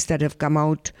leaks that have come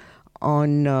out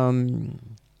on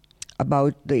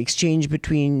about the exchange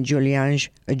between Julian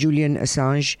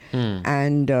Assange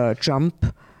and Trump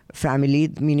family,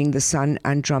 meaning the son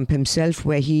and Trump himself,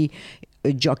 where he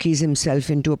jockeys himself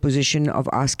into a position of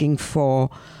asking for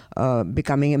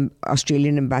becoming an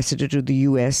Australian ambassador to the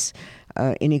US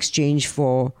in exchange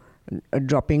for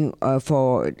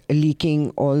for leaking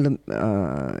all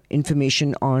the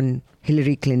information on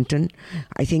Hillary Clinton.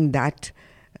 I think that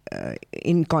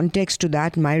in context to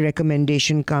that, my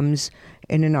recommendation comes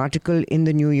in an article in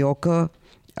the New Yorker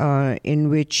in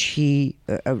which a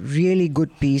really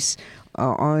good piece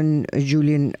on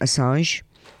Julian Assange,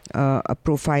 a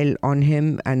profile on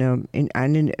him and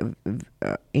an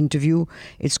interview.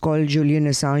 It's called Julian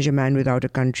Assange, A Man Without a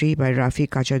Country by Rafi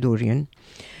Kachadorian.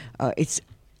 It's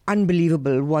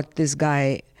unbelievable what this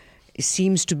guy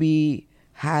seems to be,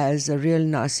 has a real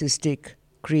narcissistic,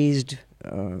 crazed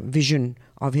vision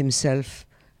of himself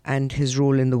and his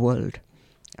role in the world.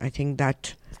 I think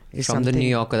that is From something. the New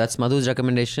Yorker. That's Madhu's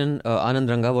recommendation. Anand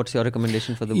Ranga, what's your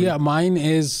recommendation for the week? Yeah, mine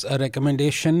is a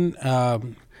recommendation,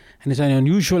 and it's an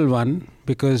unusual one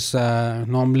because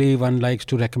normally one likes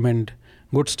to recommend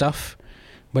good stuff,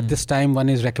 but this time one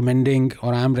is recommending,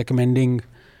 or I'm recommending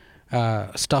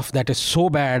stuff that is so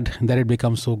bad that it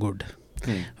becomes so good,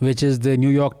 which is the New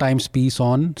York Times piece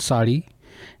on sari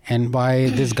and why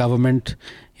this government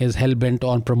is hell-bent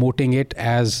on promoting it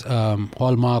as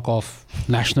hallmark of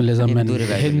nationalism and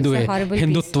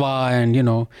Hindutva, and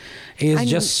is And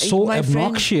just so my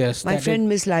obnoxious. My friend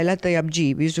Miss Laila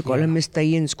Tayyabji, we used to call her Miss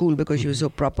Tayi in school because she was so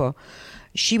proper.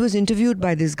 She was interviewed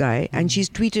by this guy, and she's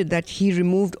tweeted that he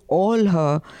removed all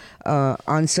her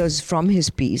answers from his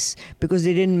piece because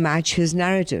they didn't match his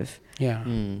narrative. Yeah.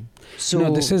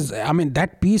 So this is,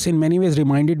 that piece in many ways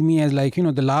reminded me as like,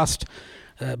 the last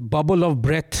bubble of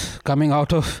breath coming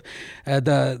out of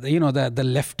the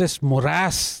leftist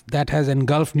morass that has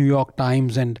engulfed New York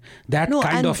Times, and that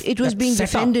it was being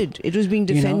defended. It was being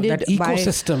defended that by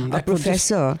ecosystem, a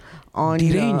professor on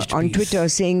Twitter,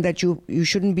 saying that you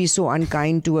shouldn't be so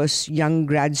unkind to a young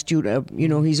grad student.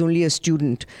 He's only a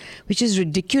student, which is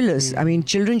ridiculous. I mean,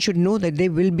 children should know that they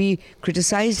will be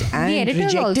criticized and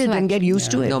rejected and get used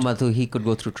to it. No, Madhu, he could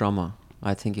go through trauma.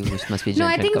 I think you must be gentle. No,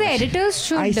 I think the editors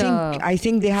should. I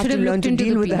think they have to learn to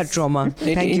deal with that trauma.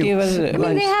 Thank you.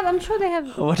 I'm sure they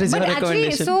have. What is your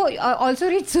recommendation? Actually, so also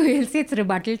read Suhail Seth's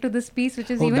rebuttal to this piece,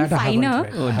 which is even finer.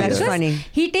 That's funny.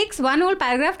 He takes one whole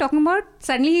paragraph talking about,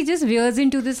 suddenly he just veers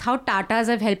into this, how Tatas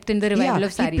have helped in the revival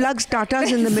of saris. He plugs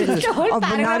Tatas in the middle of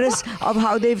Banaras, of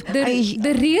how they've...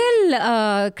 The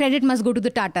real credit must go to the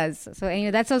Tatas. So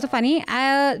anyway, that's also funny.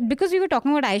 Because we were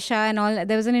talking about Aisha and all,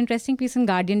 there was an interesting piece in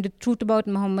Guardian, The Truth About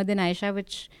Muhammad and Aisha,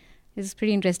 which is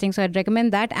pretty interesting. So I'd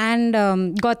recommend that. And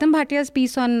Gautam Bhatia's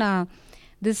piece on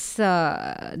this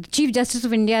Chief Justice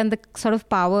of India and the sort of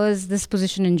powers this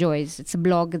position enjoys. It's a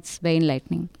blog. It's very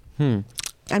enlightening.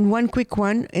 And one quick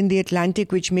one in The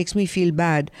Atlantic, which makes me feel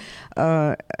bad.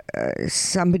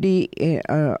 Somebody,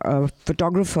 a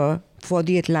photographer for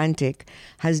The Atlantic,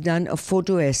 has done a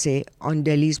photo essay on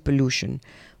Delhi's pollution,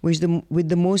 with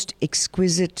the most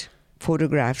exquisite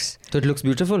photographs. So it looks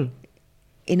beautiful?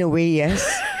 In a way, yes.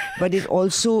 But it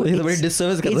also it's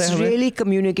really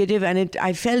communicative, and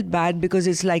I felt bad because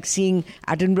it's like seeing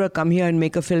Attenborough come here and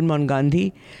make a film on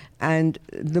Gandhi, and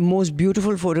the most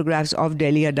beautiful photographs of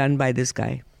Delhi are done by this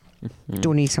guy,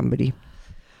 Tony somebody.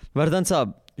 Vardhan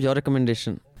Saab, your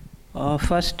recommendation?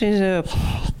 First is a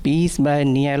piece by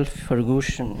Niall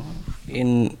Ferguson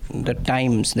in the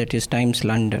Times, that is Times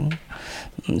London.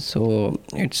 So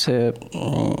it's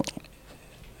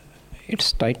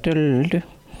titled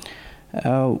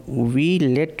 "We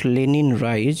Let Lenin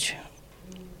Rise.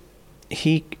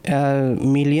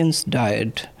 Millions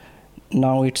died.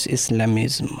 Now it's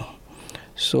Islamism."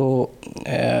 So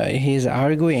he's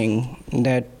arguing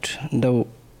that the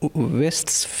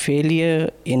West's failure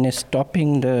in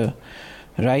stopping the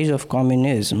rise of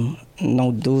communism,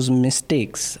 now those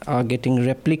mistakes are getting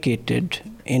replicated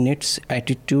in its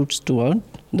attitudes toward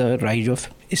the rise of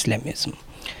Islamism.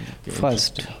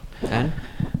 First. And?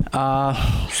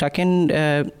 Second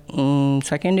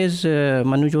is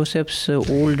Manu Joseph's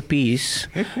old piece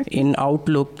in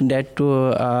Outlook that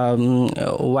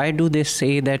why do they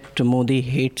say that Modi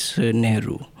hates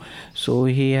Nehru? So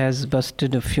he has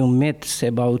busted a few myths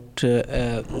about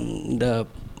the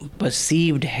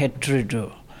perceived hatred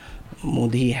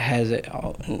Modi has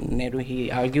Nehru.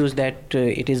 He argues that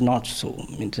it is not so.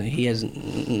 He has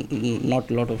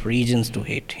not a lot of reasons to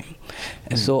hate him.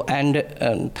 So, and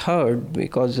third,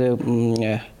 because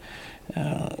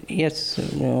yes, a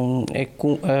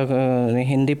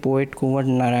Hindi poet Kunwar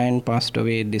Narayan passed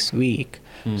away this week.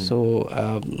 So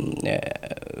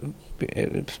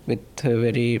with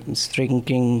very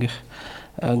shrinking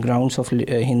grounds of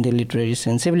Hindi literary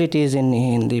sensibilities in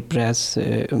Hindi press,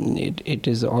 it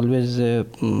is always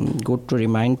good to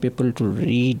remind people to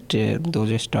read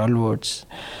those stalwarts.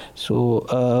 So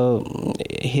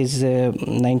his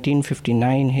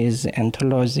 1959, his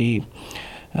anthology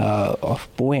of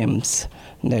poems,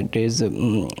 that is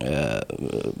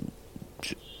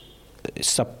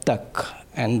Saptak,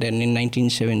 and then in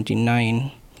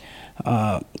 1979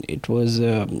 it was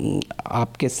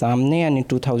Aapke Samne, and in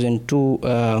 2002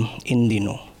 In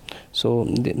Dino. So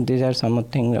these are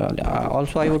something.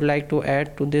 Also, I would like to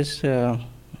add to this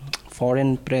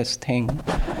foreign press thing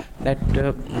that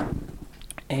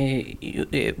You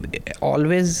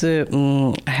always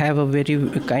have a very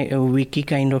wiki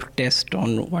kind of test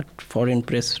on what foreign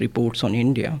press reports on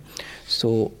India.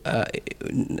 So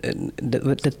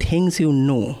the things you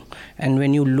know, and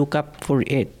when you look up for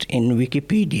it in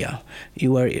Wikipedia,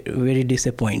 you are very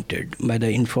disappointed by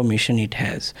the information it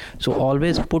has. So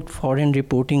always put foreign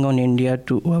reporting on India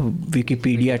to a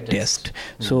Wikipedia test.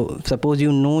 So suppose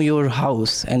you know your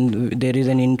house and there is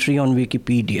an entry on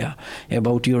Wikipedia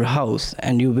about your house,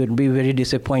 and you will be very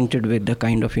disappointed with the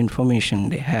kind of information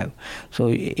they have.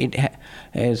 So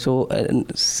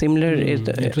similar is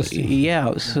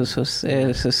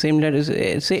similar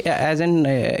is say as an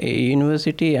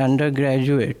university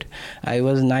undergraduate, I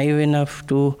was naive enough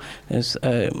to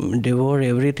devour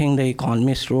everything the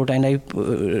economist wrote, and I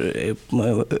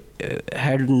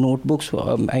had notebooks.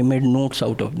 I made notes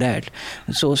out of that.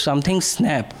 So something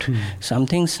snapped.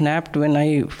 Something snapped when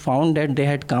I found that they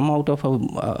had come out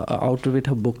with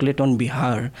a booklet on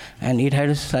Bihar, and it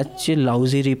had such a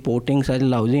lousy reporting, such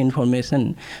lousy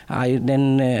information. I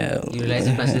then you realize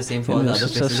it must be the same for all the other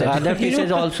places. Other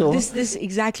places also.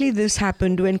 This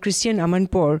happened when Christiane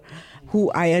Amanpour, who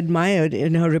I admired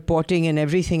in her reporting and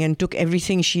everything, and took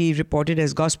everything she reported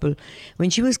as gospel. When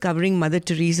she was covering Mother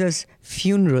Teresa's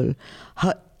funeral,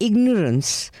 her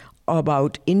ignorance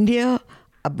about India,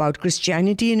 about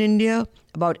Christianity in India,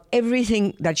 about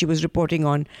everything that she was reporting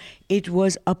on, it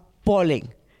was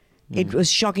appalling. It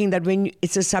was shocking that when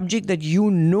it's a subject that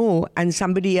you know and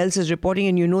somebody else is reporting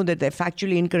and you know that they're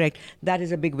factually incorrect, that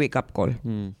is a big wake-up call.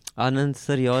 Anand,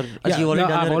 sir,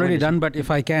 I've already done, but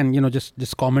if I can,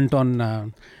 just comment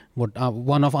on what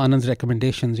one of Anand's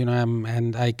recommendations,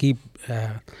 and I keep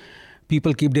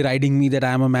people keep deriding me that I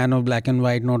am a man of black and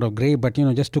white, not of grey, but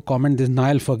just to comment, this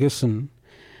Niall Ferguson,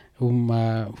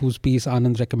 whose piece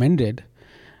Anand recommended,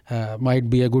 might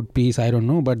be a good piece, I don't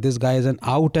know, but this guy is an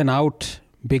out and out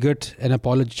bigot, an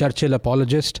Churchill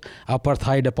apologist,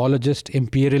 apartheid apologist,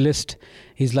 imperialist.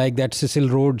 He's like that Cecil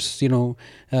Rhodes,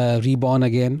 reborn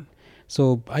again.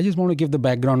 So I just want to give the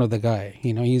background of the guy.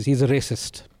 He's a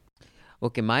racist.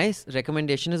 Okay, my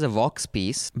recommendation is a Vox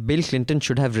piece. Bill Clinton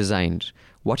should have resigned.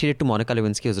 What he did to Monica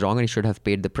Lewinsky was wrong, and he should have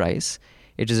paid the price.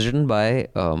 It is written by,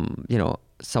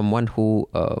 someone who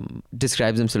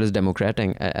describes himself as Democrat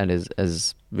and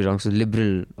is belongs to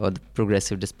liberal or the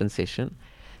progressive dispensation,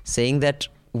 saying that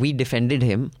we defended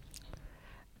him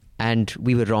and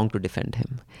we were wrong to defend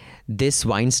him. This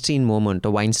Weinstein moment,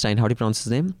 or Weinstein, how do you pronounce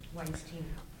his name? Weinstein.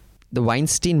 The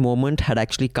Weinstein moment had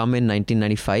actually come in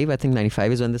 1995. I think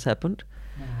 95 is when this happened.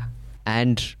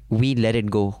 And we let it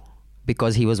go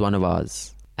because he was one of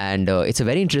ours. And it's a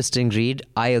very interesting read.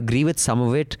 I agree with some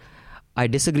of it. I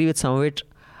disagree with some of it.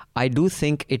 I do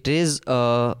think it is...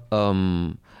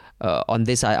 on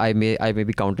this, I may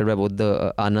be countered by both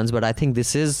the Anands, but I think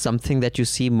this is something that you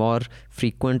see more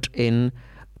frequent in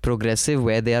progressive,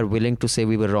 where they are willing to say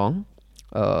we were wrong.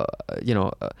 I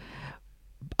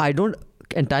don't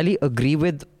entirely agree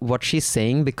with what she's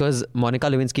saying, because Monica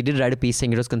Lewinsky did write a piece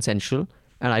saying it was consensual,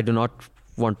 and I do not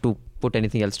want to put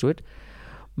anything else to it.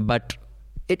 But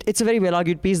it's a very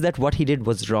well-argued piece that what he did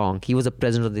was wrong. He was a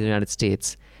president of the United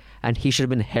States, and he should have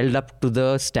been held up to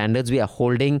the standards we are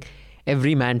holding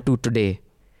every man to today,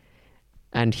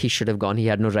 and he should have gone. He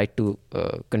had no right to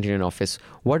continue in office.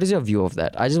 What is your view of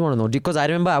that? I just want to know, because I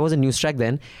remember I was in Newstrack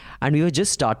then, and we were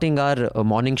just starting our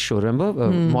morning show, remember?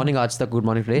 Morning Aaj Tak, Good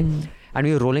Morning Today. And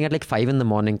we were rolling at like 5 in the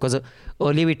morning, because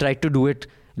earlier we tried to do it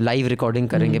live recording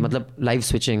karenge, matlab live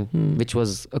switching, which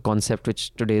was a concept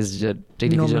which today's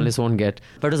TV journalists won't get.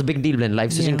 But it was a big deal when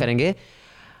live switching karenge.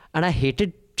 And I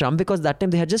hated Trump because that time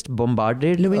they had just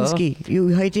bombarded Lewinsky. You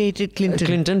hated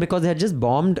Clinton. Because they had just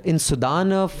bombed in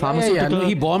Sudan a pharmaceutical. No,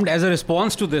 he bombed as a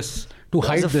response to this, to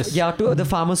hide this. Yeah, to the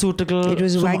pharmaceutical. It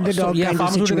was wag the dog kind of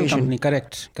situation. Company.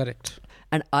 Correct.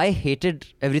 And I hated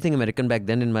everything American back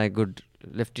then in my good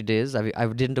lefty days. I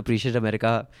didn't appreciate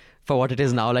America for what it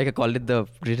is now. Like I called it the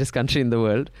greatest country in the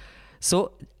world.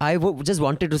 So I just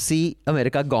wanted to see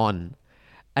America gone.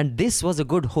 And this was a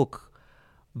good hook.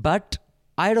 But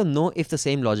I don't know if the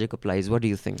same logic applies. What do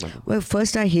you think, Madhu? Well,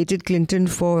 first I hated Clinton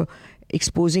for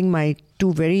exposing my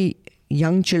two very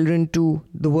young children to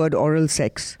the word oral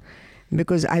sex,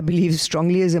 because I believe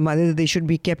strongly as a mother that they should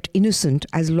be kept innocent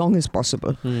as long as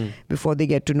possible before they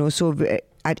get to know. So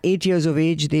at 8 years of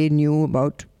age, they knew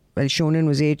about, well, Shonan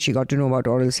was 8, she got to know about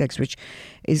oral sex, which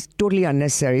is totally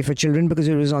unnecessary for children because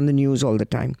it was on the news all the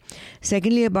time.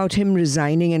 Secondly, about him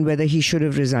resigning and whether he should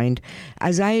have resigned.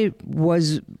 As I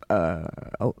was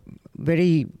a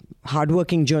very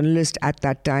hardworking journalist at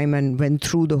that time and went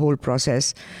through the whole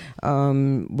process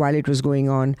while it was going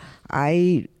on,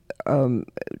 I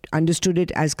understood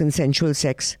it as consensual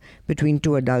sex between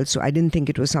two adults. So I didn't think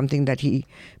it was something that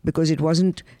because it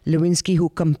wasn't Lewinsky who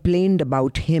complained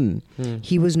about him.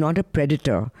 He was not a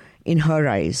predator in her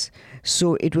eyes.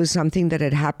 So it was something that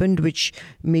had happened which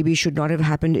maybe should not have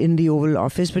happened in the Oval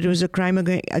Office, but it was a crime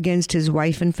against his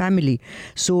wife and family.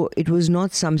 So it was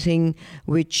not something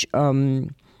which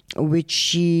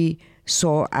she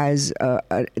saw as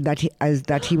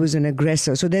that he was an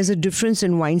aggressor. So there's a difference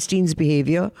in Weinstein's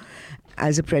behavior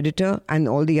as a predator and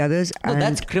all the others. No,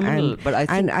 that's criminal. But I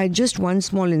think I just one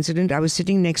small incident. I was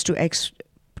sitting next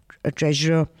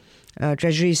to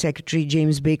Treasury Secretary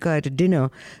James Baker at a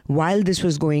dinner while this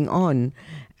was going on,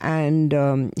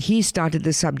 and he started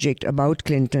the subject about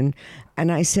Clinton,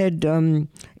 and I said,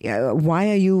 why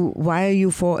are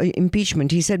you for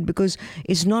impeachment? He said, because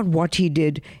it's not what he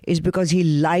did, it's because he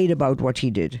lied about what he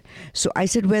did. So I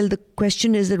said, well, the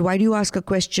question is that why do you ask a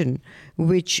question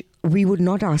which we would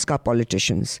not ask our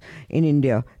politicians in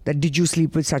India, that did you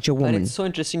sleep with such a woman? And it's so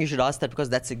interesting you should ask that, because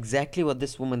that's exactly what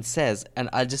this woman says. And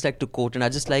I'd just like to quote, and I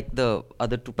just like the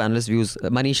other two panelists' views.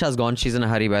 Manisha's gone. She's in a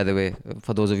hurry, by the way,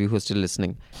 for those of you who are still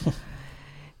listening.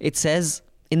 It says,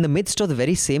 in the midst of the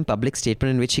very same public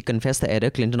statement in which he confessed the error,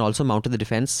 Clinton also mounted the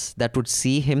defense that would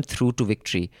see him through to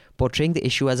victory, portraying the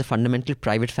issue as a fundamental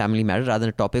private family matter rather than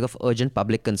a topic of urgent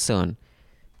public concern.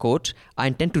 Quote, I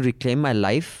intend to reclaim my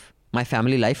life, my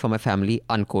family life for my family,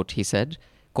 unquote, he said.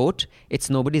 Quote, it's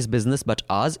nobody's business but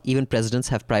ours. Even presidents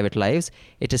have private lives.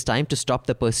 It is time to stop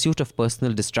the pursuit of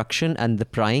personal destruction and the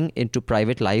prying into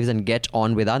private lives and get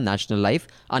on with our national life,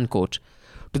 unquote.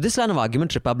 To this line of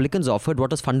argument, Republicans offered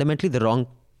what was fundamentally the wrong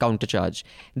countercharge.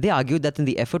 They argued that in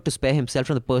the effort to spare himself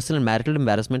from the personal and marital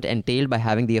embarrassment entailed by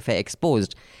having the affair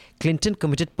exposed, Clinton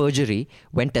committed perjury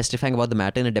when testifying about the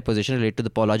matter in a deposition related to the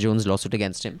Paula Jones lawsuit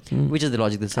against him, which is the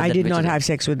logic. I did not have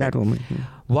sex with that woman.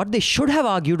 What they should have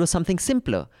argued was something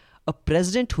simpler. A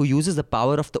president who uses the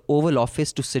power of the Oval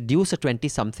Office to seduce a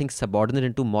 20-something subordinate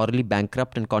into morally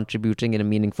bankrupt and contributing in a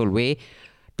meaningful way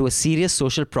to a serious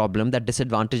social problem that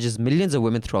disadvantages millions of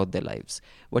women throughout their lives.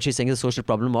 What she's saying is a social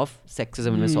problem of sexism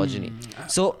and misogyny.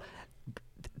 So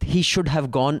he should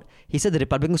have gone. He said the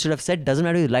Republicans should have said, doesn't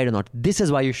matter if you lied or not, this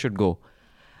is why you should go.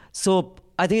 So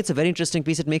I think it's a very interesting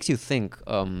piece. It makes you think.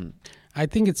 I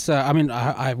think it's,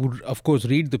 I would of course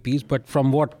read the piece, but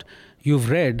from what you've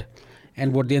read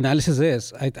and what the analysis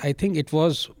is, I think it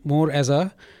was more as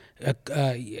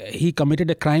he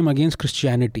committed a crime against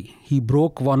Christianity. He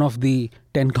broke one of the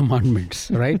 10 commandments,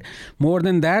 right? More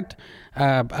than that,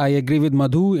 I agree with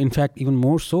Madhu. In fact, even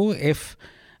more so, if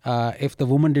the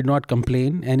woman did not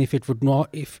complain, and if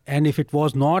it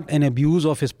was not an abuse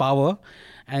of his power,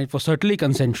 and it was certainly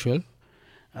consensual,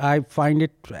 I find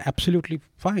it absolutely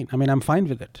fine. I mean, I'm fine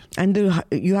with it. And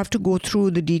you have to go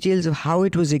through the details of how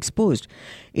it was exposed.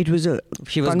 It was a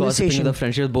She was gossiping with a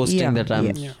friend. She was boasting that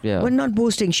I'm... Well, not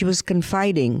boasting. She was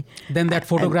confiding. Then that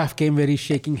photograph came very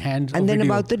shaking hands. And then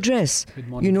about the dress.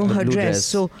 Her dress.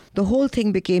 So the whole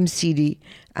thing became seedy.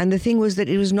 And the thing was that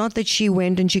it was not that she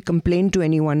went and she complained to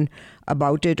anyone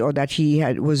about it, or that he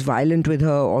was violent with her,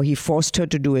 or he forced her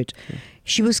to do it.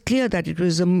 She was clear that it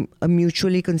was a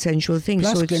mutually consensual thing.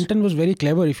 Plus, Clinton was very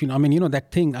clever.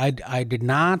 That thing, I did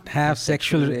not have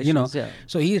sexual relations,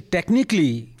 So he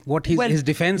technically, his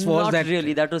defense was not that... Not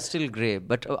really, that was still grey.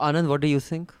 But Anand, what do you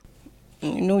think?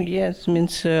 Yes,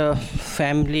 means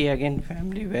family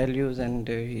values and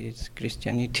his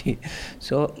Christianity.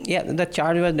 So, the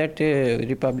charge was that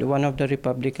one of the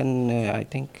Republican,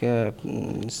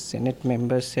 Senate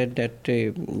members said that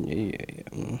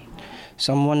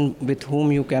someone with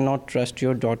whom you cannot trust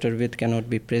your daughter with cannot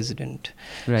be president.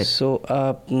 Right. So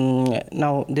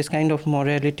now this kind of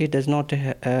morality does not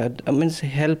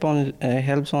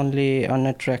helps only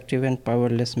unattractive and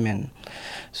powerless men.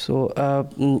 So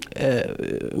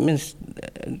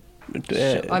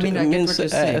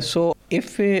so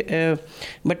if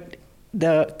but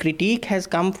the critique has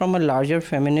come from a larger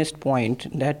feminist point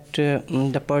that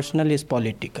the personal is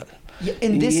political. Yeah,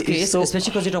 in this case, especially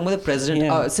because you're talking about the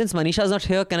president, since Manisha is not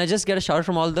here, can I just get a shout out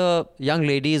from all the young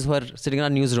ladies who are sitting in our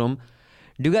newsroom?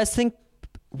 Do you guys think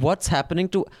what's happening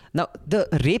to... Now, the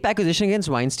rape accusation against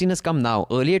Weinstein has come now.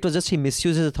 Earlier, it was just he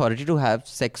misused his authority to have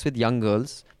sex with young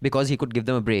girls because he could give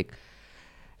them a break.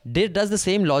 Does the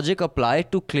same logic apply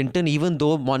to Clinton, even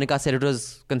though Monica said it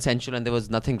was consensual and there was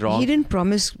nothing wrong? He didn't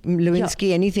promise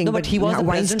Lewinsky anything. No, but he was the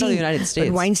president of the United States.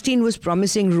 But Weinstein was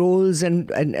promising roles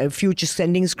and future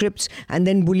sending scripts and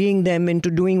then bullying them into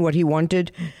doing what he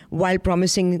wanted while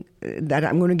promising that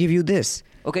I'm going to give you this.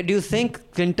 Okay, do you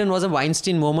think Clinton was a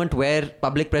Weinstein moment where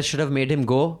public press should have made him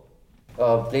go?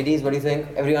 Ladies, what do you think?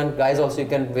 Everyone, guys also, you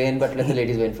can weigh in, but let the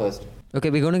ladies weigh in first. Okay,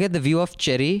 we're going to get the view of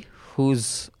Cherry,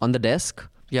 who's on the desk.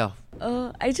 Yeah.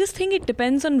 I just think it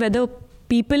depends on whether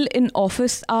people in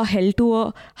office are held to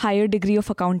a higher degree of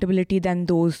accountability than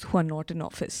those who are not in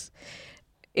office.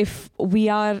 If we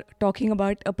are talking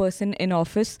about a person in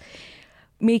office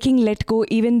making let go,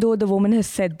 even though the woman has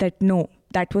said that no,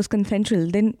 that was consensual,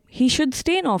 then he should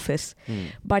stay in office.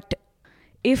 But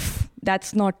if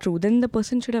that's not true, then the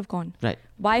person should have gone. Right.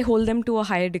 Why hold them to a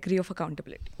higher degree of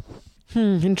accountability?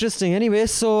 Interesting. Anyway,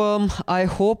 so I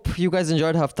hope you guys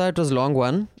enjoyed Hafta. It was a long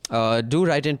one. Do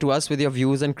write in to us with your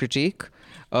views and critique.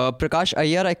 Prakash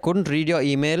Iyer, I couldn't read your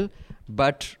email,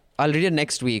 but I'll read it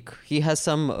next week. He has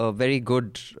some very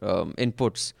good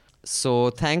inputs. So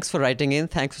thanks for writing in.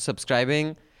 Thanks for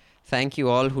subscribing. Thank you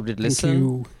all who did listen. Thank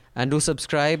you. And do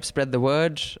subscribe, spread the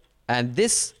word. And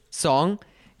this song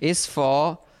is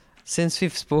for, since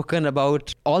we've spoken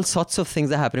about all sorts of things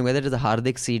that are happening, whether it is a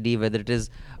Hardik CD, whether it is,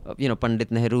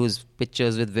 Pandit Nehru's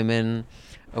pictures with women,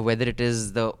 whether it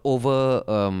is the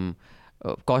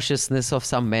cautiousness of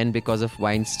some men because of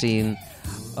Weinstein.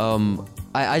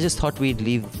 I just thought we'd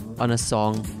leave on a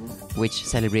song which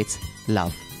celebrates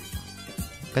love.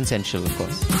 Consensual, of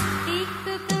course.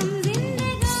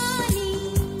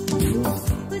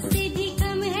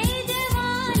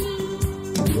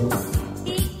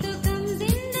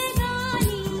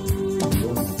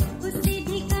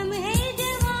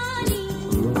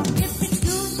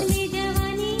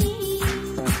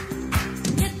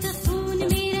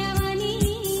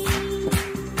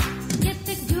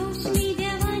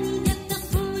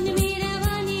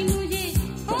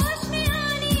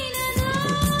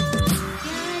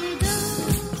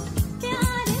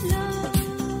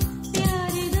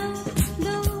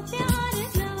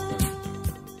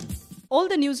 All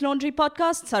the News Laundry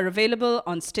podcasts are available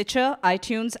on Stitcher,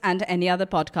 iTunes, and any other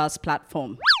podcast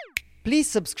platform. Please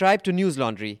subscribe to News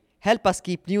Laundry. Help us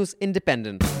keep news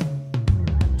independent.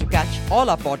 To catch all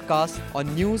our podcasts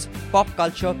on news, pop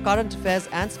culture, current affairs,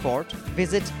 and sport,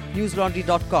 visit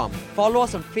newslaundry.com. Follow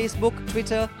us on Facebook,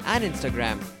 Twitter, and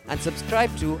Instagram, and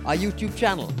subscribe to our YouTube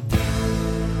channel.